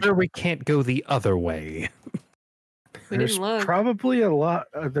we? you sure we can't go the other way? We There's didn't look. probably a lot.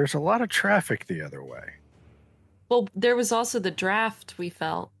 There's a lot of traffic the other way. Well, there was also the draft we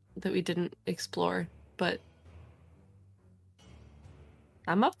felt that we didn't explore, but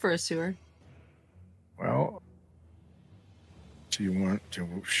I'm up for a sewer. Well, do you want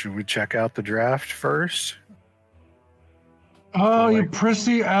to? Should we check out the draft first? Oh, you Like-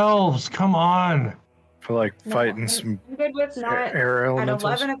 prissy elves! Come on. For like No, fighting I'm- some I'm good with not. air At elementals.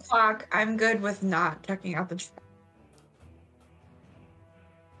 11 o'clock, I'm good with not checking out the.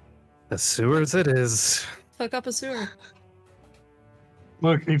 The sewers it is. Fuck up a sewer.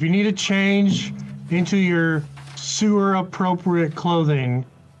 Look, if you need to change into your sewer appropriate clothing,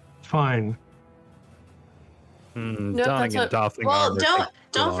 fine. Nope, Donning that's and what- doffing Well, armor don't takes too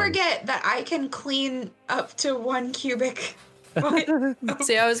don't long. forget that I can clean up to 1 cubic. foot.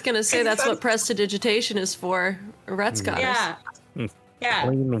 See, I was gonna say that's what prestidigitation is for. Rhett's got us. Yeah. Yeah.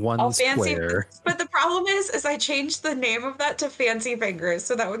 Plain one All fancy. square. But the problem is I changed the name of that to Fancy Fingers,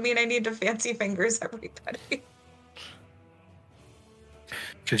 so that would mean I need to Fancy Fingers everybody.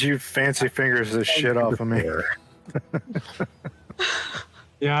 Could you fancy fingers this shit off of me?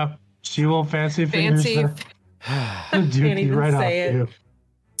 Yeah, she will fancy fingers. Fancy. The Can't even right off say it. you.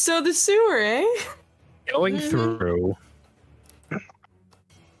 So the sewer, eh? Going through.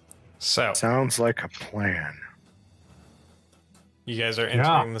 So Sounds like a plan. you guys are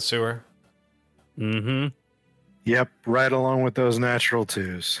entering the sewer. Mm-hmm. Yep, right along with those natural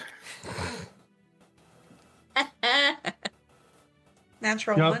twos.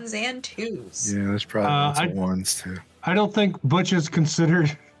 Natural Yep. ones and twos. Yeah, there's probably lots of I- ones too. I don't think Butch has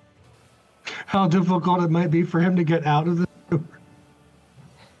considered how difficult it might be for him to get out of the sewer.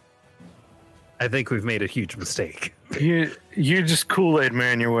 I think we've made a huge mistake. You just Kool-Aid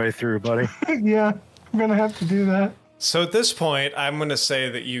man your way through, buddy. Yeah, I'm gonna have to do that. So at this point, I'm going to say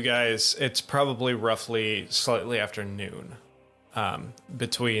that you guys, it's probably roughly slightly after noon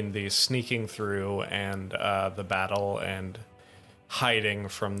between the sneaking through and the battle and hiding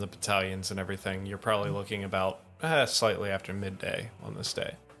from the battalions and everything. You're probably looking about slightly after midday on this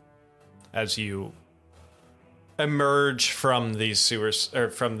day as you emerge from these sewers or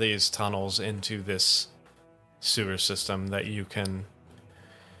from these tunnels into this sewer system that you can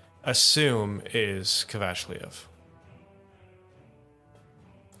assume is Kvashliev.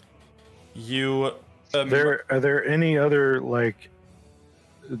 You Are there any other, like,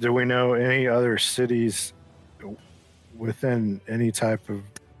 do we know any other cities within any type of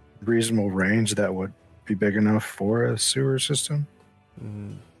reasonable range that would be big enough for a sewer system?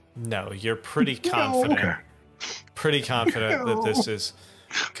 No, you're pretty confident. Okay. Pretty confident that this is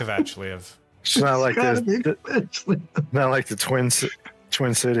Kvashliev. It's not like Gotta be this, eventually. not like the Twin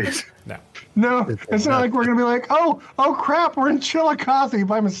Cities. No. No, it's not like we're gonna be like, oh crap, we're in Chillicothe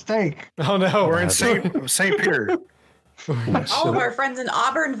by mistake. Oh no, We're in St. Peter. All of our friends in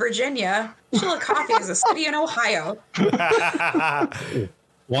Auburn, Virginia. Chillicothe is a city in Ohio.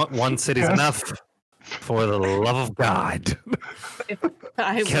 One city's enough. For the love of God.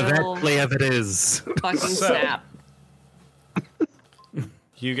 I will Kvashliev it is. fucking snap.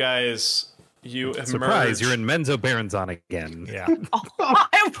 You guys, you emerge. Surprise, you're in Menzo Baronzon again. Yeah. Oh,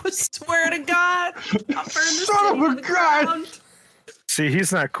 I swear to God. I'll burn this Son of city a to the God. ground. See,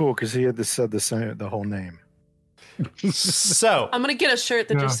 he's not cool because he had said the whole name. So, I'm gonna get a shirt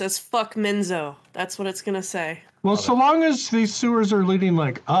that Yeah. just says "fuck Menzo." That's what it's gonna say. Well, so long as these sewers are leading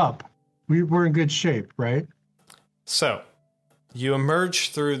like up, we're in good shape, right? so you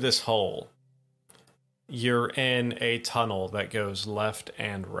emerge through this hole. You're in a tunnel that goes left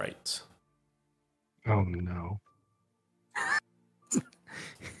and right. Oh no.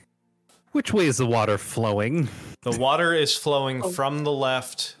 Which way is the water flowing? The water is flowing from the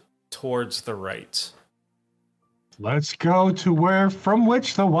left towards the right. Let's go to from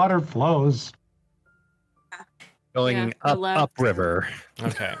which the water flows. Going Yeah, the left. upriver.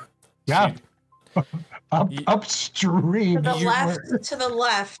 Okay. Yeah. You- Upstream. To the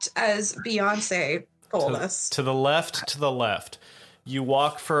left, as Beyonce told us. To the left. You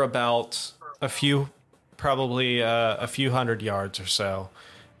walk for about probably a few hundred yards or so.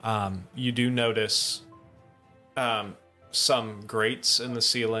 You do notice some grates in the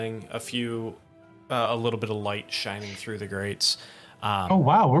ceiling, a little bit of light shining through the grates. Oh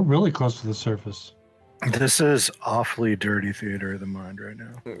wow, we're really close to the surface. This is awfully dirty theater of the mind right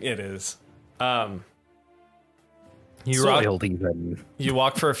now. It is. Soiled even. You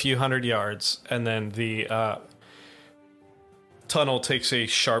walk for a few hundred yards, and then the tunnel takes a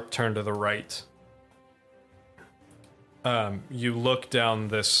sharp turn to the right. You look down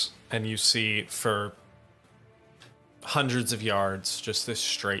this, and you see for hundreds of yards just this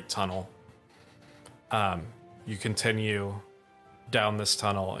straight tunnel. You continue down this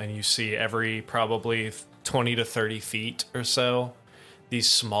tunnel, and you see every probably 20 to 30 feet or so these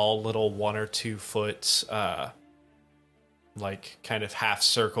small little 1 or 2 foot like kind of half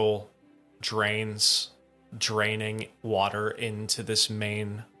circle drains draining water into this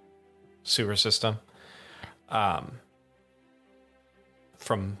main sewer system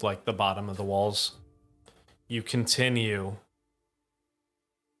from like the bottom of the walls. You continue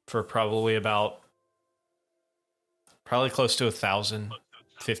for probably close to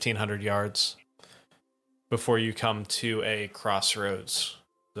 1,500 yards before you come to a crossroads.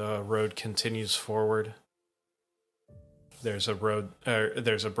 The road continues forward. There's a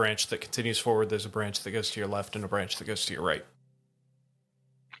there's a branch that continues forward. There's a branch that goes to your left and a branch that goes to your right.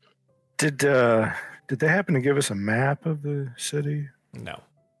 Did they happen to give us a map of the city? No.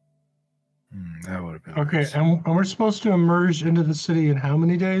 That would have been Okay, nice. and we're supposed to emerge into the city in how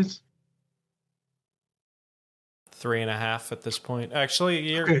many days? 3.5 at this point.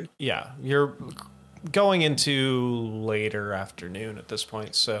 Actually, Okay. you're going into later afternoon at this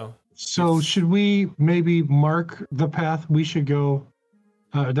point. So Should we maybe mark the path we should go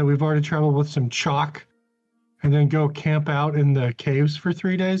that we've already traveled with some chalk and then go camp out in the caves for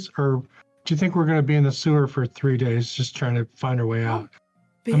 3 days? Or do you think we're going to be in the sewer for 3 days just trying to find our way out?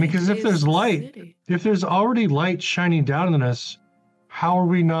 I mean, because if there's light, if there's already light shining down on us, how are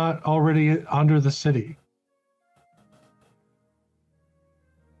we not already under the city?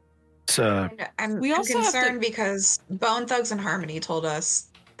 I'm We also have to- concerned because Bone Thugs and Harmony told us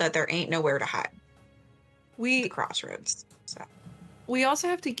that there ain't nowhere to hide. The crossroads. So We also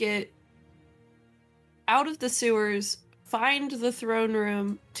have to get out of the sewers, find the throne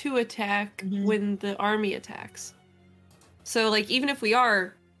room to attack when the army attacks. So, like, even if we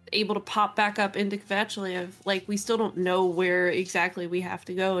are able to pop back up into Kvatchliev, like, we still don't know where exactly we have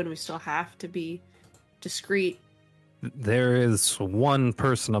to go, and we still have to be discreet. There is one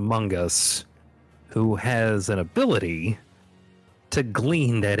person among us who has an ability to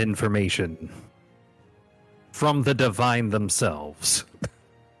glean that information from the divine themselves.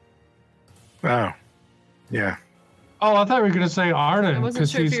 Oh, yeah. Oh, I thought we were going to say I Arnon wasn't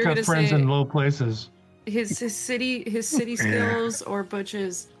because sure if he's you were got gonna friends say- in low places. His city Yeah. skills or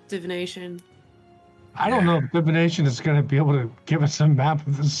Butch's divination. I don't know if divination is going to be able to give us a map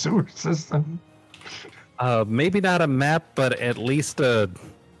of the sewer system. Maybe not a map, but at least a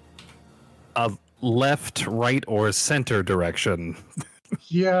left, right, or center direction.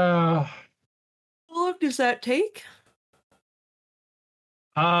 Yeah. How long does that take?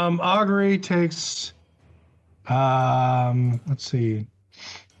 Augury takes, let's see.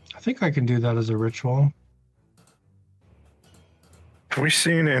 I think I can do that as a ritual. Have we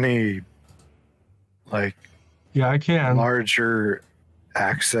seen any, like, Yeah, I can. larger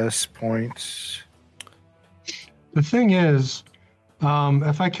access points? The thing is,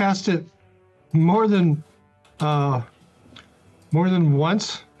 if I cast it more than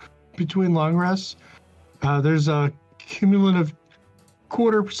once between long rests, there's a cumulative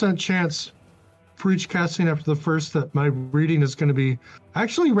 0.25% chance for each casting after the first that my reading is going to be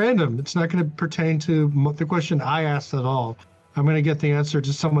actually random. It's not going to pertain to the question I asked at all. I'm going to get the answer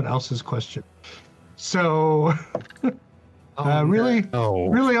to someone else's question. So, really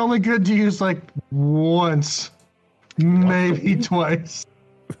only good to use like once, maybe twice.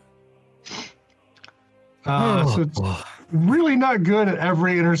 So it's really not good at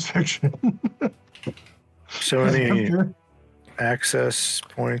every intersection. So any access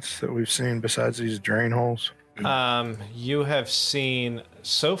points that we've seen besides these drain holes? You have seen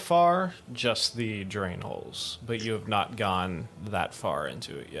so far just the drain holes, but you have not gone that far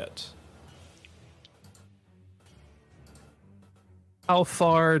into it yet. How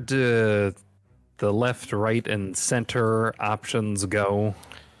far do the left, right, and center options go?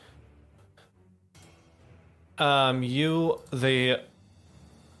 The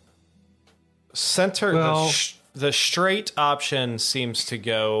center, Well- the straight option seems to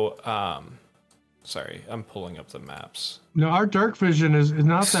go. Sorry, I'm pulling up the maps. No, our dark vision is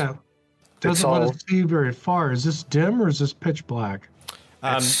not that. Doesn't let us see very far. Is this dim or is this pitch black?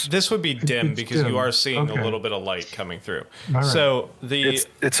 This would be dim it's because dim. you are seeing Okay. a little bit of light coming through. All right. So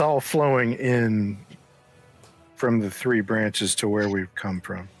It's all flowing in from the three branches to where we've come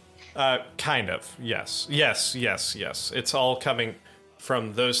from. kind of, yes. It's all coming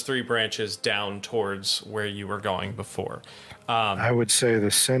from those three branches down towards where you were going before. I would say the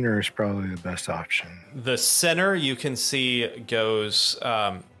center is probably the best option. The center you can see goes.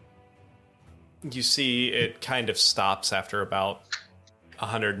 You see it kind of stops after about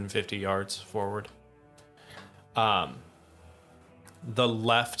 150 yards forward. The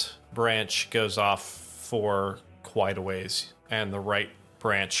left branch goes off for quite a ways, and the right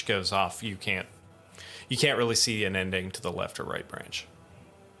branch goes off. You can't really see an ending to the left or right branch.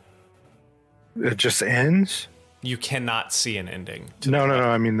 It just ends? You cannot see an ending. To No. the left.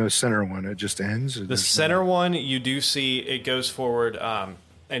 I mean, the center one, it just ends? The center one, you do see it goes forward,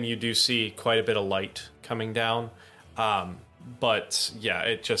 and you do see quite a bit of light coming down. But yeah,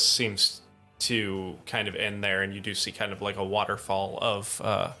 it just seems to kind of end there, and you do see kind of like a waterfall of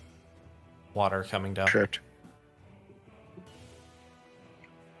water coming down. Tripped.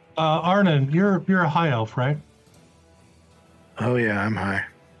 Arnon, you're a high elf, right? Oh, yeah, I'm high.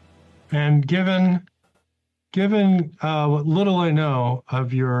 And given what little I know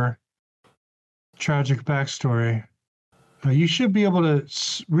of your tragic backstory, you should be able to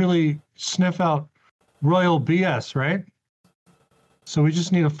really sniff out royal BS, right? So we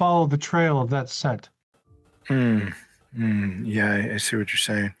just need to follow the trail of that scent. Yeah, I see what you're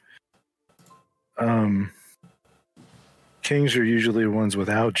saying. Kings are usually ones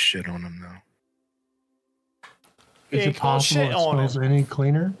without shit on them, though. Is it possible it smells any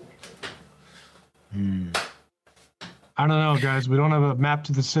cleaner? I don't know, guys. We don't have a map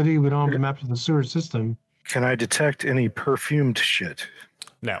to the city. We don't have a map to the sewer system. Can I detect any perfumed shit?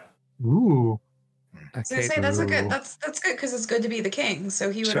 No. Ooh. I was gonna say that's good because it's good to be the king.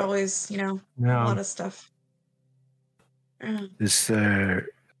 So he would always, a lot of stuff. This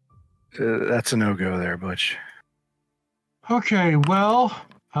that's a no-go there, Butch. Okay, well,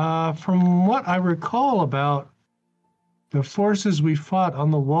 from what I recall about the forces we fought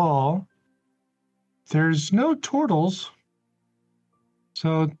on the wall, there's no turtles.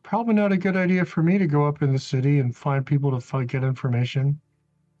 So probably not a good idea for me to go up in the city and find people to get information.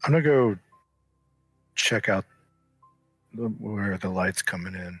 I'm going to go check out where the light's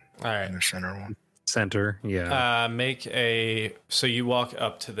coming in. All right. In the center one. Center, yeah. So you walk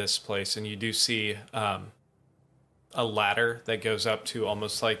up to this place and you do see a ladder that goes up to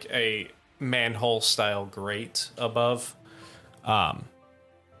almost like a manhole style grate above.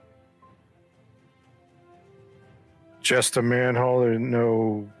 Just a manhole. There's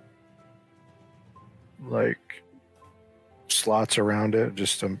no slots around it.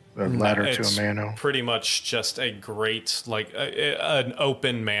 Just a ladder to a manhole. Pretty much just a grate, like an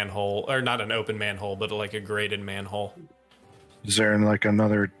open manhole, or not an open manhole, but like a grated manhole. Is there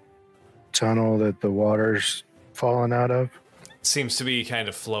another tunnel that the water's falling out of? It seems to be kind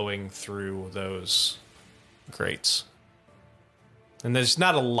of flowing through those grates. And there's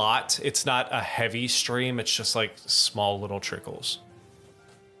not a lot. It's not a heavy stream. It's just like small little trickles.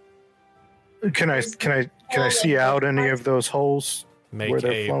 Can I see out any of those holes where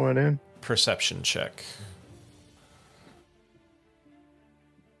they're flowing in? Perception check.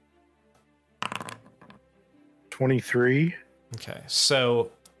 $23. Okay, so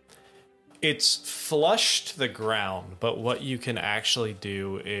it's flush to the ground, but what you can actually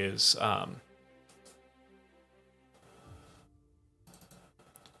do is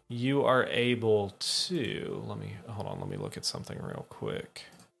you are able to let me look at something real quick.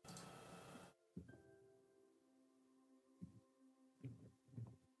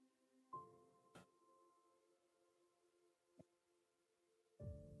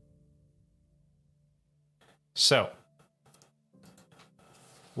 So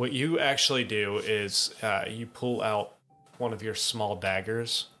what you actually do is you pull out one of your small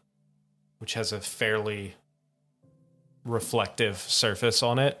daggers, which has a fairly reflective surface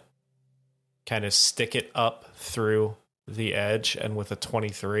on it, kind of stick it up through the edge, and with a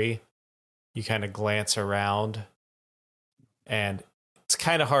 23, you kind of glance around, and it's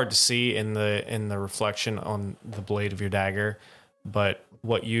kind of hard to see in the reflection on the blade of your dagger, but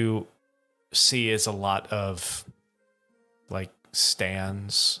what you see is a lot of like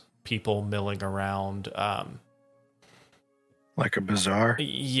stands, people milling around, like a bazaar.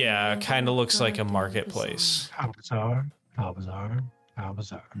 Yeah, kind of looks like a marketplace. How bizarre.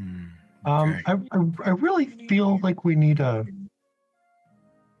 Okay. I really feel like we need a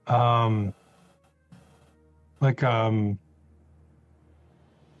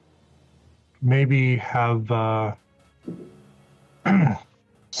maybe have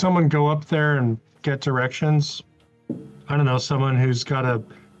someone go up there and get directions. I don't know, someone who's got a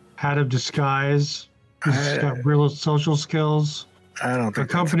hat of disguise, who's got real social skills. I don't think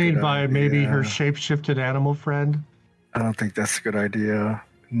accompanied by maybe her shape-shifted animal friend. I don't think that's a good idea.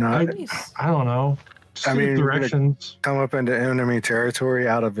 I don't know. Just directions. Come up into enemy territory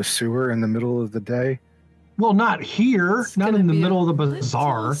out of a sewer in the middle of the day. Well, not here. It's not in the middle of the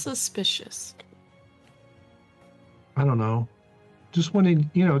bazaar. Suspicious. I don't know. Just wanting,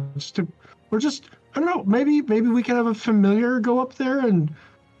 I don't know. Maybe we can have a familiar go up there and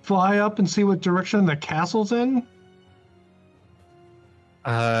fly up and see what direction the castle's in.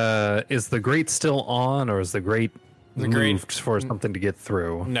 Is the grate still on, or is the grate moved for something to get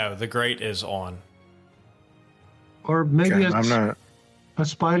through? No, the grate is on. Or maybe a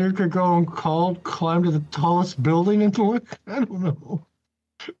spider could go and climb to the tallest building and look. I don't know.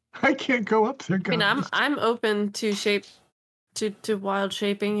 I can't go up there, guys. I mean, I'm open to to wild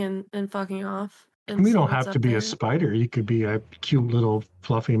shaping and fucking off. And you don't have to be a spider. You could be a cute little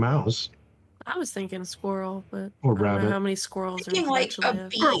fluffy mouse. I was thinking squirrel, but or I don't rabbit. know how many squirrels are like a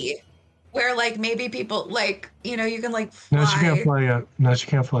bee, where maybe people you can fly. No, she can't fly yet. No, she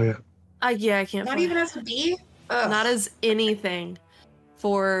can't fly yet. Yeah, I can't. Not fly. even as a bee. Ugh. Not as anything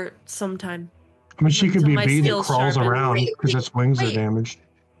for some time. I mean, she could be a bee that skills crawls sharpened. around because its wings are damaged.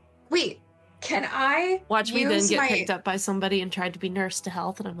 Wait, Can I Watch me then use get picked up by somebody and tried to be nursed to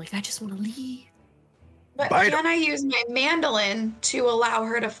health, and I'm like, I just want to leave. But Bite can I use my mandolin to allow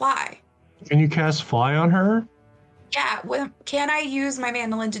her to fly? Can you cast fly on her? Yeah, can I use my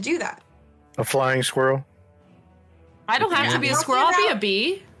mandolin to do that? A flying squirrel? I don't have to be a squirrel. I'll be a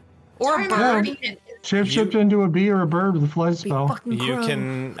bee or a bird. Shapeshift into a bee or a bird with a fly spell. You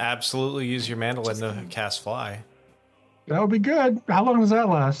can absolutely use your mandolin to cast fly. That would be good. How long does that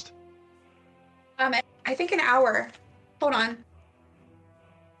last? I think an hour. Hold on.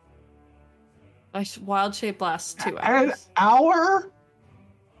 Wild shape lasts 2 An hours. hour?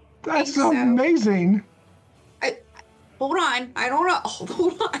 That's so. amazing. Hold on. I don't know.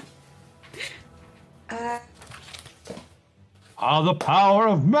 Hold on. The power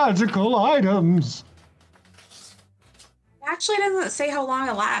of magical items. Actually, it doesn't say how long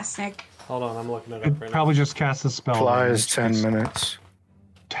it lasts, Nick. Hold on, I'm looking it It up right probably just cast a spell. Fly is 10 minutes.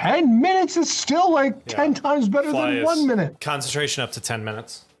 10 minutes is still like Yeah. 10 times better Fly than is 1 minute. Concentration up to 10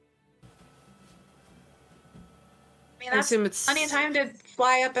 minutes. I mean, I that's assume it's plenty of time to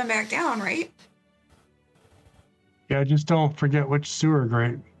fly up and back down, right? Yeah, just don't forget which sewer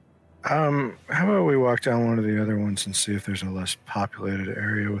grate. How about we walk down one of the other ones and see if there's a less populated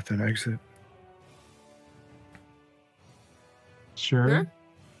area with an exit? Sure. Sure.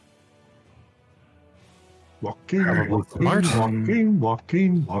 Walking, Probably walking,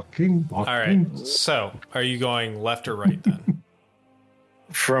 smart. walking. All right. So, are you going left or right then?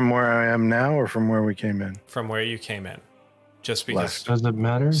 From where I am now or from where we came in? From where you came in? Just because. Left. Does it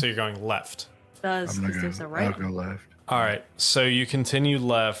matter? So you're going left. Does I'm not because there's a gonna, right. I'll go left. All right. So you continue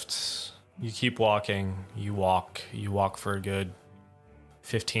left. You keep walking. You walk for a good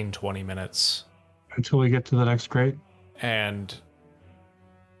 15, 20 minutes. Until we get to the next grate. And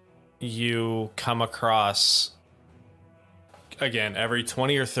you come across, again, every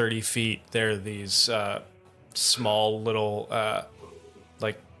 20 or 30 feet, there are these small little,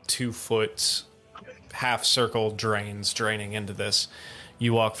 like 2 foot half circle drains draining into this.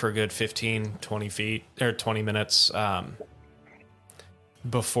 You walk for a good 15, 20 feet, or 20 minutes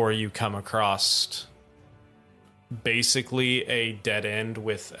before you come across basically a dead end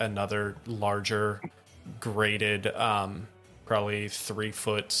with another larger graded, probably 3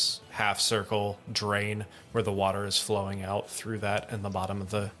 foot half circle drain where the water is flowing out through that in the bottom of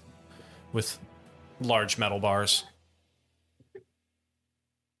the, with large metal bars.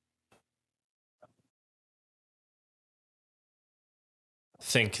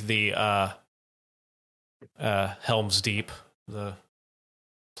 Think the Helm's Deep, the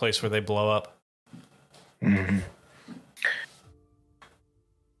place where they blow up. Mm-hmm.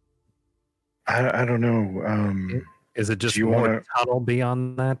 I don't know. Is it just do you more wanna- tunnel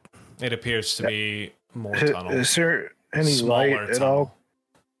beyond that? It appears to be more tunnel. Is there any Smaller light at tunnel. all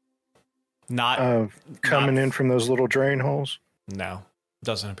Not coming in from those little drain holes? no,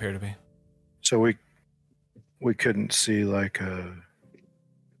 doesn't appear to be. So we couldn't see like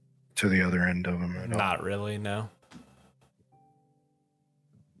to the other end of them at all. Not really, no.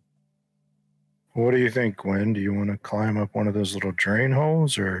 What do you think, Gwen? Do you want to climb up one of those little drain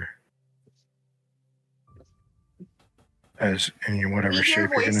holes, or as in your Do whatever we hear shape you're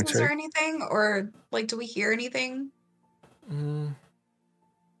going to voices or take? anything? Or, like, do we hear anything?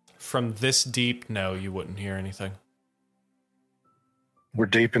 From this deep, no, you wouldn't hear anything. We're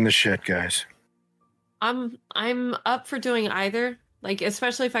deep in the shit, guys. I'm up for doing either. Like,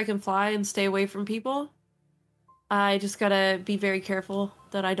 especially if I can fly and stay away from people. I just gotta be very careful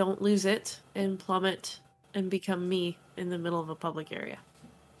that I don't lose it and plummet and become me in the middle of a public area.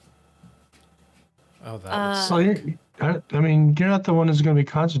 Oh, that was... So I mean, you're not the one who's going to be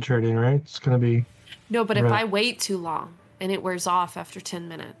concentrating, right? It's going to be. No, but if Right. I wait too long and it wears off after 10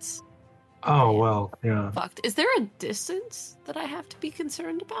 minutes, Oh well, yeah. fucked. Is there a distance that I have to be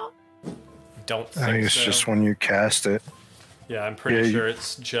concerned about? Don't think I think it's so. just when you cast it, Yeah, I'm pretty Yeah, sure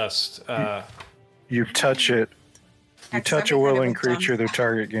it's just... you touch it. You That's touch a everything willing I've done. creature, their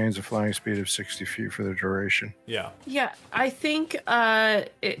target gains a flying speed of 60 feet for the duration. yeah. Yeah, I think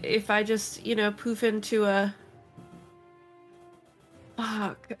if I just, poof into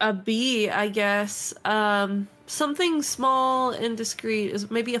a bee, I guess. Something small and discreet is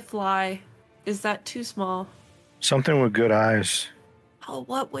maybe a fly. Is that too small? Something with good eyes. Oh,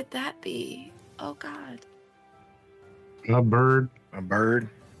 what would that be? Oh God, A bird. A bird.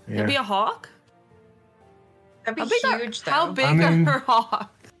 Yeah. maybe a hawk. That'd How be big huge, though. How big I mean- are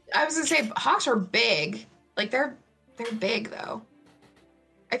hawks? I was gonna say hawks are big. Like they're big though.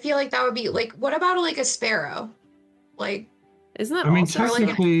 I feel like that would be like. What about like a sparrow? Like Isn't that I mean, also like a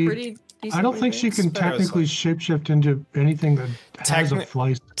technically- pretty I don't think she can technically shapeshift into anything that has a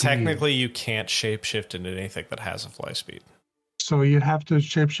fly speed. Technically, you can't shapeshift into anything that has a fly speed. So you have to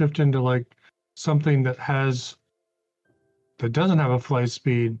shapeshift into like something that doesn't have a fly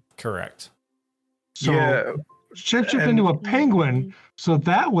speed. Correct. So Yeah, shapeshift into a penguin. So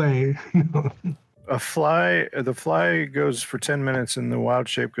that way, the fly goes for 10 minutes and the wild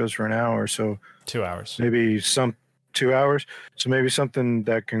shape goes for an hour. So 2 hours. maybe 2 hours. So maybe something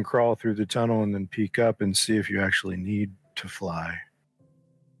that can crawl through the tunnel and then peek up and see if you actually need to fly.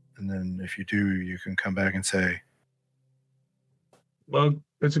 And then if you do, you can come back and say, well,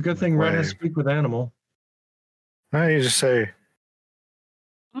 it's a good thing Red has to speak with animal. no, you just say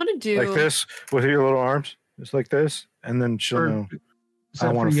I'm gonna do like this with your little arms, just like this, and then she'll know. Is I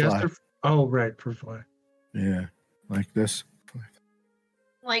that wanna for yes fly. or oh, right, for fly. Yeah, like this.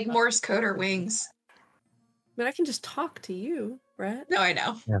 Like Morse code or wings. I mean, I can just talk to you, Brett. No, I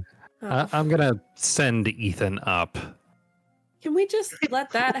know. Oh. I'm gonna send Ethan up. Can we just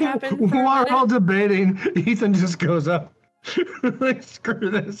let that happen? For a While we're minute? all debating, Ethan just goes up. Like, screw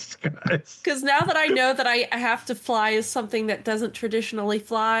this, guys. Because now that I know that I have to fly as something that doesn't traditionally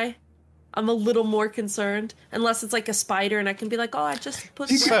fly, I'm a little more concerned. Unless it's like a spider and I can be like, oh, I just put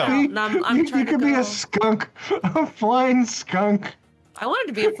You it So- out and I'm you trying to could be go. a skunk, a flying skunk. I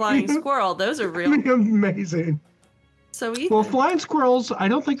wanted to be a flying squirrel. Those are real. It'd be amazing. So Ethan, Well, flying squirrels, I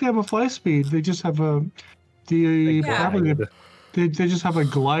don't think they have a fly speed. They just have probably they just have a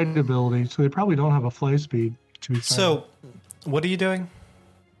glide ability, so they probably don't have a fly speed. To be fair. So, what are you doing?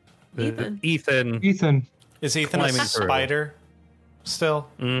 Ethan. Ethan, Is Ethan a Climbing through. spider still?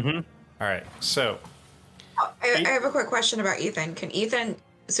 Mm-hmm. All right. So, I have a quick question about Ethan.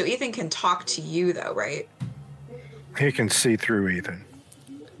 Ethan can talk to you though, right? He can see through Ethan.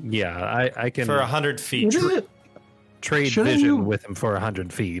 Yeah, I can for 100 feet. isn't it? trade shouldn't vision you- with him for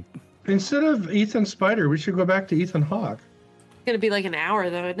 100 feet. Instead of Ethan Spider, we should go back to Ethan Hawk. it's gonna be like an hour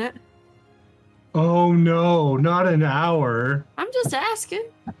though, isn't it? Oh no, not an hour. I'm just asking.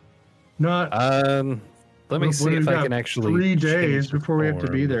 Not Let me What see do if we I got? can actually 3 days change before we have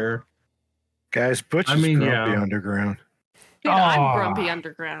to be form. there. Guys, Butch I is mean, grumpy yeah. underground. Dude, Aw. I'm grumpy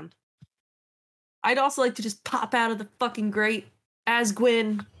underground. I'd also like to just pop out of the fucking grate as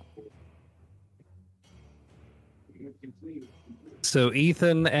Gwyn. So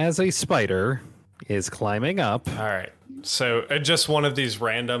Ethan, as a spider, is climbing up. All right. So, just one of these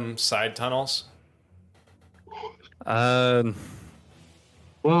random side tunnels. Um,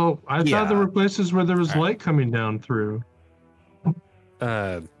 Well, I Yeah. thought there were places where there was Alright. light coming down through.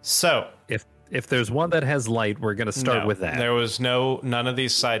 So, if there's one that has light, we're gonna start no, with that. There was none of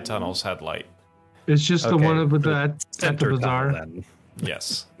these side tunnels had light. It's just the Okay, one with the the at the Center tunnel, bazaar. then.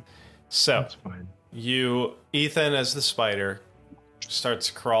 Yes. So, That's fine. Ethan as the spider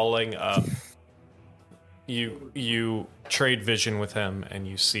starts crawling up. You trade vision with him and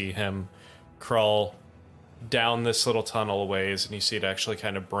you see him crawl down this little tunnel a ways, and you see it actually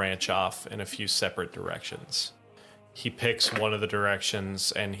kind of branch off in a few separate directions. He picks one of the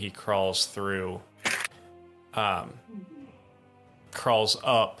directions and he crawls through, crawls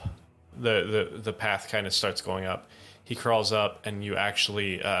up. The path kind of starts going up. He crawls up and you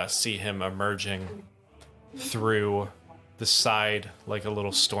actually see him emerging through the side, like a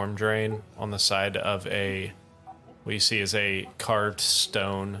little storm drain on the side of what you see is a carved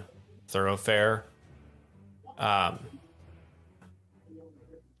stone thoroughfare.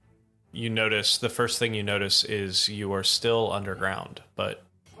 The first thing you notice is you are still underground, but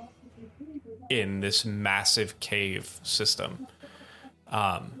in this massive cave system.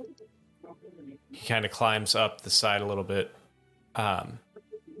 He kind of climbs up the side a little bit.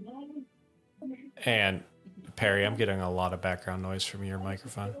 And Perry, I'm getting a lot of background noise from your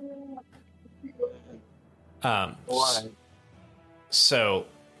microphone. Why? So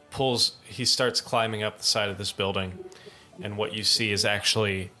he starts climbing up the side of this building, and what you see is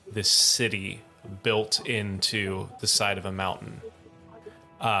actually this city built into the side of a mountain.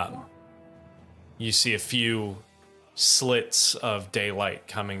 You see a few slits of daylight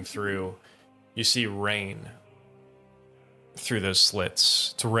coming through. You see rain through those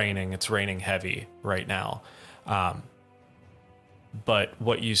slits. It's raining heavy right now. But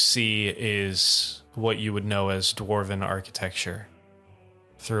what you see is what you would know as dwarven architecture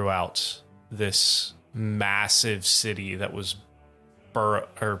throughout this massive city that was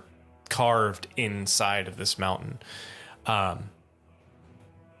carved inside of this mountain.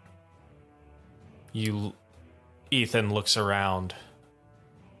 Ethan looks around.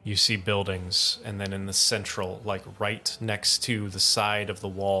 You see buildings, and then in the central, like right next to the side of the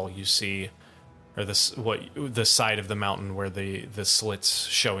wall, you see or the side of the mountain where the slits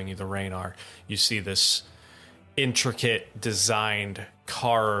showing you the rain are. You see this intricate, designed,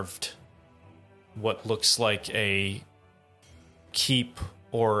 carved, what looks like a keep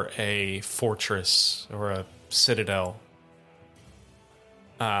or a fortress or a citadel.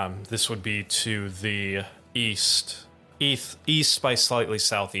 This would be to the east by slightly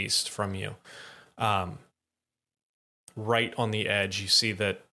southeast from you. Right on the edge, you see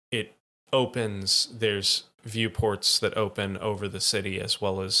that it opens. There's viewports that open over the city as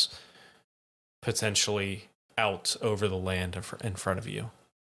well as potentially out over the land in front of you.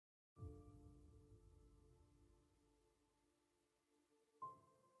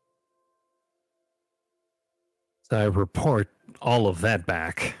 So I report all of that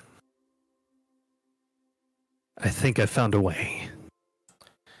back. I think I found a way.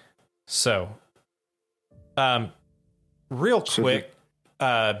 So, real quick,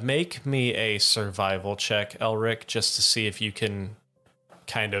 make me a survival check, Elric, just to see if you can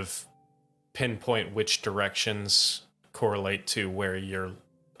kind of pinpoint which directions correlate to where you're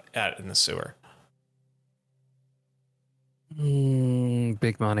at in the sewer.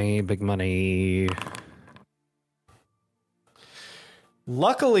 Big money, big money.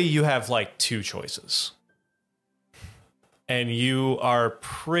 Luckily, you have like two choices. And you are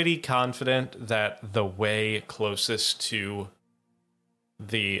pretty confident that the way closest to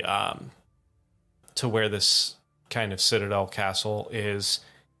the to where this kind of citadel castle is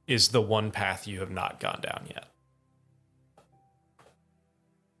the one path you have not gone down yet.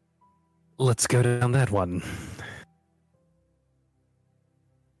 Let's go down that one.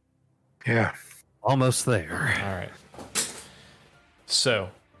 Yeah. Almost there. All right. So,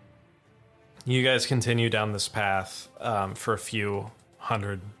 you guys continue down this path for a few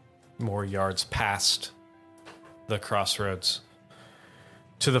hundred more yards past the crossroads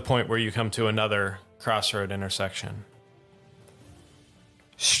to the point where you come to another crossroad intersection.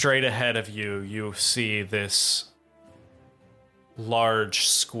 Straight ahead of you, you see this large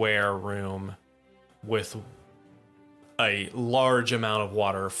square room with a large amount of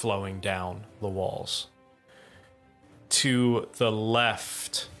water flowing down the walls. To the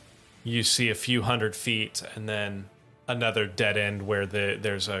left, you see a few hundred feet and then another dead end where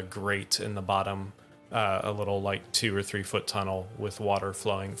there's a grate in the bottom, a little like 2 or 3 foot tunnel with water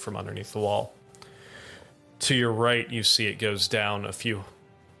flowing from underneath the wall. To your right, you see it goes down a few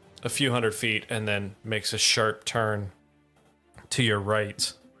hundred feet and then makes a sharp turn to your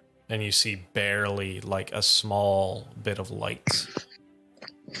right, and you see barely like a small bit of light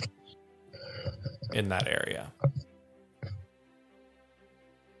in that area.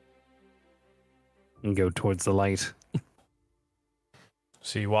 And go towards the light.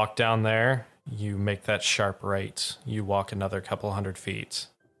 So you walk down there, you make that sharp right, you walk another couple hundred feet,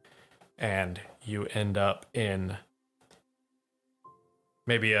 and you end up in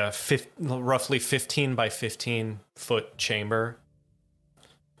maybe a roughly 15 by 15 foot chamber.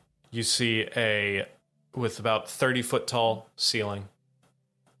 You see with about 30 foot tall ceiling.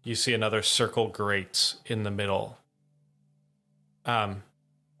 You see another circle grate in the middle.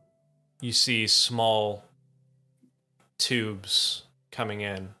 You see small tubes coming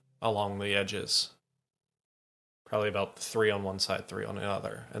in along the edges. Probably about 3 on one side, 3 on the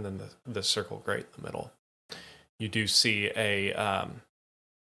other, and then the circle grate in the middle. You do see a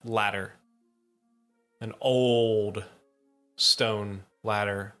ladder, an old stone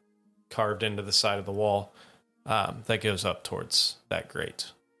ladder carved into the side of the wall that goes up towards that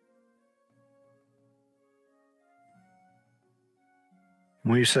grate.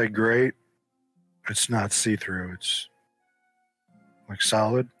 When you say grate, it's not see-through. It's like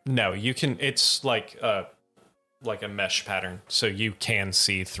solid. No, you can. It's like a mesh pattern, so you can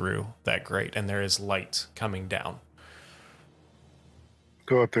see through that grate, and there is light coming down.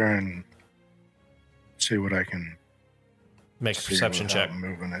 Go up there and see what I can Make a see perception without check.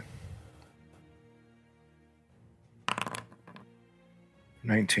 moving it.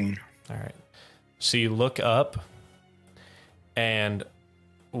 19. All right. So you look up, and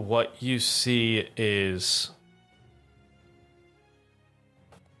what you see is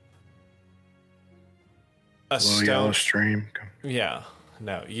a Little yellow stone. stream. Yeah,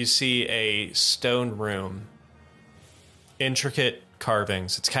 no. You see a stone room, intricate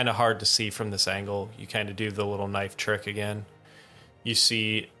carvings. It's kind of hard to see from this angle. You kind of do the little knife trick again. You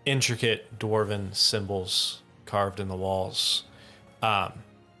see intricate dwarven symbols carved in the walls.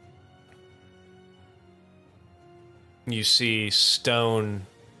 You see stone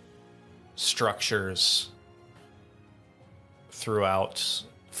structures throughout.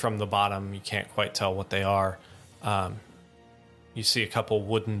 From the bottom, you can't quite tell what they are. You see a couple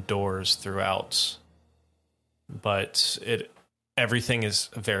wooden doors throughout, but everything is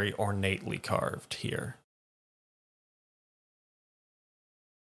very ornately carved here.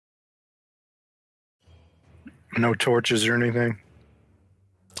 No torches or anything?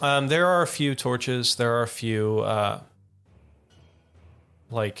 There are a few torches. There are a few,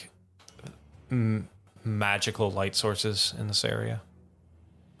 magical light sources in this area.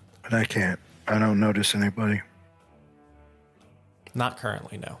 But I don't notice anybody. Not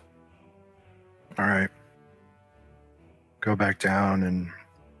currently, no. All right. Go back down and...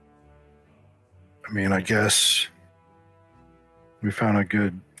 I mean, I guess we found a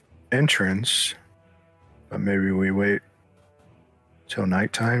good entrance, but maybe we wait till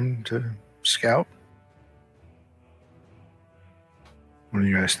nighttime to scout? What do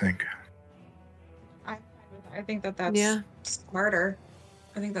you guys think? I think that's smarter.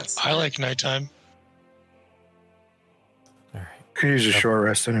 I think that's smart. I like nighttime. All right. Could use a short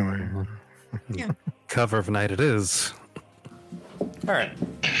rest anyway. Yeah. Cover of night it is. All right.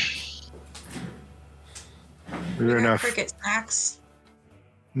 Is there enough cricket snacks?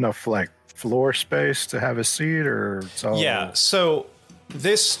 enough like floor space to have a seat, or it's all? Yeah. So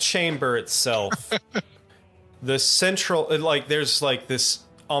this chamber itself, the central, there's like this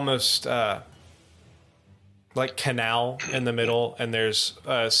almost like canal in the middle, and there's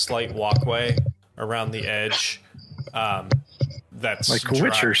a slight walkway around the edge. That's like dry.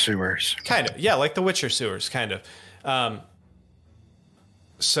 Witcher sewers. Kind of, yeah, like the Witcher sewers, kind of.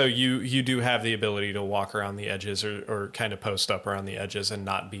 So you do have the ability to walk around the edges or kind of post up around the edges and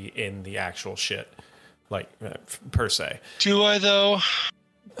not be in the actual shit, like per se. Do I though?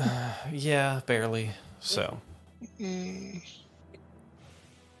 Yeah, barely. So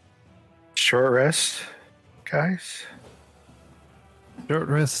Short rest, guys. Short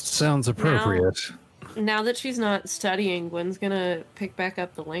rest sounds appropriate. Now that she's not studying, Gwen's gonna pick back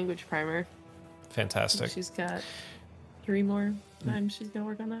up the language primer. fantastic. She's got 3 more times she's gonna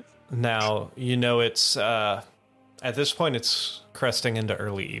work on that. Now, you know it's, at this point, it's cresting into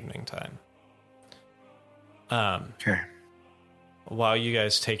early evening time. Okay. While you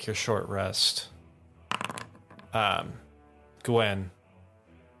guys take your short rest, Gwen,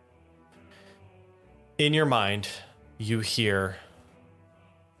 in your mind, you hear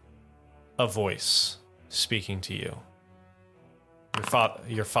a voice speaking to you.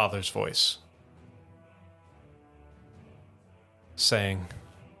 Your father's voice. Saying,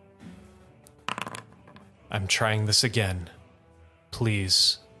 I'm trying this again.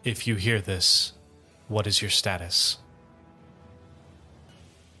 Please, if you hear this, what is your status?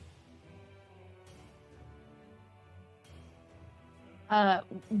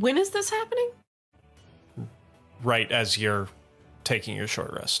 When is this happening? Right as you're taking your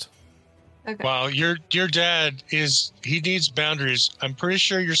short rest. Okay. Wow, your dad he needs boundaries. I'm pretty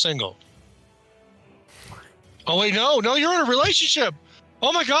sure you're single. Oh wait, no, you're in a relationship.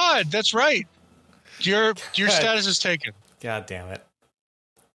 Oh my God, that's right. Your status is taken. God damn it.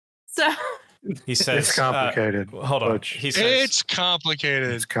 So He says, It's complicated. Hold on. Butch. He says, It's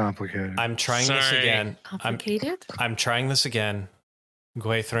complicated. It's complicated. I'm trying this Sorry. again. complicated? I'm trying this again.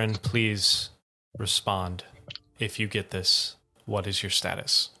 Gwaithrin, please respond. If you get this, what is your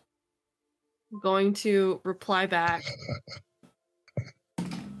status? I'm going to reply back.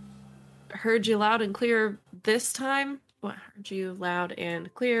 Heard you loud and clear this time. What, heard you loud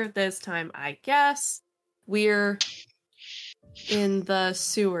and clear this time, I guess. We're in the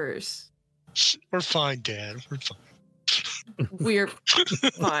sewers. We're fine, Dad. We're fine. We're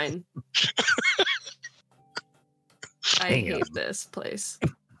fine. I Damn. hate this place.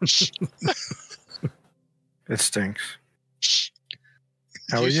 It stinks.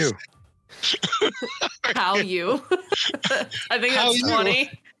 How are you? How you? I think How that's you?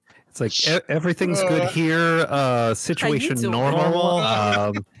 funny. It's like everything's good here. Situation doing? normal.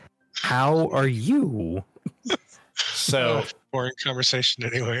 How are you? So, Boring conversation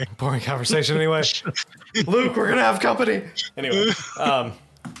anyway. boring conversation anyway. Luke, we're gonna have company. Anyway,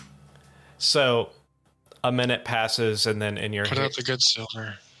 so a minute passes, and then in your Put out the good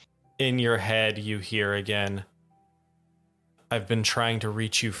silver. in your head, you hear again, I've been trying to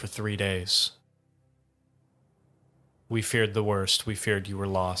reach you for 3 days. We feared the worst. We feared you were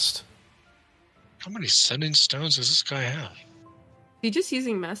lost. How many sending stones does this guy have? He just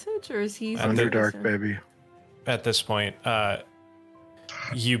using message, or is he using Underdark, medicine? baby. At this point,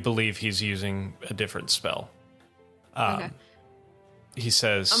 you believe he's using a different spell. Okay. He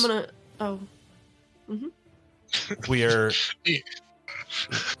says, I'm gonna. Oh, we're... Yeah.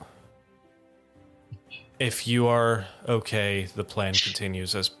 If you are okay, the plan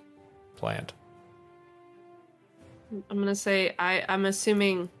continues as planned. I'm gonna say I'm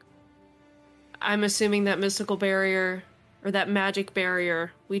assuming that mystical barrier or that magic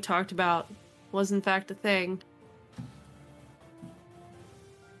barrier we talked about was in fact a thing.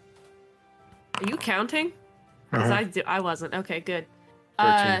 Are you counting? Because I wasn't. Okay, good.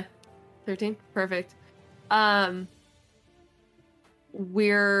 13. 13? Perfect.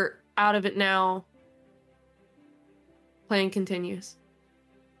 We're out of it now. Plan continues.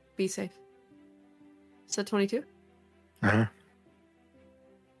 Be safe. Is that 22? Uh-huh.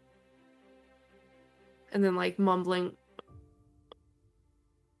 And then like mumbling,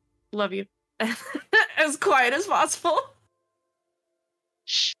 love you. As quiet as possible.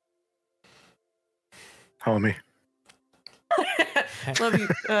 Homie. Love you,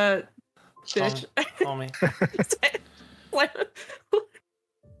 bitch. Homie.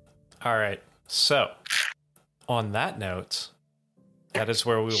 All right. So, on that note, that is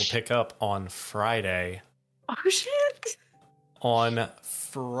where we will pick up on Friday. Oh, shit. On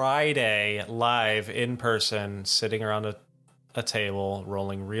Friday, live in person, sitting around a table,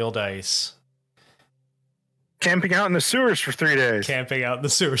 rolling real dice. Camping out in the sewers for 3 days. Camping out in the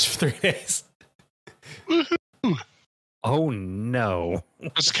sewers for 3 days. Oh, no.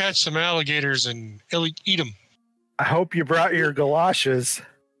 Let's catch some alligators and eat them. I hope you brought your galoshes.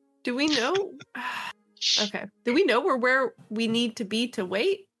 Do we know? Okay. Do we know where we need to be to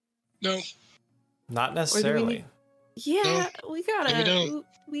wait? No. Not necessarily. Yeah, we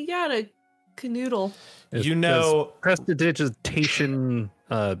gotta canoodle. You know, prestidigitation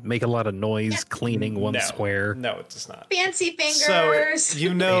make a lot make cleaning one square. No, it does not. Fancy fingers. So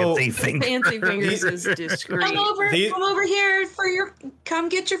you know, Fancy fingers is discreet. Come over here come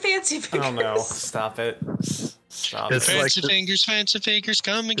get your fancy fingers. Oh no! Stop it! Stop It's it! Fancy fingers,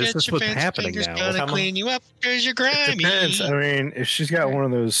 come and get your fancy fingers. Now. Gonna clean you up because you're grimy. Depends. I mean, if she's got one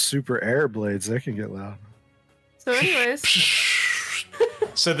of those super air blades, that can get loud. So anyways.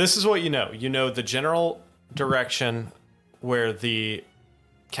 So this is what you know. You know the general direction where the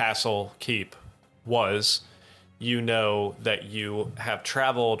castle keep was. You know that you have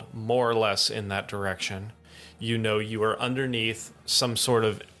traveled more or less in that direction. You know you are underneath some sort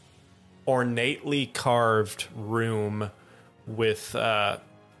of ornately carved room with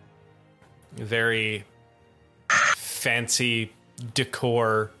very fancy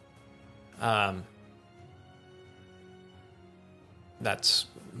decor. That's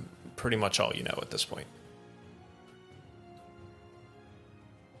pretty much all you know at this point.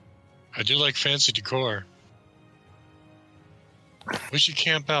 I do like fancy decor. We should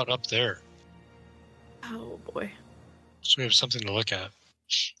camp out up there Oh boy. so we have something to look at.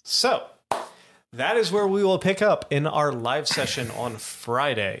 So, that is where we will pick up in our live session on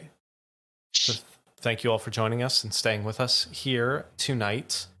Friday. So thank you all for joining us and staying with us here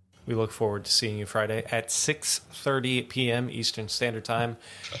tonight. We look forward to seeing you Friday at 6:30 p.m. Eastern Standard Time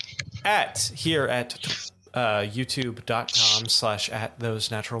here at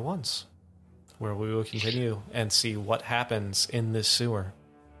youtube.com/@those natural ones, where we will continue and see what happens in this sewer.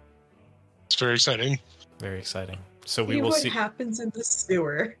 It's very exciting. Very exciting. So we See will what see happens in the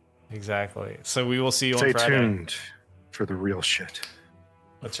sewer. Exactly. So we will see you on Stay Friday. tuned for the real shit.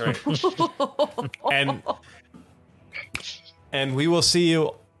 That's right. and we will see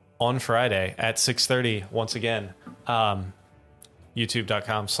you on Friday at 6:30 once again.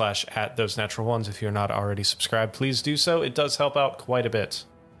 youtube.com/@those natural ones. If you're not already subscribed, please do so. It does help out quite a bit.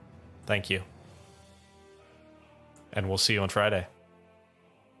 Thank you. And we'll see you on Friday,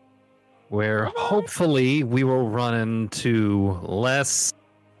 Where hopefully we will run into less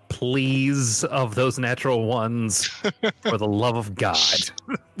pleas of those natural ones for the love of God.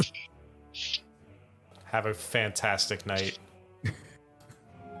 Have a fantastic night.